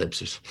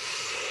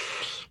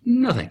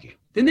 No, thank you.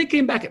 Then they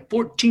came back at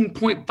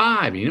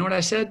 14.5. You know what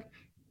I said?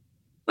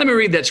 Let me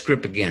read that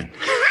script again.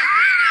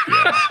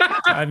 Yeah.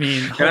 I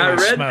mean, and I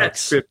read that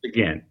script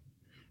again.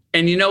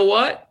 And you know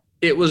what?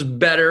 It was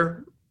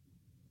better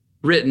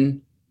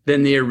written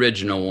than the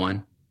original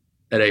one,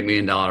 that $8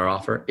 million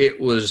offer. It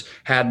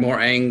had more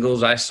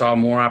angles. I saw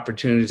more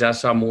opportunities. I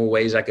saw more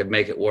ways I could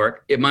make it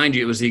work. Mind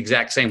you, it was the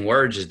exact same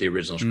words as the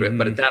original script,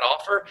 but at that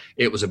offer,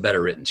 it was a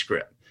better written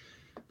script.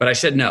 But I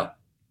said no.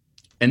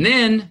 And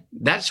then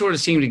that sort of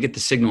seemed to get the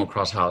signal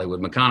across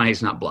Hollywood.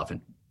 McConaughey's not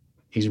bluffing.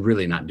 He's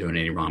really not doing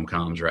any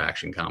rom-coms or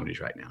action comedies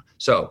right now.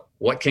 So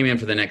what came in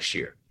for the next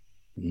year?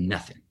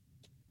 Nothing.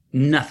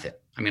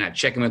 I mean, I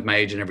check in with my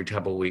agent every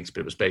couple of weeks,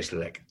 but it was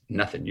basically like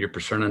nothing. You're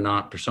persona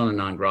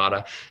non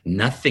grata.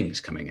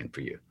 Nothing's coming in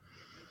for you.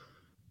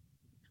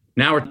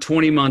 Now we're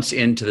 20 months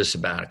into the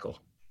sabbatical.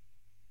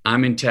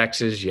 I'm in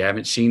Texas. You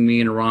haven't seen me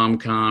in a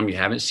rom-com. You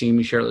haven't seen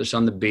me shirtless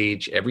on the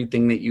beach.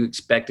 Everything that you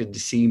expected to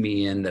see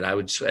me in that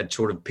had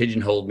sort of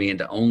pigeonholed me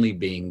into only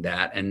being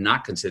that and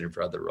not considered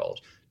for other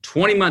roles.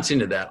 20 months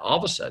into that, all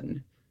of a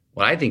sudden,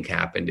 what I think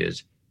happened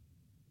is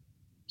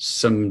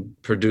some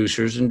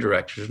producers and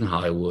directors in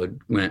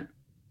Hollywood went,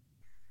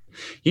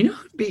 it'd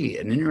be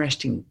an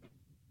interesting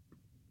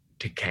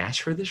to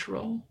cast for this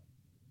role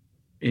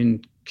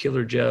in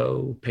Killer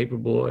Joe,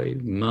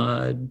 Paperboy,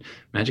 Mud,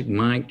 Magic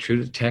Mike,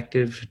 True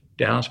Detective,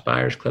 Dallas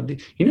Buyers Club.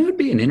 It'd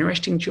be an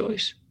interesting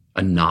choice,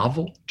 a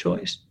novel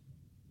choice,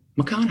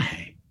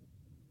 McConaughey.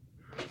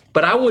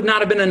 But I would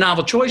not have been a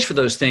novel choice for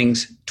those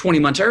things 20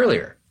 months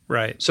earlier.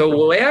 Right. So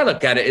the way I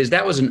look at it is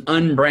that was an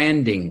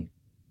unbranding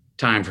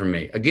time for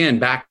me. Again,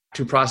 back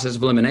to process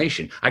of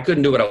elimination. I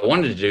couldn't do what I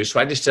wanted to do, so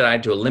I just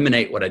decided to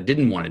eliminate what I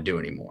didn't want to do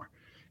anymore.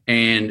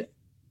 And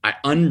I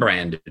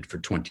unbranded for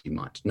 20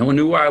 months. No one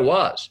knew where I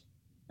was.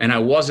 And I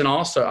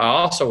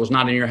also was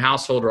not in your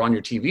household or on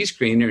your TV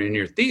screen or in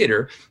your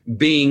theater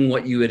being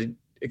what you had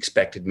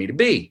expected me to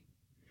be.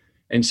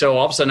 And so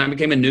all of a sudden I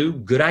became a new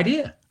good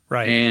idea.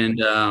 Right. And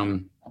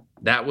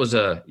that was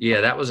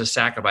a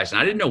sacrifice. And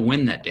I didn't know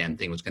when that damn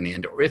thing was going to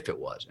end or if it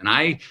was. And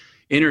I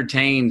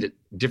entertained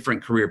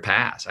different career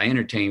paths. I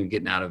entertained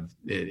getting out of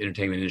the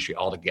entertainment industry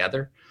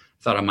altogether.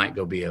 thought I might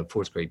go be a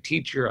fourth grade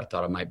teacher. I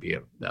thought I might be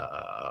a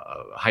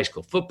high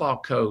school football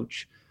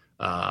coach.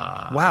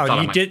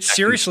 Wow, you did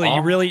seriously?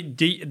 You really?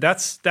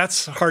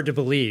 That's hard to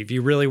believe.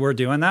 You really were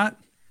doing that?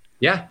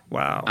 Yeah.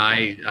 Wow.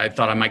 I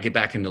thought I might get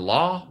back into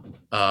law.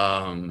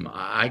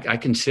 I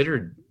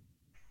considered,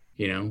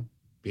 being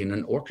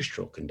an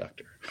orchestral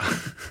conductor.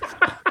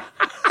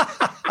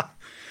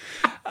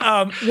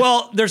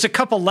 Well, there's a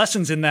couple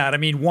lessons in that. I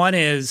mean, one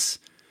is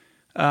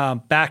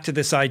back to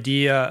this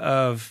idea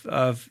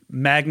of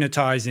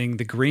magnetizing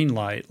the green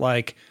light,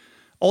 like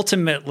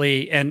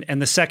ultimately,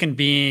 and the second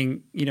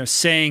being,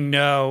 saying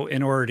no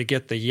in order to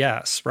get the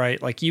yes,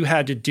 right? Like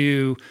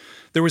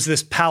there was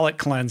this palate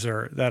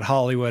cleanser that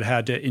Hollywood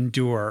had to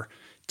endure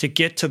to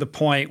get to the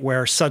point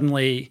where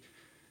suddenly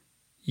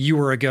you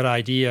were a good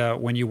idea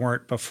when you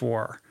weren't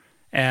before.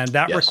 And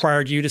that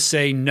required you to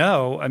say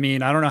no. I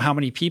mean, I don't know how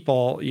many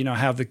people,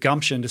 have the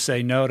gumption to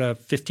say no to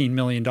 $15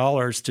 million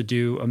to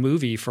do a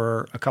movie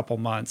for a couple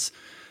months.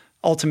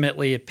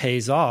 Ultimately, it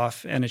pays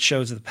off and it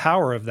shows the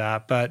power of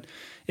that. But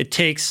it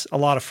takes a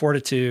lot of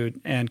fortitude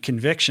and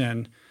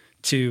conviction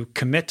to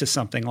commit to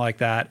something like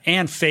that,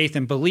 and faith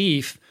and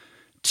belief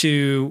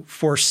to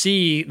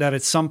foresee that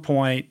at some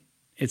point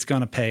it's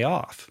going to pay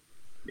off.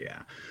 Yeah.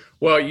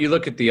 Well, you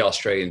look at the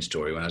Australian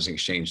story when I was an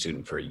exchange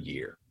student for a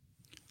year.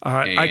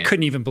 I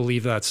couldn't even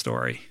believe that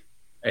story.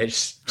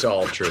 It's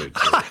all true.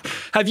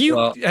 Have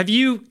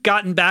you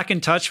gotten back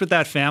in touch with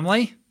that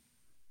family?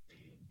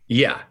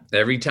 Yeah.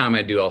 Every time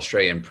I do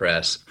Australian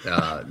press,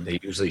 they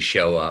usually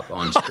show up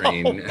on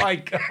screen. Oh my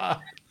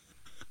God.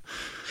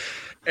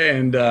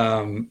 And,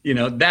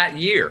 that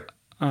year,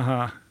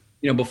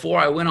 before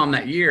I went on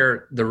that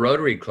year, the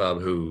Rotary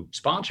Club who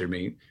sponsored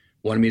me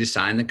wanted me to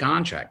sign the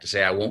contract to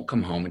say I won't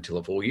come home until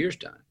a full year's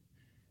done.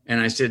 And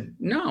I said,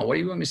 no, what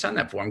do you want me to sign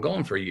that for? I'm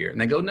going for a year. And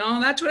they go,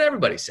 no, that's what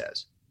everybody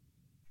says.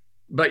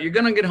 But you're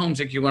going to get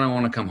homesick. You're going to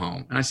want to come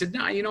home. And I said,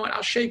 no, you know what?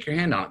 I'll shake your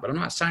hand on it, but I'm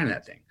not signing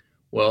that thing.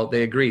 Well,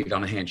 they agreed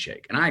on a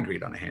handshake, and I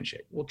agreed on a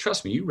handshake. Well,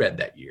 trust me, you read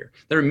that year.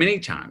 There were many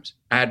times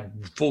I had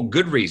full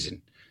good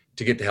reason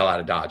to get the hell out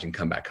of Dodge and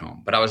come back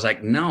home. But I was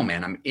like, no,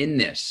 man, I'm in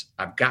this.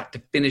 I've got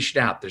to finish it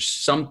out. There's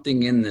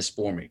something in this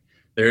for me.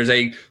 There's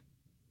a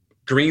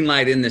green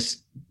light in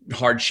this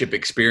hardship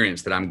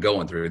experience that I'm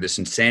going through, this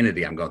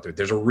insanity I'm going through.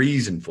 There's a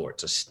reason for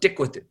it. So stick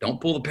with it. Don't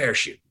pull the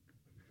parachute.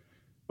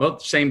 Well,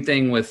 same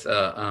thing with,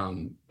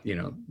 the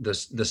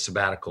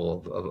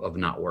sabbatical of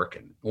not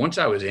working. Once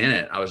I was in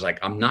it, I was like,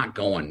 I'm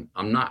in.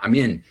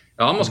 I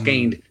almost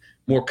gained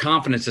more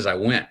confidence as I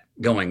went,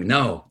 going,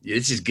 no,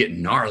 this is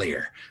getting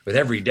gnarlier. With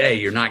every day,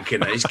 you're not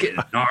getting, it's getting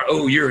gnarly.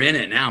 Oh, you're in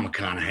it now,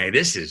 McConaughey.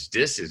 This is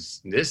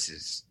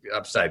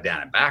upside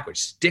down and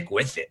backwards. Stick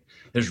with it.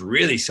 There's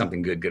really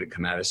something good to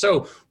come out of it.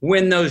 So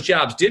when those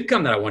jobs did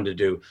come that I wanted to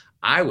do,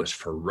 I was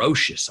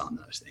ferocious on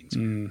those things.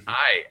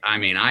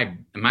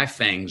 My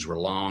fangs were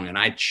long and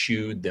I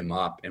chewed them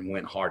up and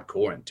went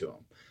hardcore into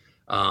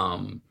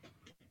them.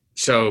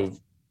 So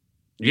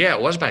yeah,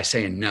 it was by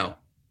saying no.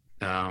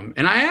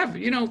 And I have,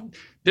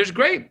 there's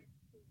great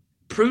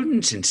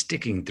prudence in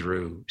sticking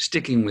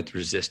with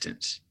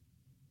resistance.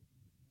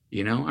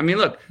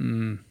 Look,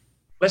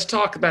 let's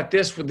talk about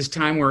this with this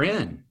time we're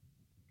in.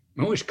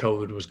 I wish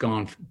COVID was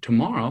gone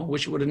tomorrow.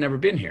 Wish it would have never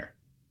been here.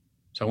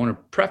 So I want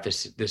to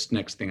preface this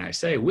next thing I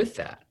say with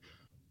that.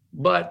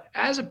 But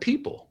as a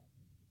people,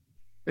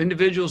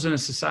 individuals in a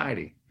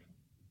society,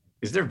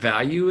 is there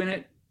value in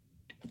it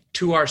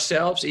to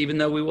ourselves, even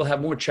though we will have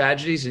more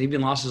tragedies and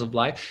even losses of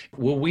life?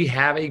 Will we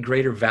have a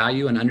greater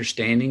value and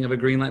understanding of a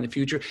green light in the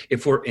future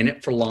if we're in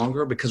it for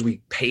longer, because we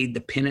paid the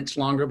penance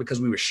longer,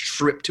 because we were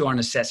stripped to our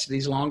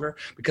necessities longer,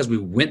 because we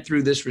went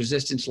through this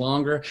resistance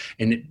longer,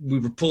 and we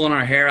were pulling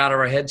our hair out of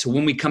our head? So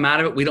when we come out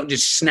of it, we don't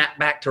just snap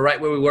back to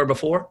right where we were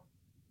before?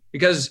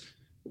 Because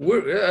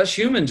us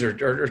humans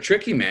are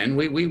tricky, man.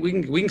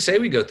 We can say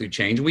we go through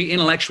change. We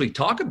intellectually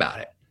talk about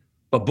it.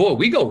 But boy,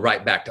 we go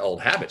right back to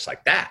old habits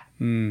like that.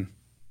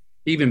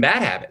 Even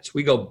bad habits,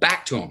 we go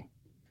back to them.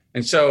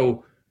 And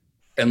so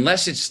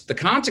unless it's the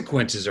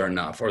consequences are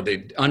enough, or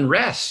the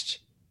unrest,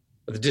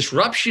 or the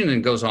disruption,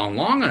 and goes on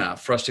long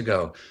enough for us to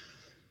go,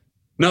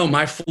 no,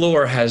 my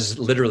floor has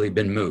literally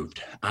been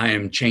moved. I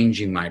am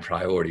changing my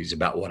priorities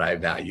about what I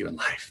value in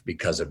life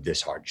because of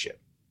this hardship.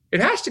 It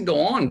has to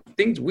go on.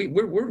 Things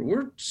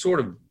we're sort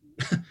of,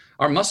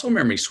 our muscle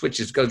memory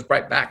switches goes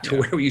right back to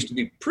where we used to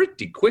be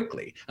pretty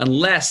quickly,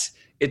 unless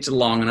it's a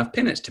long enough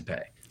penance to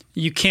pay.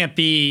 You can't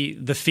be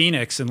the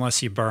phoenix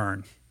unless you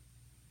burn.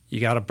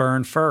 You got to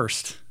burn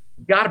first.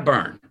 Got to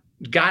burn.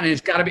 It's got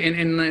to be,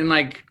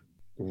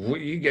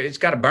 it's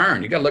got to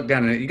burn. You got to look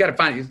down and you got to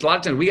find, a lot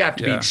of times we have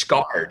to be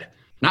scarred.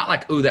 Not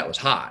like, ooh, that was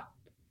hot.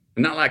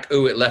 Not like,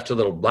 ooh, it left a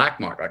little black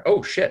mark. Like,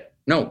 oh shit.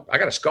 No, I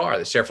got a scar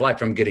that's there for life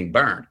from getting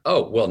burned.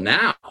 Oh, well,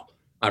 now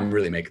I'm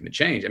really making the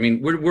change. I mean,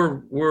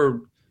 we're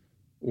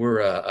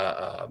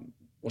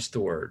what's the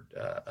word?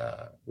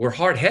 We're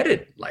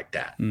hard-headed like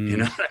that. You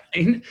know what I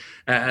mean?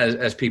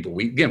 As people,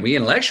 we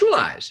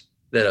intellectualize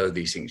that,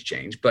 these things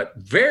change, but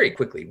very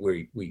quickly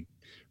we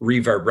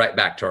reverb right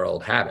back to our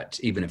old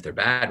habits, even if they're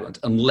bad ones,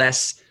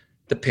 unless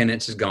the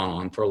penance has gone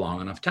on for a long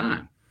enough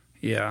time.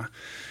 Yeah.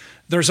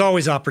 There's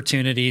always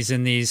opportunities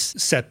in these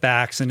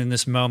setbacks and in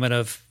this moment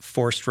of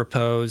forced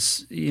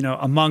repose,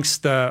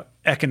 amongst the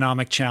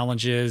economic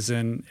challenges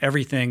and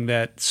everything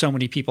that so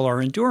many people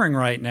are enduring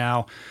right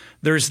now.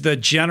 There's the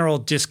general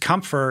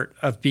discomfort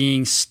of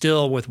being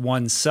still with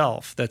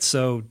oneself that's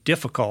so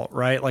difficult,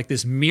 right? Like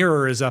this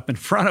mirror is up in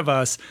front of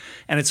us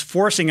and it's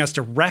forcing us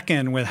to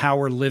reckon with how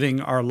we're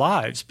living our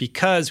lives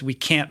because we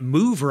can't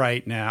move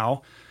right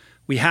now.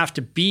 We have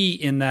to be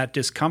in that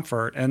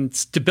discomfort, and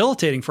it's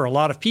debilitating for a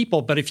lot of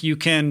people. But if you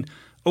can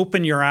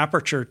open your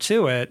aperture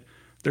to it,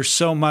 there's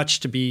so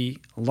much to be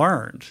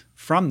learned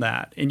from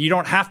that. And you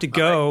don't have to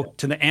go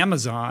to the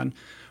Amazon.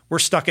 We're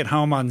stuck at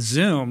home on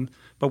Zoom,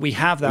 but we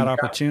have that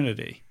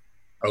opportunity.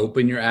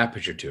 Open your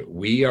aperture to it.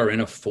 We are in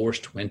a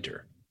forced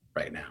winter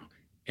right now.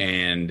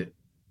 And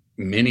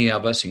many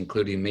of us,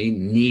 including me,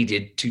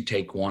 needed to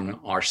take one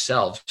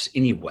ourselves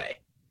anyway.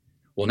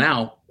 Well,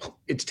 now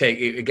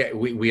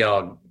we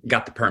all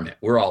got the permit.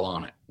 We're all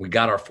on it. We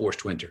got our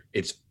forced winter.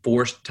 It's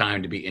forced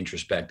time to be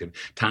introspective,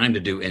 time to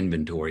do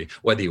inventory,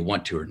 whether you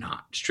want to or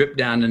not. Strip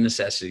down the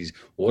necessities.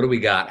 What do we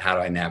got? How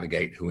do I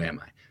navigate? Who am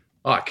I?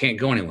 Oh, I can't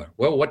go anywhere.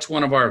 Well, what's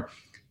one of our,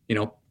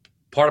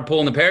 part of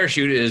pulling the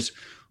parachute is,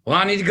 well,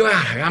 I need to go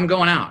out. I'm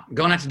going out. I'm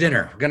going out to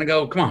dinner. We're going to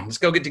go. Come on, let's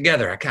go get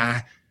together.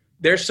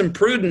 There's some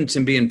prudence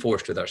in being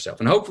forced with ourselves.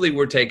 And hopefully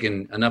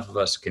enough of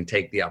us can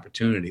take the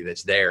opportunity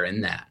that's there in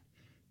that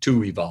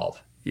to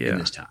evolve in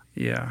this time.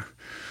 Yeah.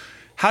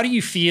 How do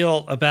you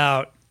feel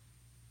about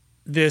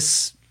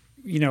this,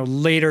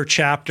 later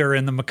chapter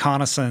in the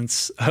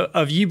McConaissance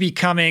of you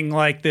becoming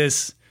like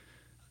this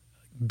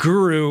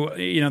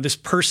guru, this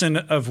person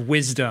of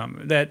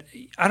wisdom that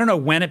I don't know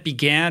when it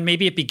began.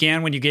 Maybe it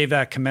began when you gave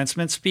that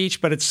commencement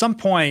speech, but at some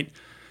point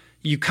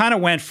you kind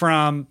of went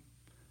from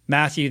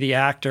Matthew, the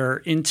actor,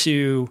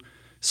 into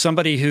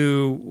somebody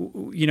who,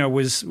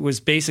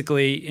 was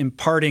basically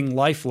imparting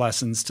life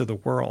lessons to the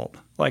world.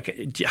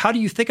 Like, how do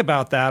you think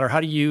about that, or how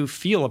do you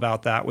feel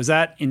about that? Was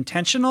that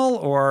intentional,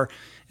 or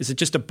is it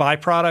just a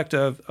byproduct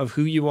of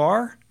who you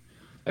are?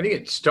 I think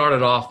it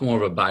started off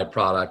more of a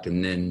byproduct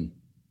and then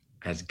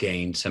has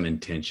gained some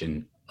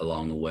intention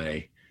along the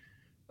way.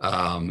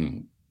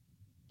 To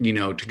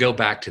go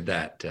back to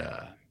that,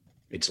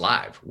 it's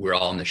live. We're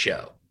all in the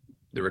show.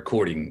 The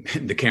recording,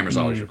 the camera's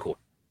always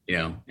recording,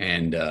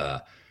 and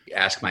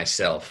ask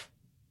myself,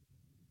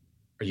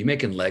 are you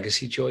making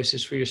legacy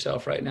choices for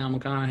yourself right now,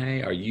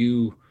 McConaughey? Are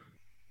you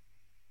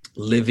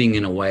living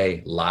in a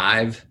way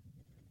live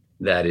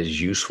that is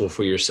useful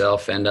for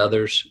yourself and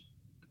others?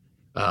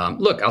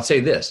 Look, I'll say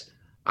this.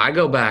 I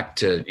go back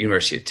to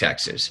University of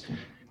Texas,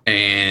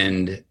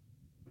 and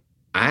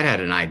I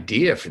had an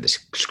idea for this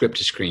script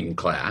to screen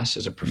class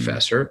as a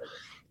professor,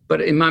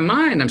 but in my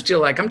mind, I'm still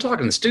like, I'm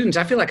talking to students.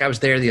 I feel like I was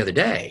there the other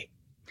day.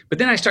 But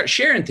then I start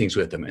sharing things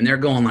with them and they're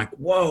going like,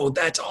 whoa,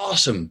 that's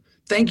awesome.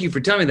 Thank you for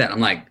telling me that. I'm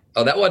like,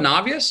 oh, that wasn't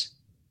obvious?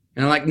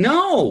 And I'm like,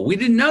 no, we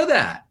didn't know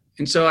that.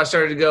 And so I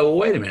started to go, well,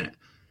 wait a minute.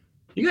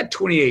 You got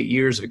 28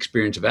 years of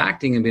experience of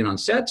acting and being on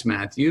sets,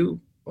 Matthew.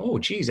 Oh,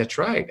 geez, that's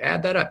right.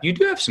 Add that up. You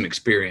do have some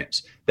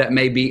experience that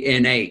may be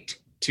innate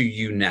to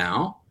you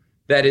now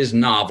that is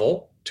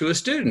novel to a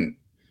student.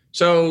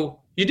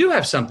 So you do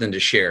have something to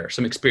share,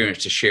 some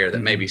experience to share that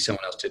maybe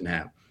someone else didn't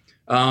have.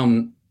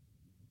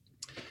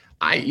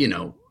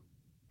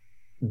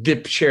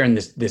 Sharing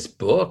this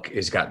book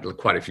has got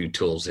quite a few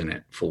tools in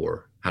it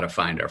for how to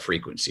find our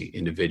frequency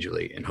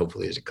individually and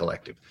hopefully as a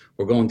collective.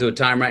 We're going through a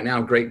time right now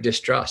of great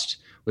distrust.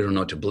 We don't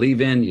know what to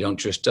believe in. You don't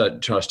trust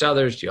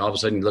others. All of a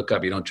sudden you look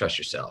up, you don't trust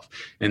yourself.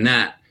 And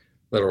that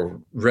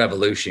little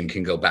revolution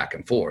can go back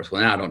and forth.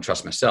 Well, now I don't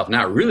trust myself.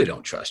 Now I really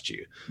don't trust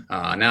you.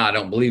 Now I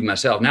don't believe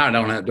myself. Now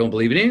I don't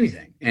believe in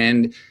anything.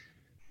 And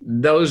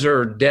those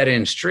are dead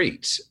end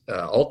streets,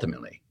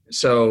 ultimately.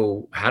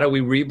 So how do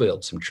we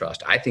rebuild some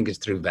trust? I think it's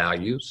through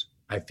values.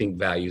 I think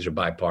values are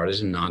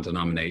bipartisan,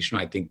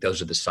 non-denominational. I think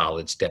those are the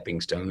solid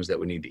stepping stones that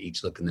we need to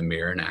each look in the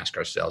mirror and ask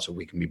ourselves if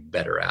we can be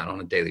better at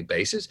on a daily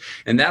basis.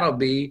 And that'll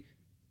be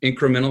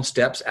incremental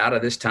steps out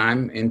of this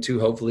time into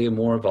hopefully a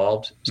more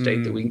evolved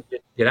state that we can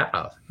get out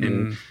of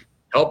and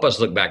help us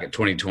look back at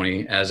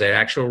 2020 as an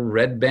actual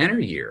red banner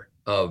year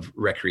of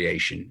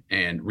recreation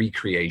and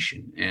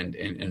recreation and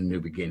a new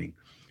beginning.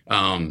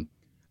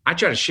 I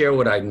try to share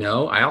what I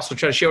know. I also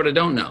try to share what I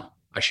don't know.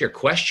 I share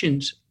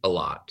questions a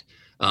lot.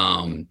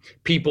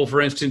 People,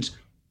 for instance,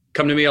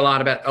 come to me a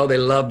lot about, they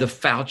love the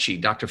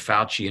Dr.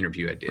 Fauci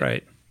interview I did.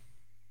 Right.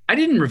 I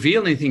didn't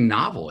reveal anything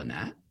novel in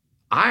that.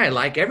 I,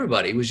 like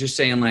everybody, was just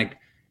saying like,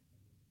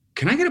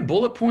 can I get a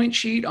bullet point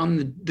sheet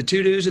on the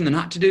to-dos and the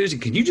not to-dos?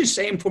 And can you just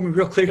say them for me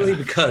real clearly?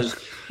 Because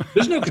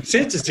there's no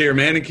consensus here,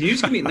 man. And can you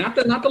just give me not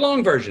the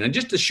long version and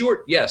just the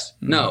short, yes,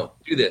 no,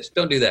 do this,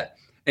 don't do that.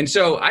 And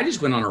so I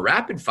just went on a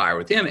rapid fire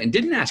with him and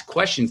didn't ask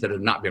questions that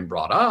had not been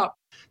brought up.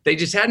 They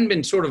just hadn't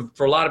been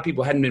for a lot of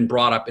people, hadn't been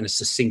brought up in a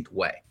succinct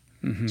way.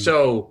 Mm-hmm.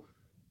 So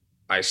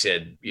I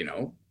said,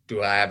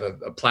 do I have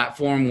a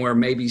platform where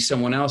maybe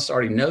someone else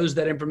already knows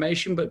that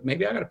information, but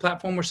maybe I got a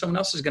platform where someone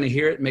else is going to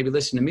hear it, maybe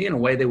listen to me in a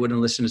way they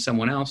wouldn't listen to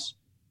someone else.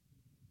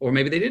 or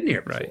maybe they didn't hear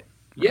it before. Right.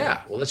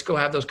 Yeah, well, let's go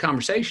have those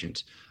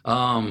conversations.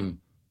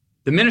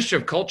 The Minister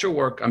of Culture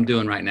work I'm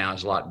doing right now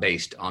is a lot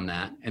based on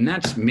that. And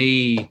that's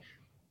me,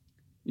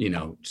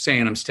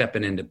 saying I'm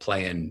stepping into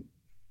playing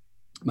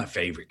my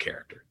favorite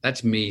character.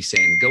 That's me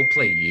saying, go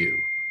play you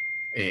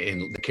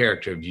and the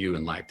character of you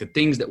in life. The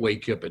things that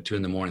wake you up at 2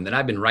 a.m. that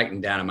I've been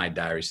writing down in my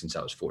diary since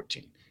I was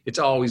 14. It's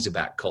always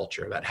about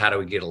culture, about how do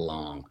we get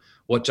along?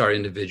 What's our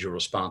individual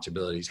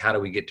responsibilities? How do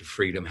we get to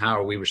freedom? How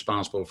are we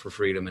responsible for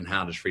freedom? And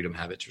how does freedom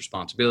have its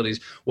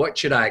responsibilities? What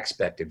should I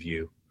expect of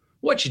you?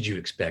 What should you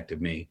expect of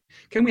me?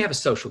 Can we have a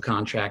social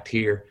contract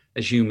here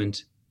as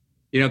humans?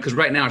 Because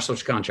right now our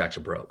social contracts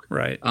are broke.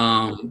 Right.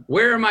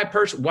 Where are my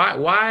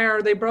why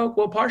are they broke?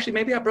 Well, partially,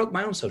 maybe I broke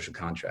my own social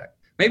contract.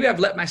 Maybe I've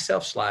let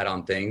myself slide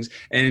on things.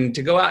 And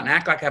to go out and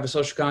act like I have a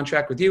social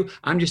contract with you,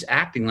 I'm just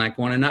acting like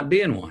one and not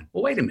being one.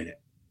 Well, wait a minute.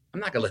 I'm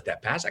not going to let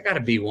that pass. I got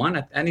to be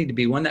one. I need to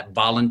be one. That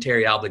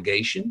voluntary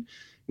obligation.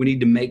 We need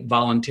to make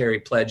voluntary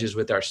pledges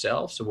with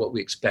ourselves of what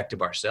we expect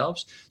of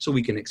ourselves so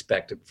we can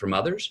expect it from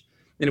others.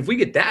 And if we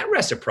get that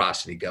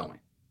reciprocity going,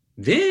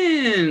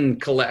 then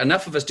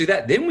enough of us do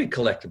that, then we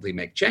collectively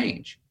make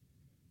change.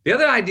 The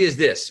other idea is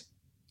this.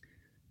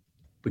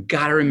 We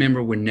got to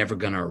remember we're never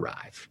going to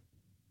arrive.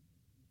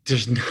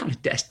 There's not a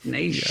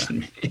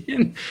destination.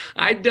 Yeah.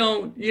 I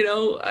don't,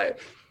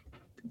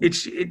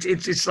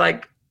 it's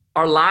like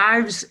our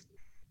lives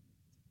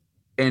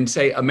and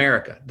say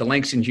America, the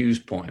Langston Hughes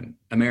poem,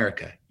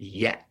 America,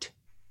 yet.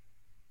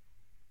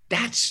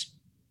 That's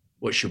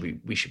what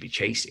we should be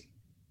chasing.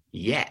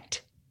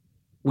 Yet.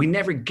 We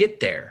never get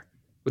there.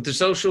 With the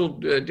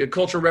social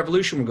cultural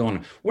revolution we're going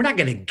on, we're not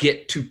going to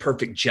get to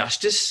perfect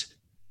justice.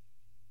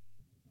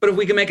 But if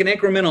we can make an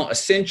incremental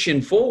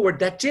ascension forward,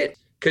 that's it.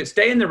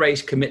 Stay in the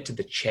race, commit to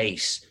the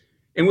chase.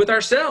 And with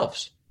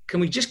ourselves, can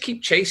we just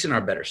keep chasing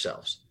our better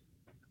selves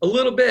a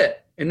little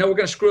bit and know we're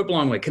going to screw up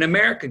along the way? Can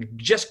America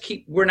just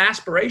we're an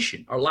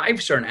aspiration. Our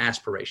lives are an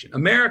aspiration.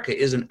 America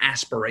is an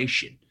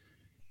aspiration.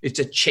 It's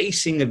a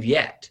chasing of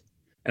yet.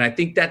 And I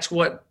think that's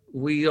what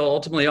we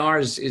ultimately are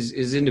as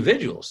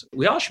individuals.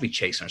 We all should be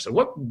chasing ourselves.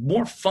 What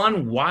more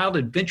fun, wild,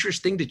 adventurous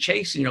thing to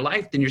chase in your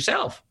life than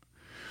yourself?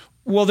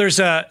 Well, there's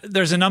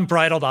an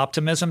unbridled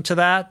optimism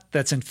to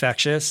that's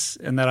infectious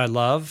and that I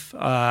love.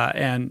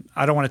 And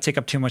I don't want to take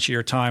up too much of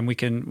your time. We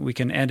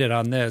can end it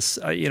on this.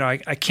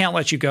 I can't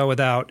let you go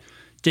without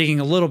digging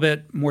a little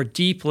bit more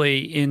deeply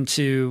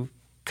into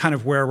kind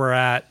of where we're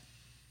at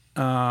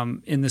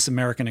in this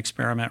American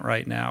experiment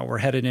right now. We're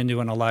headed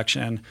into an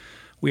election.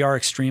 We are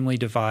extremely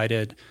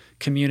divided.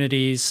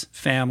 Communities,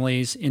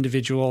 families,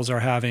 individuals are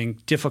having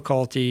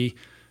difficulty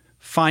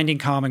finding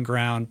common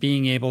ground,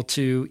 being able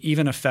to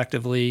even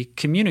effectively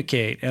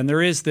communicate. And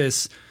there is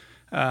this,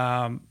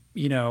 layer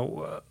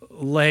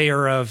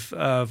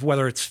of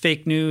whether it's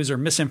fake news or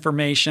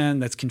misinformation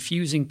that's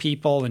confusing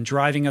people and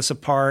driving us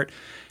apart.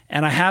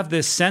 And I have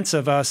this sense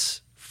of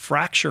us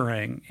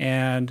fracturing,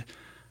 and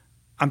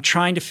I'm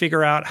trying to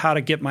figure out how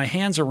to get my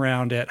hands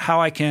around it, how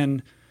I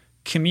can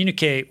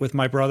communicate with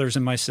my brothers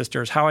and my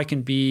sisters, how I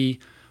can be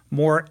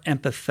more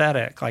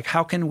empathetic. Like,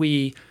 how can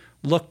we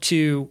look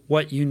to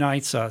what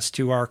unites us,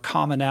 to our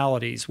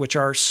commonalities, which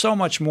are so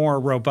much more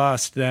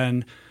robust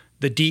than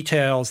the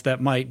details that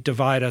might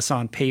divide us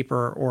on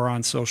paper or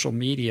on social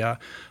media.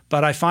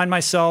 But I find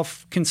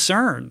myself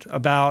concerned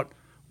about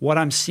what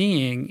I'm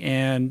seeing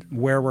and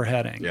where we're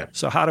heading. Yeah.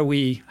 So how do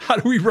we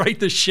right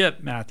the ship,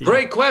 Matthew?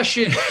 Great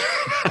question.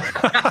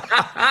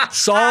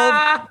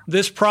 Solve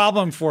this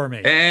problem for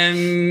me.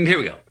 And here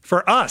we go.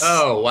 For us.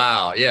 Oh,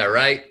 wow. Yeah,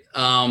 right.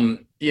 I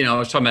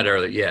was talking about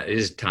earlier. Yeah, it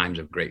is times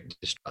of great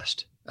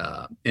distrust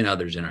in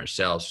others, in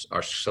ourselves.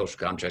 Our social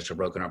contracts are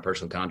broken. Our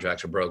personal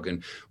contracts are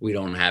broken. We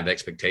don't have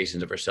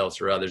expectations of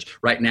ourselves or others.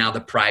 Right now,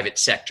 the private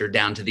sector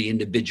down to the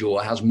individual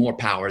has more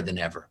power than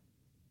ever.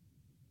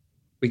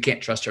 We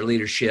can't trust our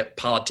leadership.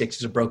 Politics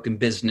is a broken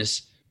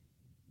business.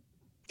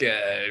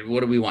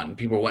 What do we want?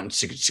 People are wanting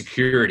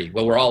security.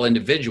 Well, we're all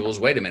individuals.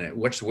 Wait a minute.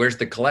 Where's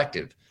the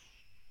collective?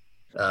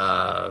 We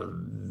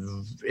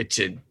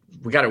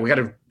got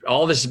to.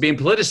 All this is being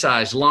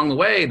politicized along the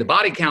way. The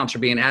body counts are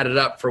being added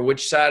up for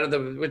which side of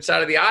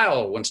the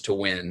aisle wants to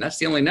win. That's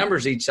the only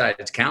numbers each side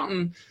is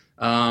counting.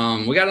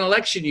 We got an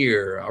election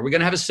year. Are we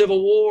going to have a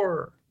civil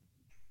war?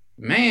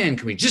 Man,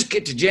 can we just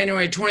get to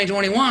January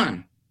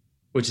 2021,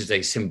 which is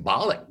a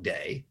symbolic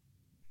day,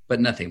 but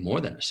nothing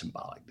more than a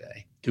symbolic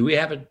day. Do we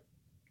have a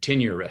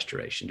 10-year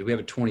restoration? Do we have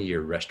a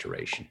 20-year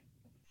restoration?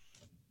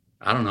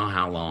 I don't know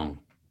how long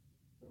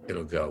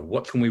it'll go.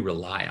 What can we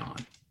rely on?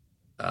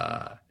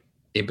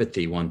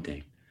 Empathy, one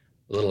thing.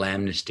 A little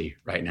amnesty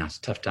right now. It's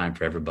a tough time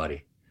for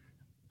everybody.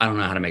 I don't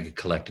know how to make a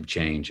collective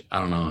change. I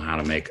don't know how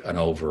to make an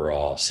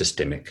overall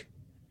systemic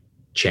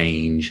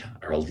change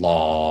or a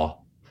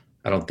law.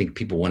 I don't think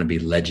people want to be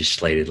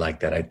legislated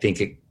like that. I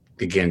think it,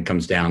 again,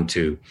 comes down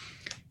to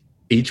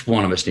each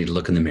one of us need to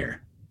look in the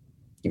mirror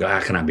and go,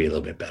 how can I be a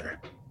little bit better?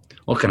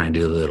 What can I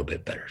do a little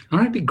bit better? I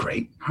don't have to be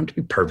great. I don't have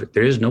to be perfect.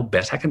 There is no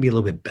best. How can I be a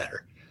little bit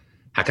better?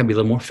 How can I be a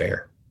little more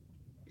fair?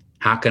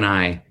 How can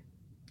I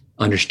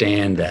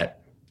understand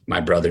that my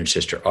brother and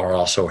sister are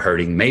also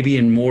hurting, maybe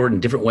in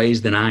different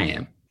ways than I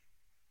am.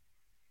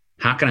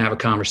 How can I have a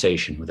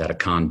conversation without a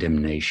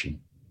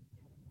condemnation?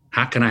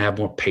 How can I have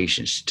more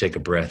patience to take a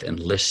breath and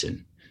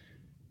listen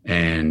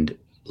and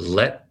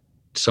let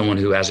someone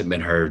who hasn't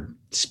been heard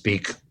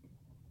speak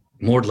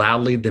more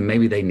loudly than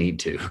maybe they need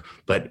to,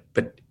 but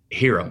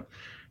hear them?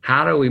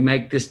 How do we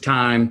make this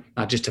time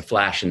not just a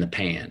flash in the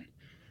pan?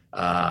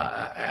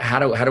 How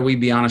do we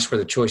be honest where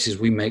the choices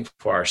we make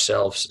for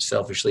ourselves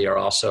selfishly are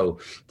also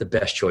the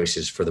best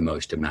choices for the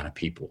most amount of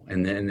people?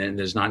 And then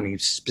there's not any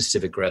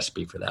specific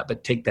recipe for that,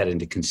 but take that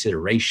into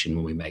consideration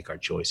when we make our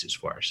choices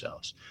for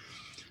ourselves.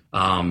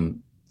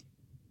 Again,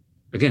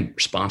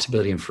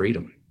 responsibility and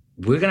freedom.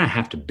 We're going to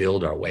have to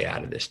build our way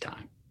out of this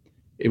time.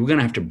 We're going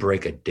to have to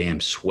break a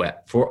damn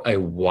sweat for a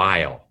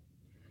while.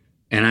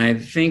 And I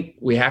think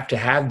we have to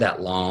have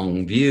that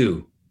long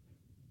view,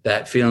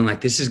 that feeling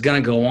like this is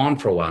going to go on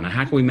for a while. Now,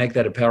 how can we make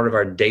that a part of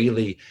our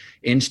daily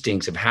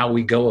instincts of how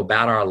we go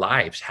about our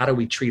lives? How do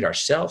we treat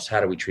ourselves? How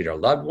do we treat our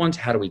loved ones?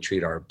 How do we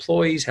treat our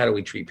employees? How do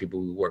we treat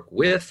people we work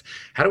with?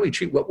 How do we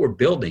treat what we're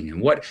building?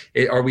 And what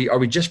are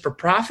we just for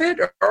profit,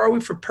 or are we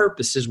for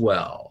purpose as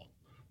well?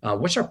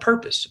 What's our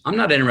purpose? I'm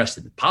not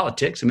interested in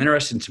politics. I'm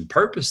interested in some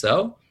purpose,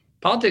 though.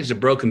 Politics is a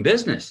broken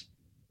business.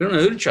 We don't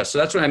know who to trust. So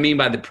that's what I mean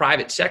by the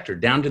private sector,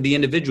 down to the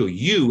individual.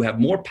 You have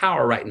more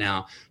power right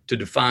now to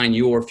define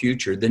your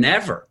future than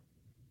ever,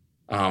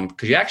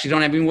 because you actually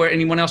don't have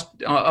anyone else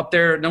up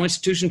there, no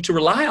institution to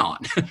rely on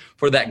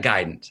for that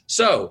guidance.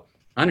 So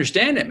I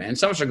understand it, man.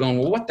 Some of us are going,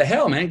 well, what the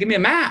hell, man? Give me a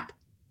map.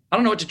 I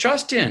don't know what to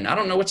trust in. I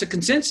don't know what's the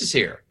consensus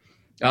here.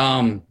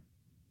 Some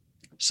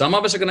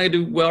of us are going to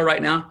do well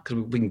right now because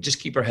we can just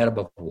keep our head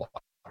above water.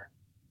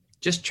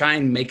 Just try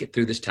and make it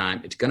through this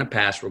time. It's going to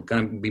pass. We're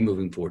going to be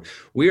moving forward.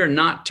 We are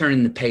not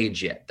turning the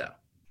page yet, though.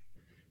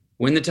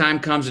 When the time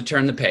comes to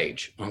turn the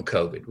page on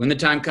COVID, when the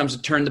time comes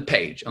to turn the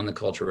page on the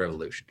Cultural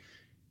Revolution,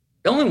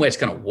 the only way it's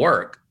going to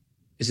work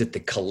is that the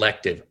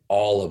collective,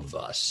 all of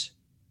us,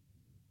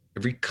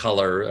 every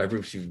color,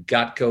 if you've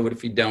got COVID,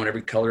 if you don't,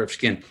 every color of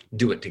skin,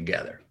 do it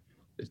together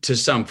to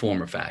some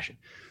form or fashion.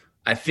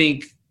 I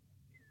think,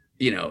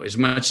 as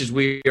much as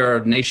we are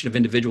a nation of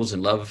individuals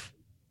and love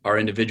our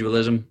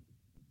individualism,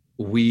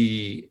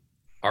 we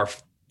are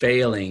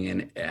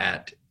failing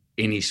at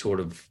any sort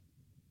of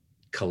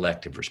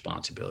collective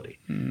responsibility.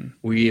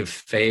 We have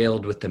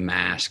failed with the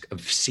mask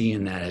of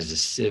seeing that as a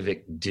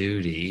civic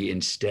duty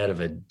instead of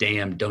a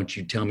damn don't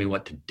you tell me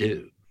what to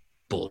do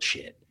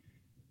bullshit.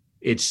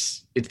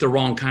 It's the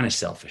wrong kind of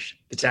selfish.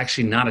 It's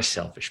actually not a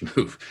selfish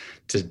move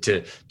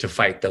to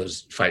fight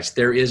those fights.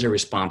 There is a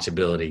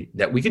responsibility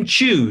that we can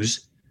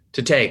choose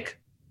to take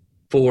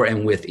for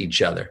and with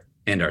each other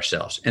and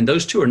ourselves. And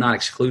those two are not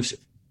exclusive.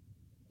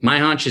 My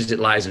hunch is it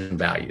lies in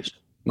values.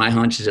 My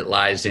hunch is it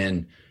lies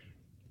in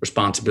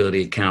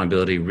responsibility,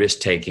 accountability,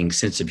 risk-taking,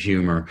 sense of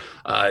humor.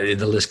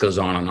 The list goes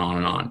on and on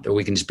and on. That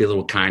we can just be a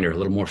little kinder, a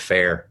little more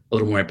fair, a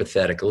little more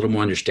empathetic, a little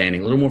more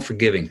understanding, a little more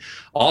forgiving.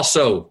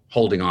 Also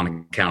holding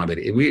on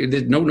accountability.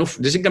 This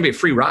isn't going to be a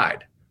free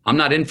ride. I'm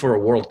not in for a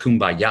world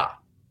kumbaya.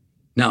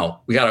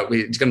 No,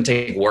 it's going to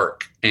take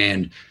work.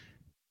 And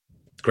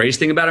the greatest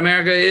thing about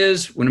America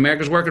is, when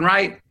America's working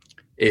right,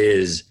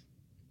 is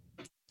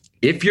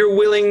if you're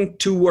willing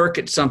to work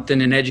at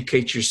something and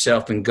educate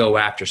yourself and go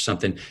after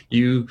something,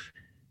 you,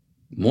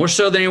 more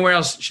so than anywhere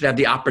else, should have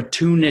the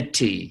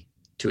opportunity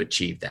to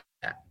achieve that,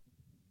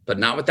 but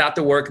not without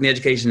the work and the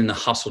education and the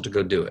hustle to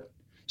go do it.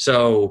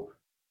 So,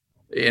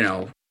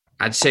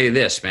 I'd say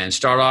this, man,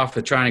 start off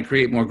with trying to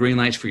create more green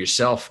lights for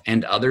yourself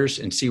and others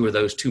and see where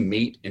those two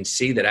meet, and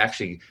see that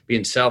actually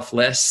being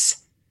selfless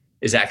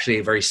is actually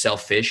a very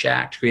selfish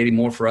act. Creating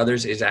more for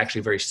others is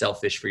actually very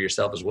selfish for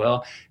yourself as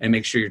well. And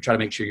try to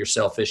make sure your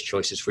selfish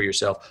choices for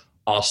yourself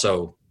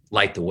also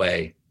light the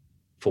way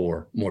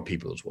for more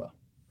people as well.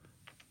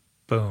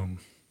 Boom.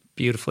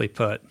 Beautifully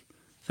put.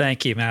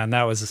 Thank you, man.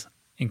 That was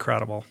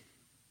incredible.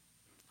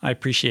 I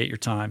appreciate your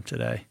time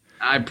today.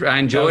 I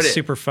enjoyed it.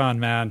 Super fun,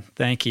 man.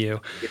 Thank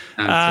you. Too,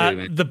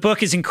 man. The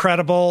book is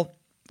incredible.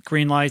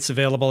 Green Light's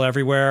available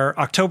everywhere.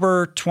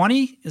 October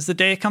 20 is the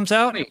day it comes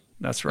out? 20.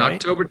 That's right.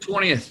 October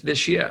 20th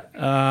this year.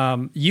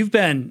 You've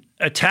been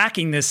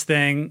attacking this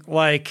thing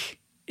like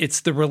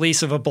it's the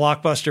release of a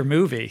blockbuster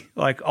movie.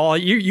 Like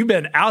you've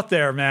been out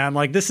there, man.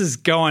 Like this is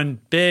going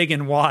big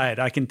and wide.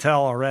 I can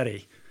tell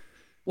already.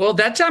 Well,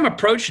 that's how I'm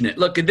approaching it.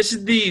 Look, this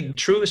is the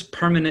truest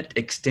permanent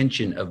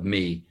extension of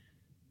me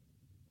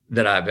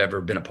that I've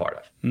ever been a part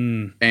of.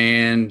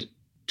 And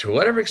to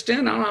whatever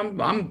extent,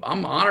 I'm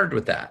honored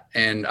with that.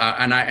 And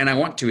I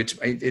want to.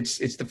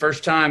 It's the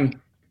first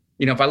time.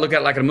 If I look at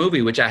it like a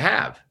movie, which I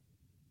have,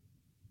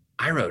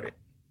 I wrote it,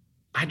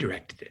 I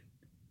directed it,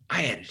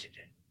 I edited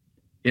it.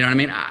 You know what I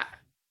mean?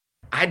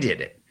 I did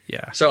it.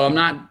 Yeah. So I'm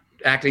not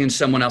acting in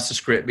someone else's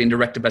script, being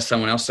directed by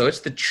someone else. So it's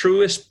the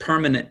truest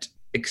permanent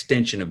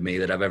extension of me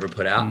that I've ever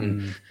put out.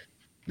 And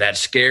that's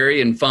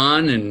scary and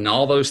fun and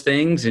all those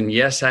things. And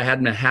yes, I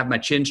had to have my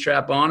chin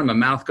strap on and my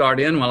mouth guard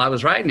in while I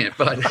was writing it.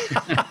 But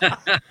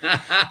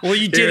well,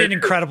 you did an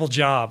incredible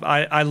job.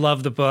 I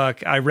love the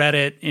book. I read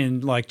it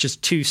in like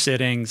just 2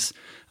 sittings.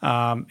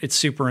 It's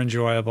super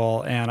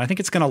enjoyable, and I think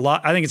it's going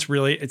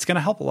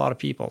to help a lot of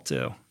people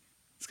too.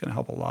 It's going to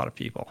help a lot of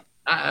people.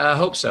 I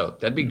hope so.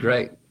 That'd be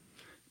great.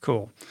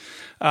 Cool.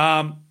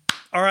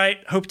 All right.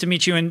 Hope to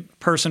meet you in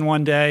person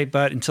one day,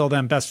 but until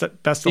then, best of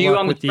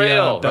luck with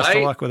best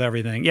of luck with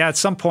everything. Yeah, at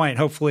some point,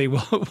 hopefully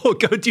we'll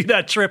go do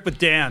that trip with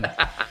Dan.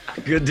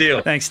 Good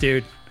deal. Thanks,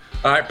 dude.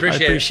 All right,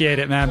 appreciate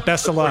it, man.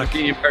 Best of luck.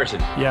 See you in person.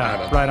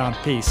 Yeah, right on.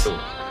 Peace. Cool.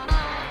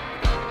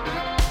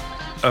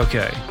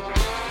 Okay.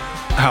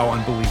 How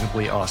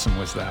unbelievably awesome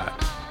was that?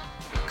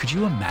 Could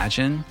you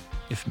imagine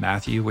if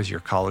Matthew was your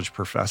college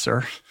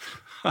professor?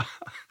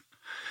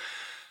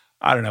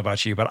 I don't know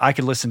about you, but I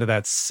could listen to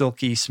that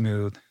silky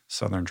smooth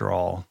Southern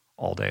drawl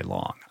all day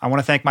long. I want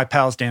to thank my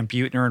pals Dan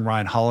Buettner and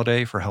Ryan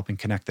Holiday for helping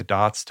connect the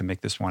dots to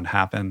make this one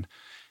happen.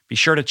 Be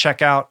sure to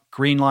check out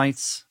Green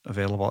Lights,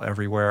 available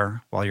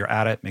everywhere. While you're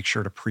at it, make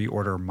sure to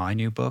pre-order my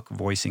new book,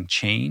 Voicing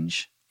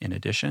Change, in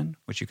addition,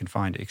 which you can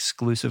find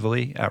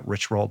exclusively at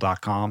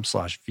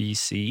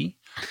richroll.com/VC.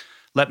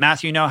 Let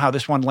Matthew know how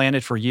this one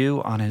landed for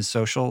you on his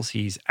socials.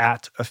 He's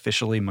at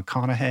officially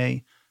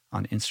McConaughey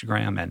on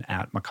Instagram and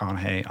at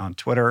McConaughey on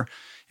Twitter.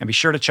 And be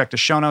sure to check the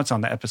show notes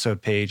on the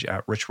episode page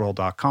at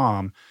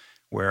richroll.com,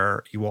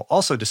 where you will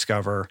also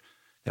discover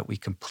that we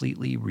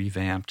completely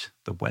revamped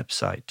the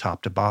website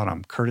top to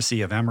bottom,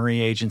 courtesy of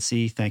Emory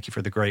Agency. Thank you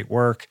for the great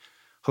work.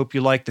 Hope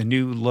you like the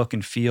new look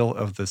and feel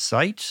of the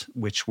site,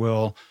 which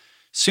will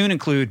soon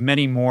include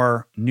many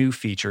more new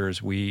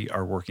features we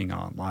are working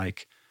on,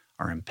 like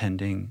our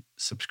impending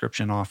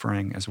subscription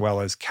offering, as well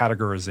as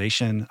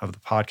categorization of the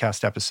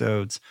podcast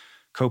episodes,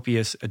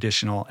 copious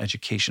additional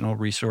educational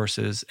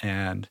resources,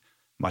 and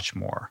much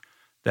more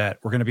that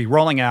we're going to be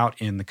rolling out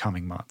in the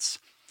coming months.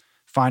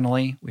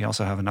 Finally, we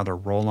also have another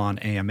roll-on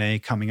AMA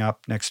coming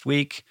up next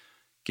week.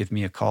 Give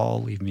me a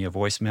call, leave me a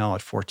voicemail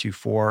at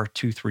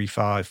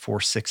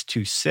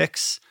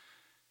 424-235-4626.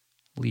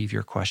 Leave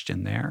your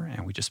question there,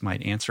 and we just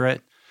might answer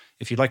it.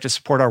 If you'd like to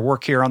support our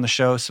work here on the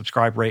show,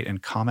 subscribe, rate,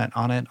 and comment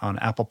on it on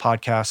Apple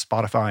Podcasts,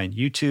 Spotify, and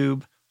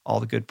YouTube, all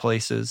the good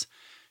places.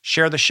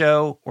 Share the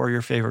show or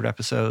your favorite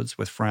episodes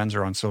with friends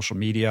or on social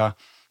media.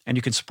 And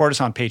you can support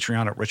us on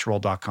Patreon at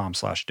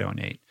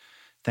richroll.com/donate.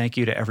 Thank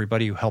you to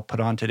everybody who helped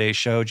put on today's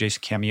show.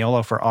 Jason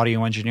Camiolo for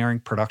audio engineering,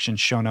 production,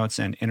 show notes,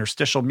 and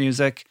interstitial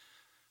music.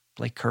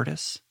 Blake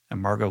Curtis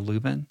and Margot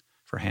Lubin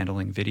for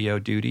handling video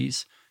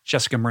duties.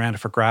 Jessica Miranda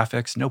for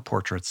graphics. No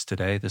portraits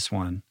today. This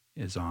one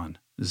is on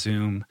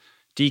Zoom.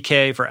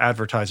 DK for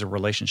advertiser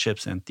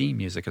relationships, and theme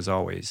music, as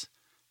always,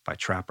 by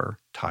Trapper,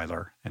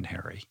 Tyler, and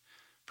Harry.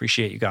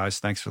 Appreciate you guys.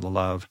 Thanks for the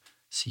love.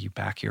 See you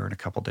back here in a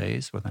couple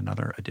days with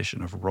another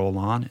edition of Roll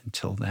On.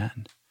 Until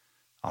then,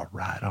 all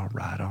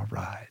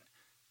right.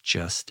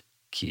 Just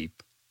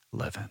keep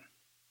living.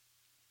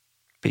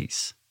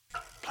 Peace.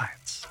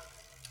 Plants.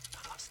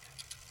 Namaste.